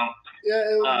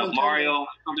and Mario.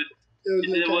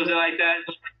 Was it like that?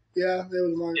 Yeah, it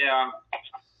was Mario. Yeah.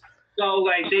 So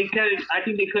like I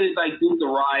think they could like do the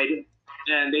ride,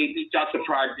 and they dropped the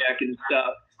project and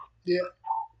stuff. Yeah.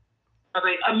 I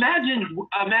mean, imagine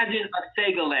a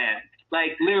Sega Land,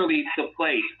 like literally the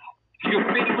place. Your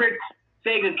favorite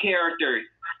Sega characters,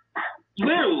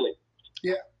 literally.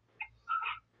 Yeah.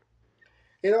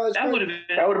 You know, that would have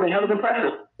been hell of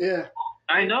impressive. Yeah.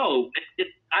 I know.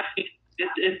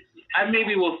 I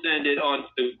maybe will send it on to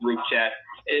the group chat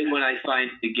when I find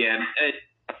it again.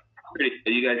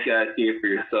 You guys gotta see it for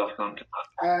yourself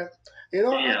sometime. You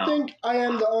know, I think I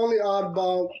am the only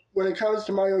oddball when it comes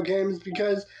to Mario games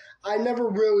because I never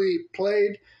really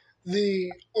played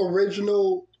the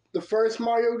first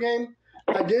Mario game.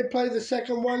 I did play the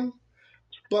second one,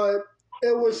 but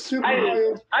it was Super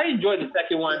Mario. I enjoyed the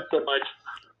second one so much.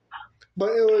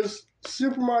 But it was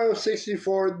Super Mario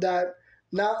 64 that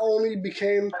not only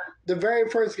became the very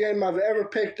first game I've ever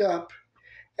picked up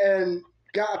and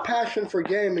got a passion for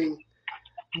gaming,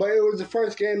 but it was the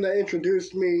first game that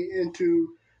introduced me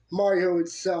into Mario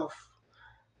itself.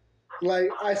 Like,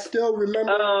 I still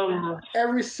remember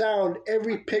every sound,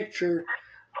 every picture.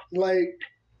 Like,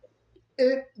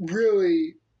 it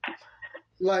really,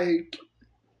 like,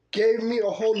 gave me a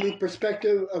whole new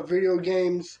perspective of video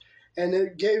games, and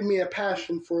it gave me a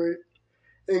passion for it,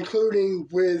 including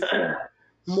with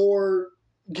more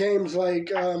games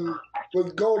like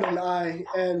with GoldenEye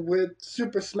and with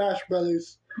Super Smash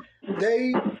Brothers.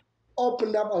 They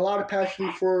opened up a lot of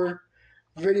passion for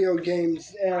video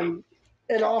games, and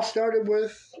it all started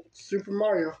with Super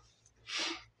Mario.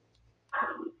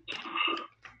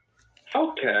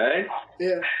 Okay.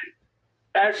 Yeah.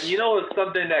 You know, it's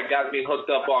something that got me hooked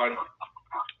up on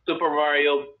Super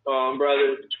Mario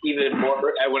Brothers even more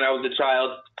when I was a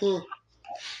child.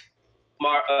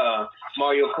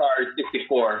 Mario Kart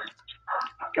 64.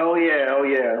 Oh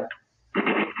yeah.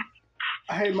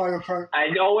 I hate Mario Kart.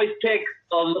 I always pick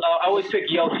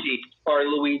Yoshi or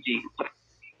Luigi.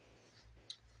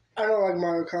 I don't like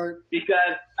Mario Kart.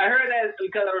 Because I heard that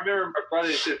because I remember my brother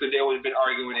and sister, they always been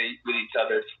arguing with each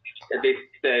other. And they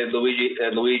said Luigi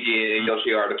and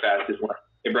Yoshi are the fastest one.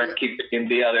 They keep picking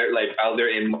the other, like Bowser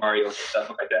and Mario and stuff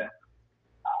like that.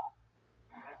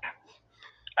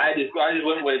 I just went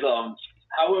with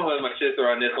my sister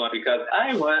on this one because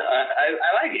I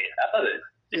like it. I love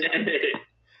it.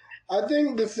 I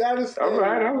think the saddest thing. All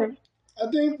right.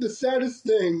 I think the saddest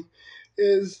thing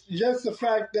is just the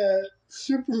fact that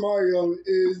Super Mario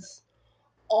is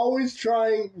always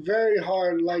trying very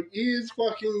hard. Like, he is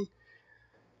fucking,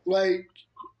 like,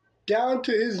 down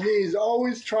to his knees,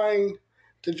 always trying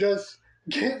to just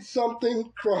get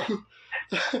something from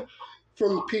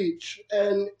Peach.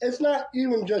 And it's not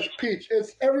even just Peach.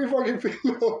 It's every fucking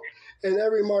female in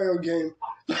every Mario game.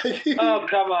 Oh,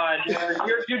 come on, dude.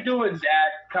 You're doing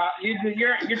that. You're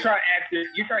trying to act it.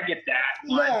 You're trying to get that.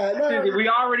 Nah. We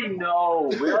already know.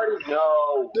 Dude.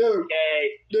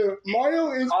 Okay. Dude,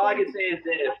 Mario is... All I can say is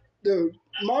this. Dude,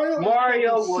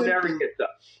 Mario will never get some.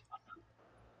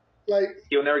 Like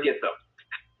He'll never get some.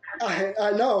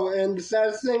 I know, and the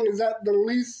saddest thing is that the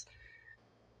least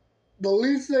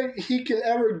thing he can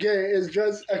ever get is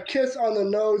just a kiss on the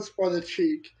nose or the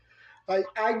cheek. Like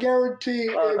I guarantee,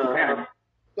 if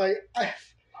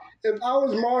I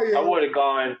was Mario, I would have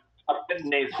gone. I put the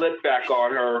name slip back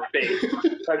on her face. I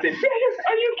said, "Are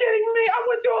you kidding me? I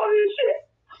went through all this shit."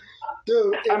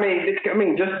 Dude, just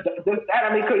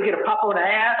that. Couldn't get a pop on the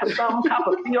ass or something, pop a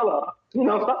feel or something. I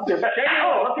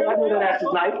know that ass is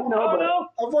nice, but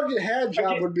a fucking hand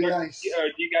job would be nice. Do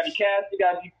you got any cash? You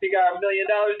got $1 million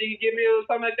you can give me or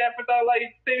something like that for something like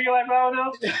saving your life? I don't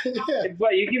know. Yeah.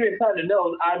 But you give me a ton of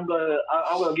nose, I'm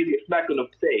gonna give you a smack on the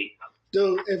face.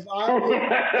 Dude, if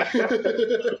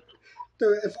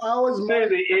I was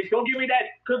Seriously, don't give me that.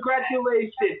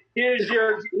 Congratulations. Here's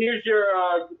your gift.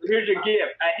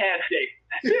 A handshake.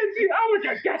 How much I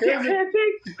got that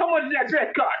handshake? How much is that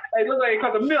dress cost? It looks like it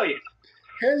cost $1 million.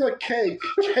 Here's a cake.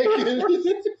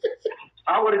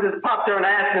 I would have just popped her in the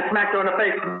ass and smacked her in the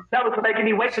face. That was making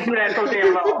me wait to do that so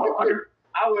damn long.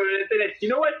 I would have said that. You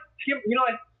know what? I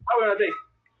would have said,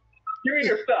 give me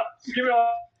your stuff. Give me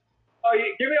all. Oh,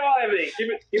 give me all everything. Give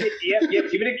me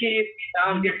the keys.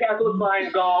 Your castle is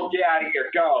mine. Go, get out of here.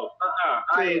 Go.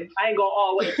 I ain't going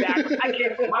all the way back. I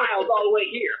can't put miles all the way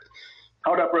here.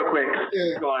 Hold up real quick.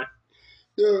 Yeah. Go on.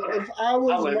 Dude, if I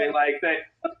would have been like,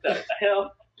 what the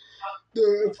hell?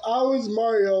 Dude, if I was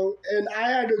Mario and I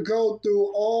had to go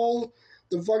through all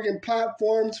the fucking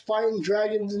platforms fighting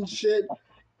dragons and shit,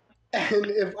 and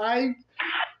if I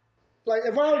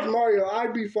was Mario,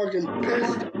 I'd be fucking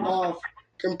pissed off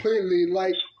completely.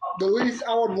 Like, the least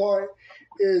I would want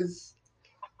is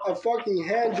a fucking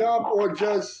hand job or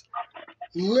just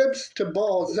lips to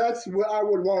balls. That's what I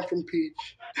would want from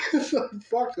Peach. So,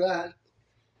 fuck that.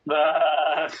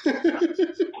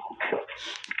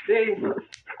 See,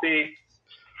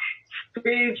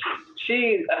 Peach,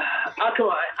 come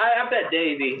on, I'm that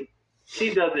Daisy.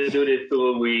 She doesn't do this to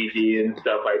Luigi and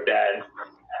stuff like that.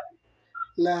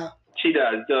 Nah. She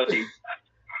does, doesn't she?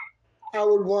 I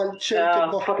would want Chip to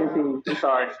ball. Fucking team. I'm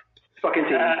sorry. Fucking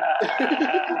team.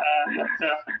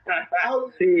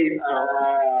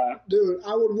 Dude,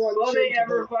 I would want will Chip they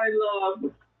ever find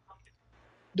love?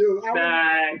 Dude,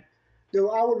 I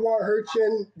would want her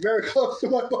chin very close to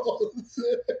my balls.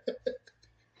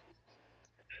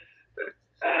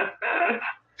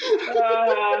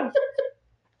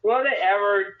 Will they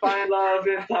ever find love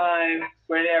in time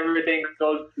when everything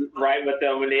goes right with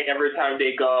them? Every time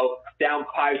they go down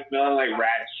pipes smelling like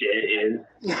rat shit and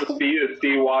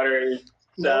seawater and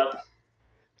stuff.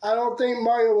 I don't think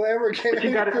Mario will ever get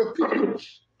anything from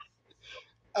Peach.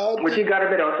 What you got a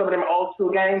bit on some of them old school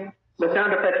games? The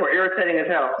sound effects were irritating as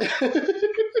hell.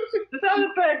 The sound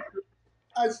effects.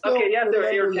 They were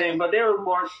irritating, but they were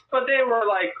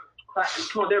like,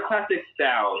 they're classic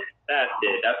sound. That's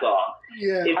it. That's all.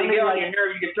 Yeah. If you get on your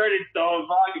nerve, you can turn it the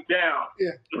volume down.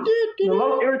 Yeah. The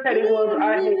most irritating one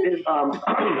I hate is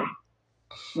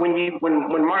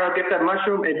when Mario gets that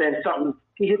mushroom and then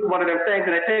he hits one of them things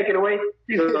and they take it away.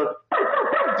 He goes,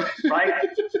 right?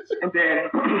 And then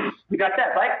we got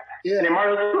that, right? Yeah. And then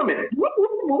Mario's swimming,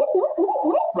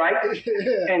 right?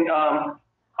 Yeah. And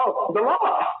the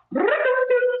lava.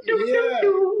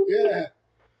 Yeah.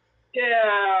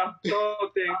 Yeah,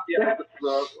 yeah.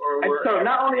 So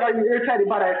not only are you irritated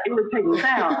by that irritating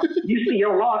sound, you see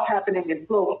your loss happening in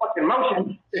slow fucking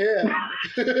motion. Yeah.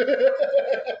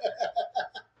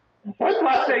 That's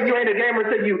why I say you ain't a gamer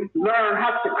until you learn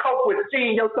how to cope with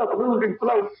seeing yourself lose in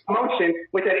slow motion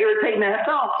with that irritating ass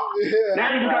song. Yeah.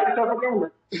 Now you got yourself a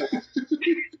gamer. If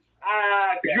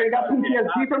you ain't got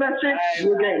PTSD from that shit,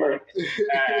 you're a gamer.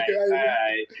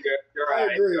 You're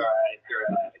right.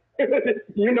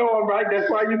 You know I'm right. That's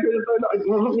why you could have said,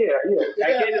 yeah. I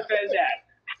can't defend that.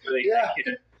 Like, Yeah. I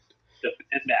can't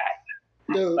defend that.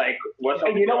 Dude. Like, what's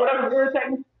And you know what else is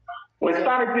irritating? When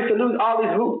Sonic used to lose all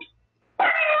his hoops.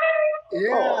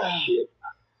 Yeah. Oh, shit.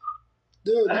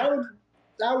 Dude,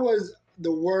 that was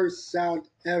the worst sound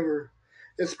ever.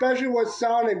 Especially with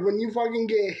Sonic, when you fucking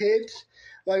get hit,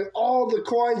 like all the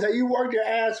coins that you worked your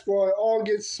ass for all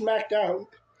get smacked out.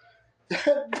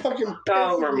 That fucking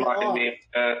Don't pisses me remind off. me.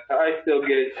 I still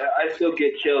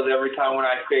get chills every time when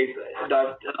I face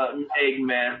Dr.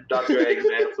 Eggman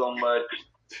so much.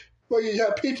 Well, you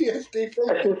got PTSD from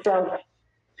That it. shit sounds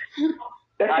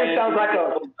like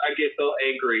I get so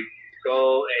angry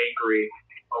so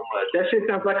much. That shit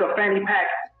sounds like a fanny pack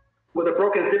with a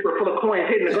broken zipper full of coins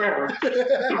hitting the ground.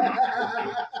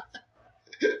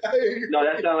 No,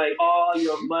 that sounds like all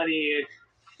your money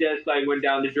just like went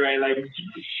down the drain. Like,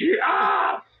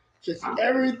 Just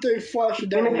everything flushed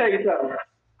Let me down. tell you something.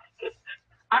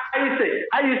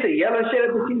 I used to yell and shit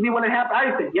at the TV when it happened. I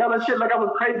used to yell and shit like I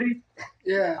was crazy.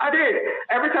 Yeah. I did.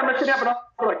 Every time that shit happened, I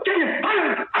was like, "Get your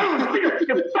violence!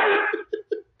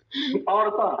 All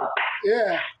the time."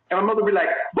 Yeah. And my mother would be like,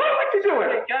 "What you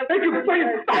doing? Thank you for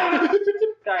your violence."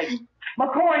 Guys, My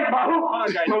coin, my hoop,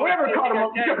 my whatever caught him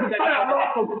up.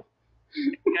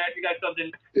 guys, you got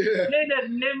something. Yeah.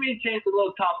 Let me change the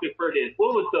little topic for this.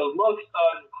 What was the most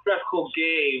stressful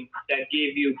game that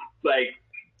gave you like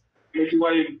made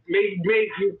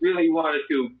you really wanted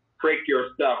to break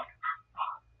your stuff?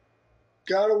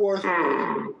 God of War 3.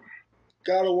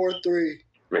 God of War 3.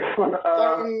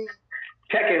 Fucking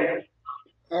Tekken.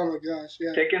 Oh my gosh,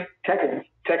 yeah. Tekken.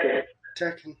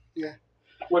 Tekken, yeah.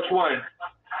 Which one?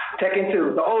 Tekken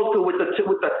 2, the old school with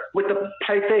the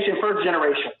PlayStation first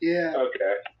generation. Yeah.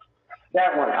 Okay.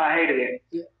 That one, I hated it.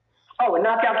 Yeah. Oh, and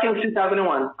Knockout Kings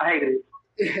 2001, I hated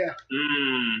it. Yeah.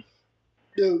 Mm.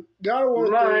 Dude, God of War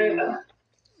 3.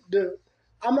 Dude,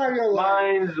 I'm not gonna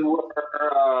lie.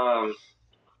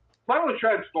 Mine was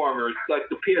Transformers, like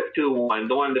the PS2 one,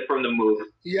 the one from the movie.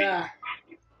 Yeah.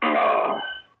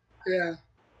 Yeah.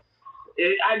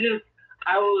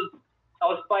 I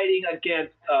was fighting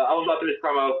against. I was about to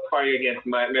describe. I was fighting against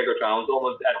my Megatron. I was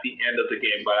almost at the end of the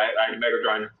game, but I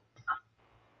Megatron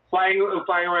flying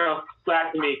around,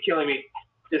 slashing me, killing me.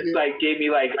 Just like gave me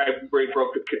like I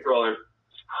broke the controller.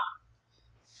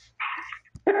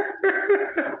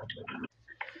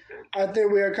 I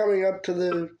think we are coming up to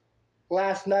the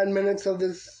last 9 minutes of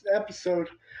this episode.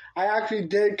 I actually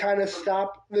did kind of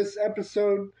stop this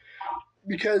episode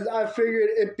because I figured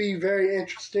it'd be very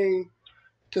interesting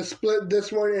to split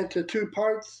this one into 2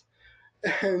 parts.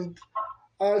 And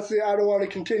honestly, I don't want to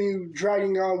continue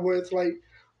dragging on with like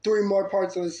 3 more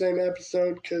parts of the same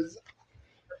episode because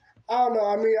I don't know.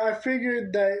 I mean, I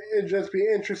figured that it'd just be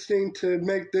interesting to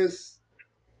make this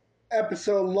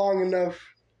episode long enough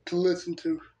to listen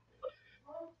to.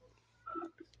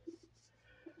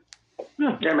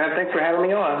 Yeah, man, thanks for having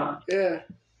me on. Yeah.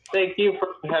 Thank you for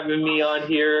having me on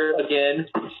here again.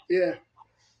 Yeah.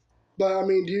 But, I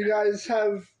mean, do you guys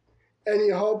have any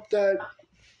hope that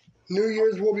New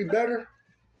Year's will be better?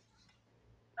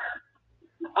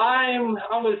 I'm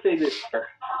going to say this.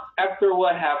 After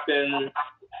what happened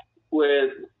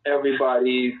with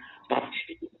everybody,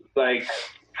 like,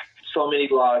 so many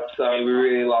lost. We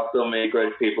really lost so many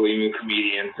great people, even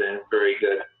comedians and very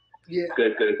good. Yeah.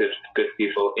 Good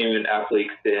people, even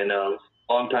athletes and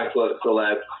longtime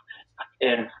celebs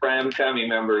and family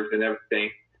members and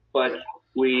everything. But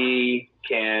we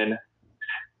can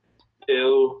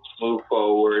still move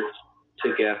forward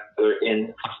together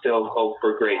and still hope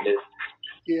for greatness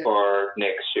for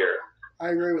next year. I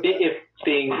agree with that. If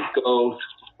things go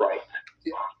right.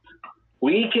 Yeah.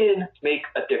 We can make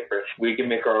a difference. We can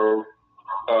make our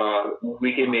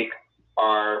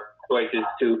choices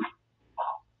to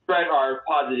spread our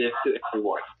positive to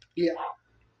everyone. Yeah.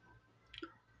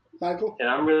 Michael? And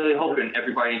I'm really hoping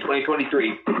everybody in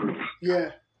 2023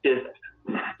 just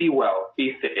be well,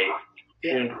 be safe,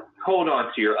 and hold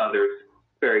on to your others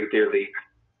very dearly.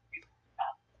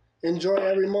 Enjoy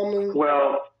every moment.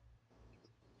 Well,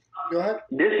 go ahead.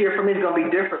 This year for me is going to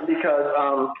be different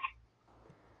because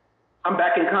I'm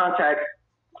back in contact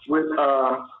with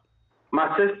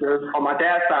my sister on my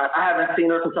dad's side. I haven't seen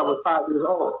her since I was 5 years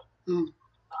old. Mm.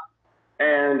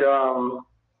 And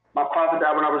my father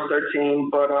died when I was 13,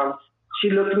 but she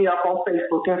looked me up on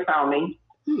Facebook and found me.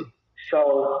 Mm.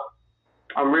 So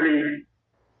I'm really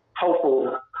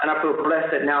hopeful, and I feel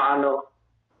blessed that now I know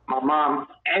my mom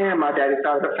and my daddy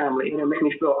side of the family, and it makes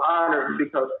me feel honored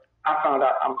because I found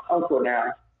out I'm uncle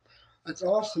now. That's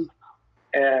awesome.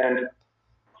 And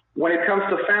when it comes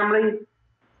to family,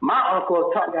 my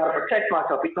uncle taught me how to protect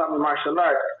myself. He taught me martial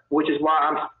arts, which is why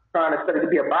I'm trying to study to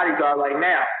be a bodyguard right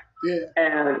now. Yeah.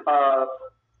 And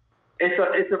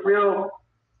it's a real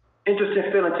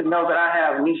interesting feeling to know that I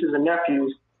have nieces and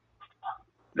nephews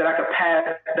that I could pass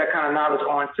that kind of knowledge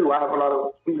on to. I have a lot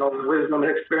of wisdom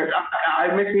and experience.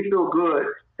 It makes me feel good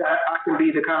that I can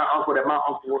be the kind of uncle that my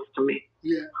uncle was to me.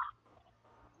 Yeah.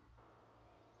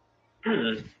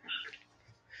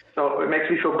 So it makes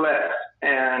me feel blessed.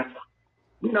 And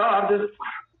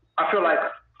I feel like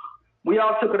we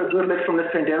all took it a good lick from this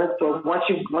pandemic. So once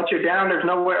you're down, there's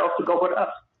nowhere else to go but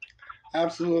up.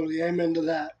 Absolutely. Amen to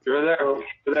that. You're there.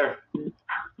 That's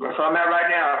where I'm at right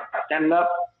now. Standing up,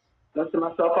 dusting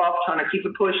myself off, trying to keep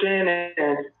it pushing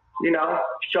and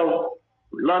show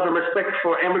love and respect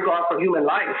in regard for human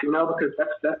life, because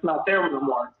that's not there no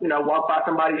more. Walk by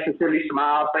somebody, sincerely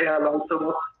smile, say hello to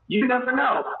them. You never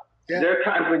know. Yeah. There are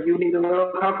times when you need a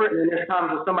little comfort, and then there's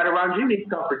times when somebody around you needs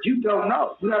comfort. You don't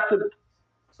know. You have to,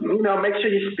 make sure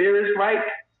your spirit's right.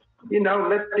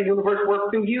 Let the universe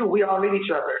work through you. We all need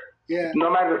each other. Yeah. No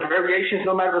matter the variations,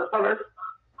 no matter the colors,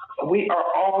 we are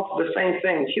all the same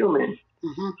thing, humans.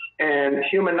 Mm-hmm. And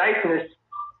human niceness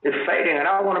is fading, and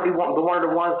I want to be one of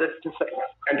the ones that's to say,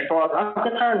 and as far as I'm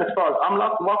concerned, as far as I'm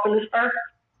walking this earth,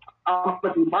 I'm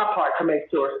going to do my part to make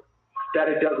sure that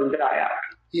it doesn't die out.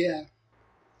 Yeah.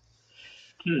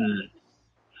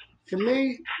 For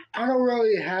me, I don't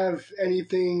really have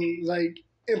anything like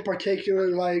in particular,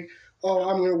 like, oh,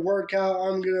 I'm going to work out,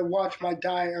 I'm going to watch my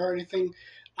diet or anything.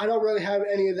 I don't really have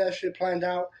any of that shit planned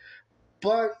out.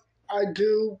 But I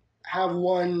do have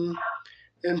one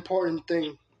important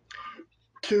thing: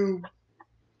 to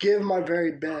give my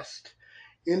very best,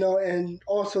 and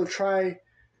also try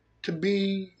to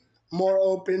be more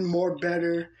open, more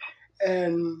better,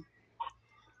 and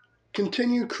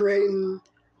continue creating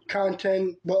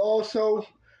content, but also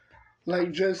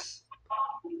like just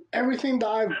everything that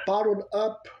I've bottled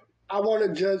up, I want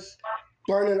to just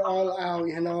burn it all out,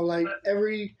 like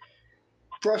every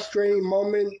frustrating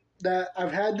moment that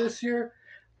I've had this year,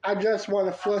 I just want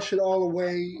to flush it all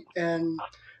away and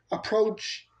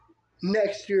approach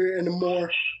next year in a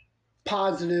more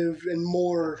positive and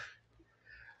more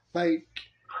like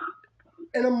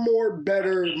in a more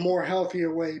better, more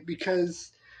healthier way,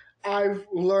 because I've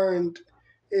learned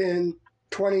in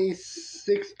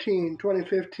 2016,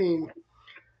 2015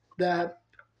 that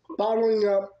bottling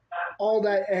up all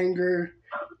that anger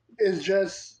is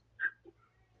just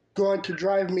going to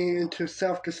drive me into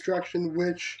self-destruction,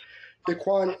 which,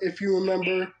 Daquan, if you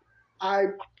remember, I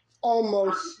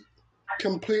almost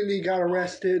completely got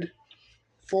arrested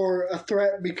for a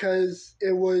threat because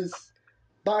it was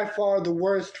by far the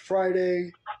worst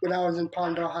Friday when I was in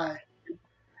Palmdale High.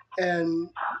 And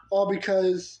all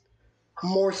because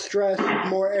more stress,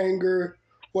 more anger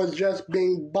was just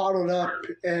being bottled up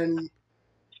and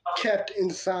kept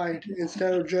inside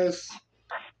instead of just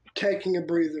taking a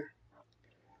breather.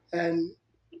 And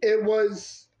it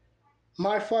was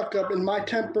my fuck up and my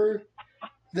temper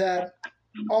that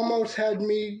almost had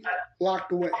me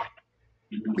locked away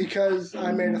because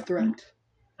I made a threat.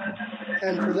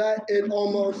 And for that, it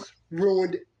almost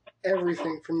ruined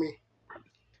everything for me.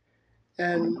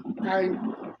 And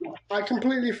I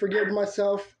completely forgive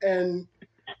myself, and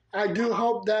I do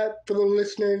hope that for the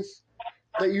listeners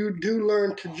that you do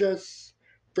learn to just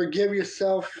forgive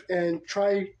yourself and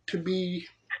try to be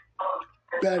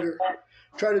better.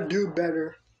 Try to do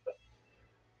better.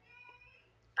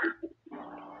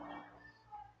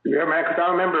 Yeah, man, because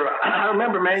I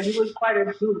remember, man, you was quite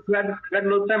you had a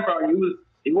little temper on you.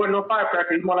 You wasn't no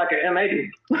firecracker. You more like an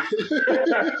M80.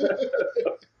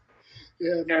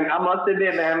 Yeah. And I must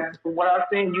admit, man, from what I've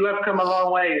seen, you have come a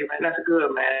long way, man. That's good,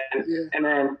 man. Yeah. And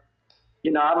then,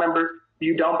 I remember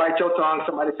you don't bite your tongue.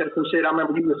 Somebody said some shit. I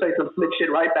remember you would say some slick shit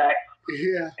right back.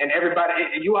 Yeah. And everybody,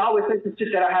 you always say some shit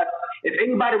that I have. If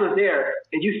anybody was there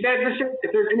and you said this shit,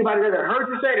 if there's anybody there that heard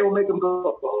you say it, it will make them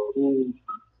go, oh.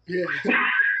 Yeah.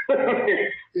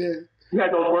 Yeah. You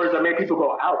had those words that made people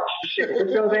go, ouch. Shit, if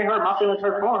feelings ain't hurt, my feelings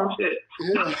hurt for them. Shit.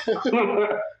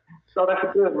 Yeah. So that's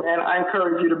good, man. I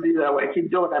encourage you to be that way.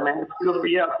 Keep doing that, man. It's good for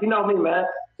you. You know me, man.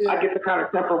 Yeah. I get the kind of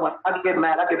temper when I get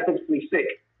mad, I get physically sick.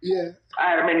 Yeah. I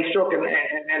had a mini stroke in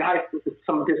high school.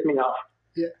 Something pissed me off.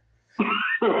 Yeah.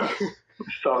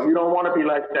 So you don't want to be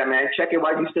like that, man. Check it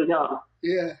while you're still young.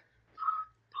 Yeah.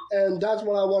 And that's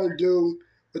what I want to do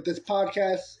with this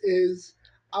podcast is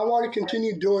I want to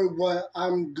continue doing what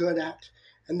I'm good at,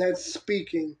 and that's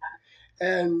speaking.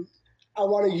 And I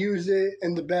want to use it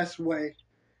in the best way.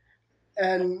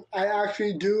 And I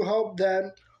actually do hope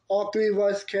that all three of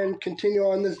us can continue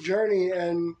on this journey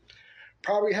and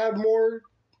probably have more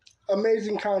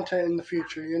amazing content in the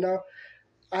future,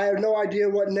 I have no idea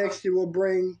what next year will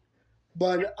bring,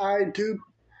 but I do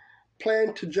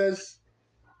plan to just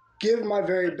give my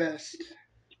very best.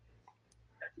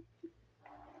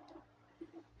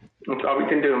 That's all we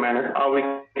can do, man. That's all we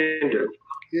can do.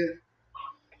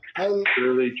 Yeah.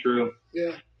 Really true.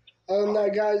 Yeah. Other than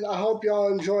that, guys, I hope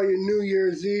y'all enjoy your New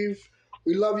Year's Eve.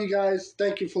 We love you guys.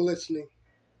 Thank you for listening.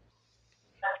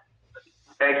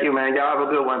 Thank you, man. Y'all have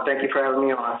a good one. Thank you for having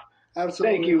me on.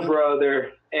 Absolutely. Thank you, man.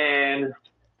 brother. And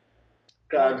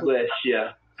God Michael. bless you.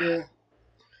 Yeah.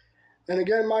 And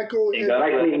again, Michael.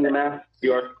 Nice meeting you, man.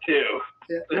 Yours too.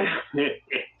 Yeah.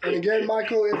 And again,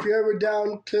 Michael, if you're ever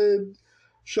down to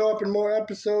show up in more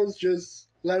episodes, just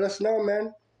let us know,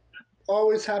 man.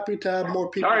 Always happy to have more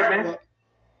people All right, show man. up.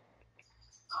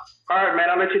 All right, man.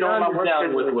 I'll let you know when my work down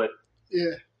schedule with is. what? Yeah.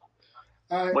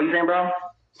 All right. What you saying, bro?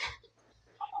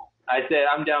 I said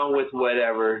I'm down with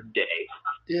whatever day.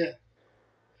 Yeah.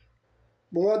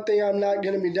 But one thing I'm not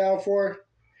going to be down for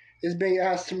is being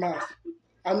ass to mouth.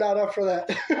 I'm not up for that.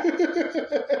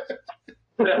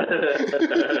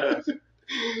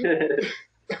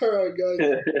 All right, guys.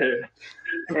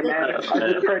 Hey, man, I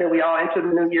just pray that we all enter the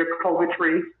new year COVID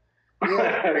free.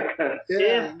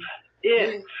 Yeah.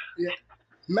 If,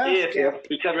 Mask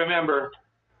because remember,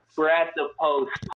 we're at the post.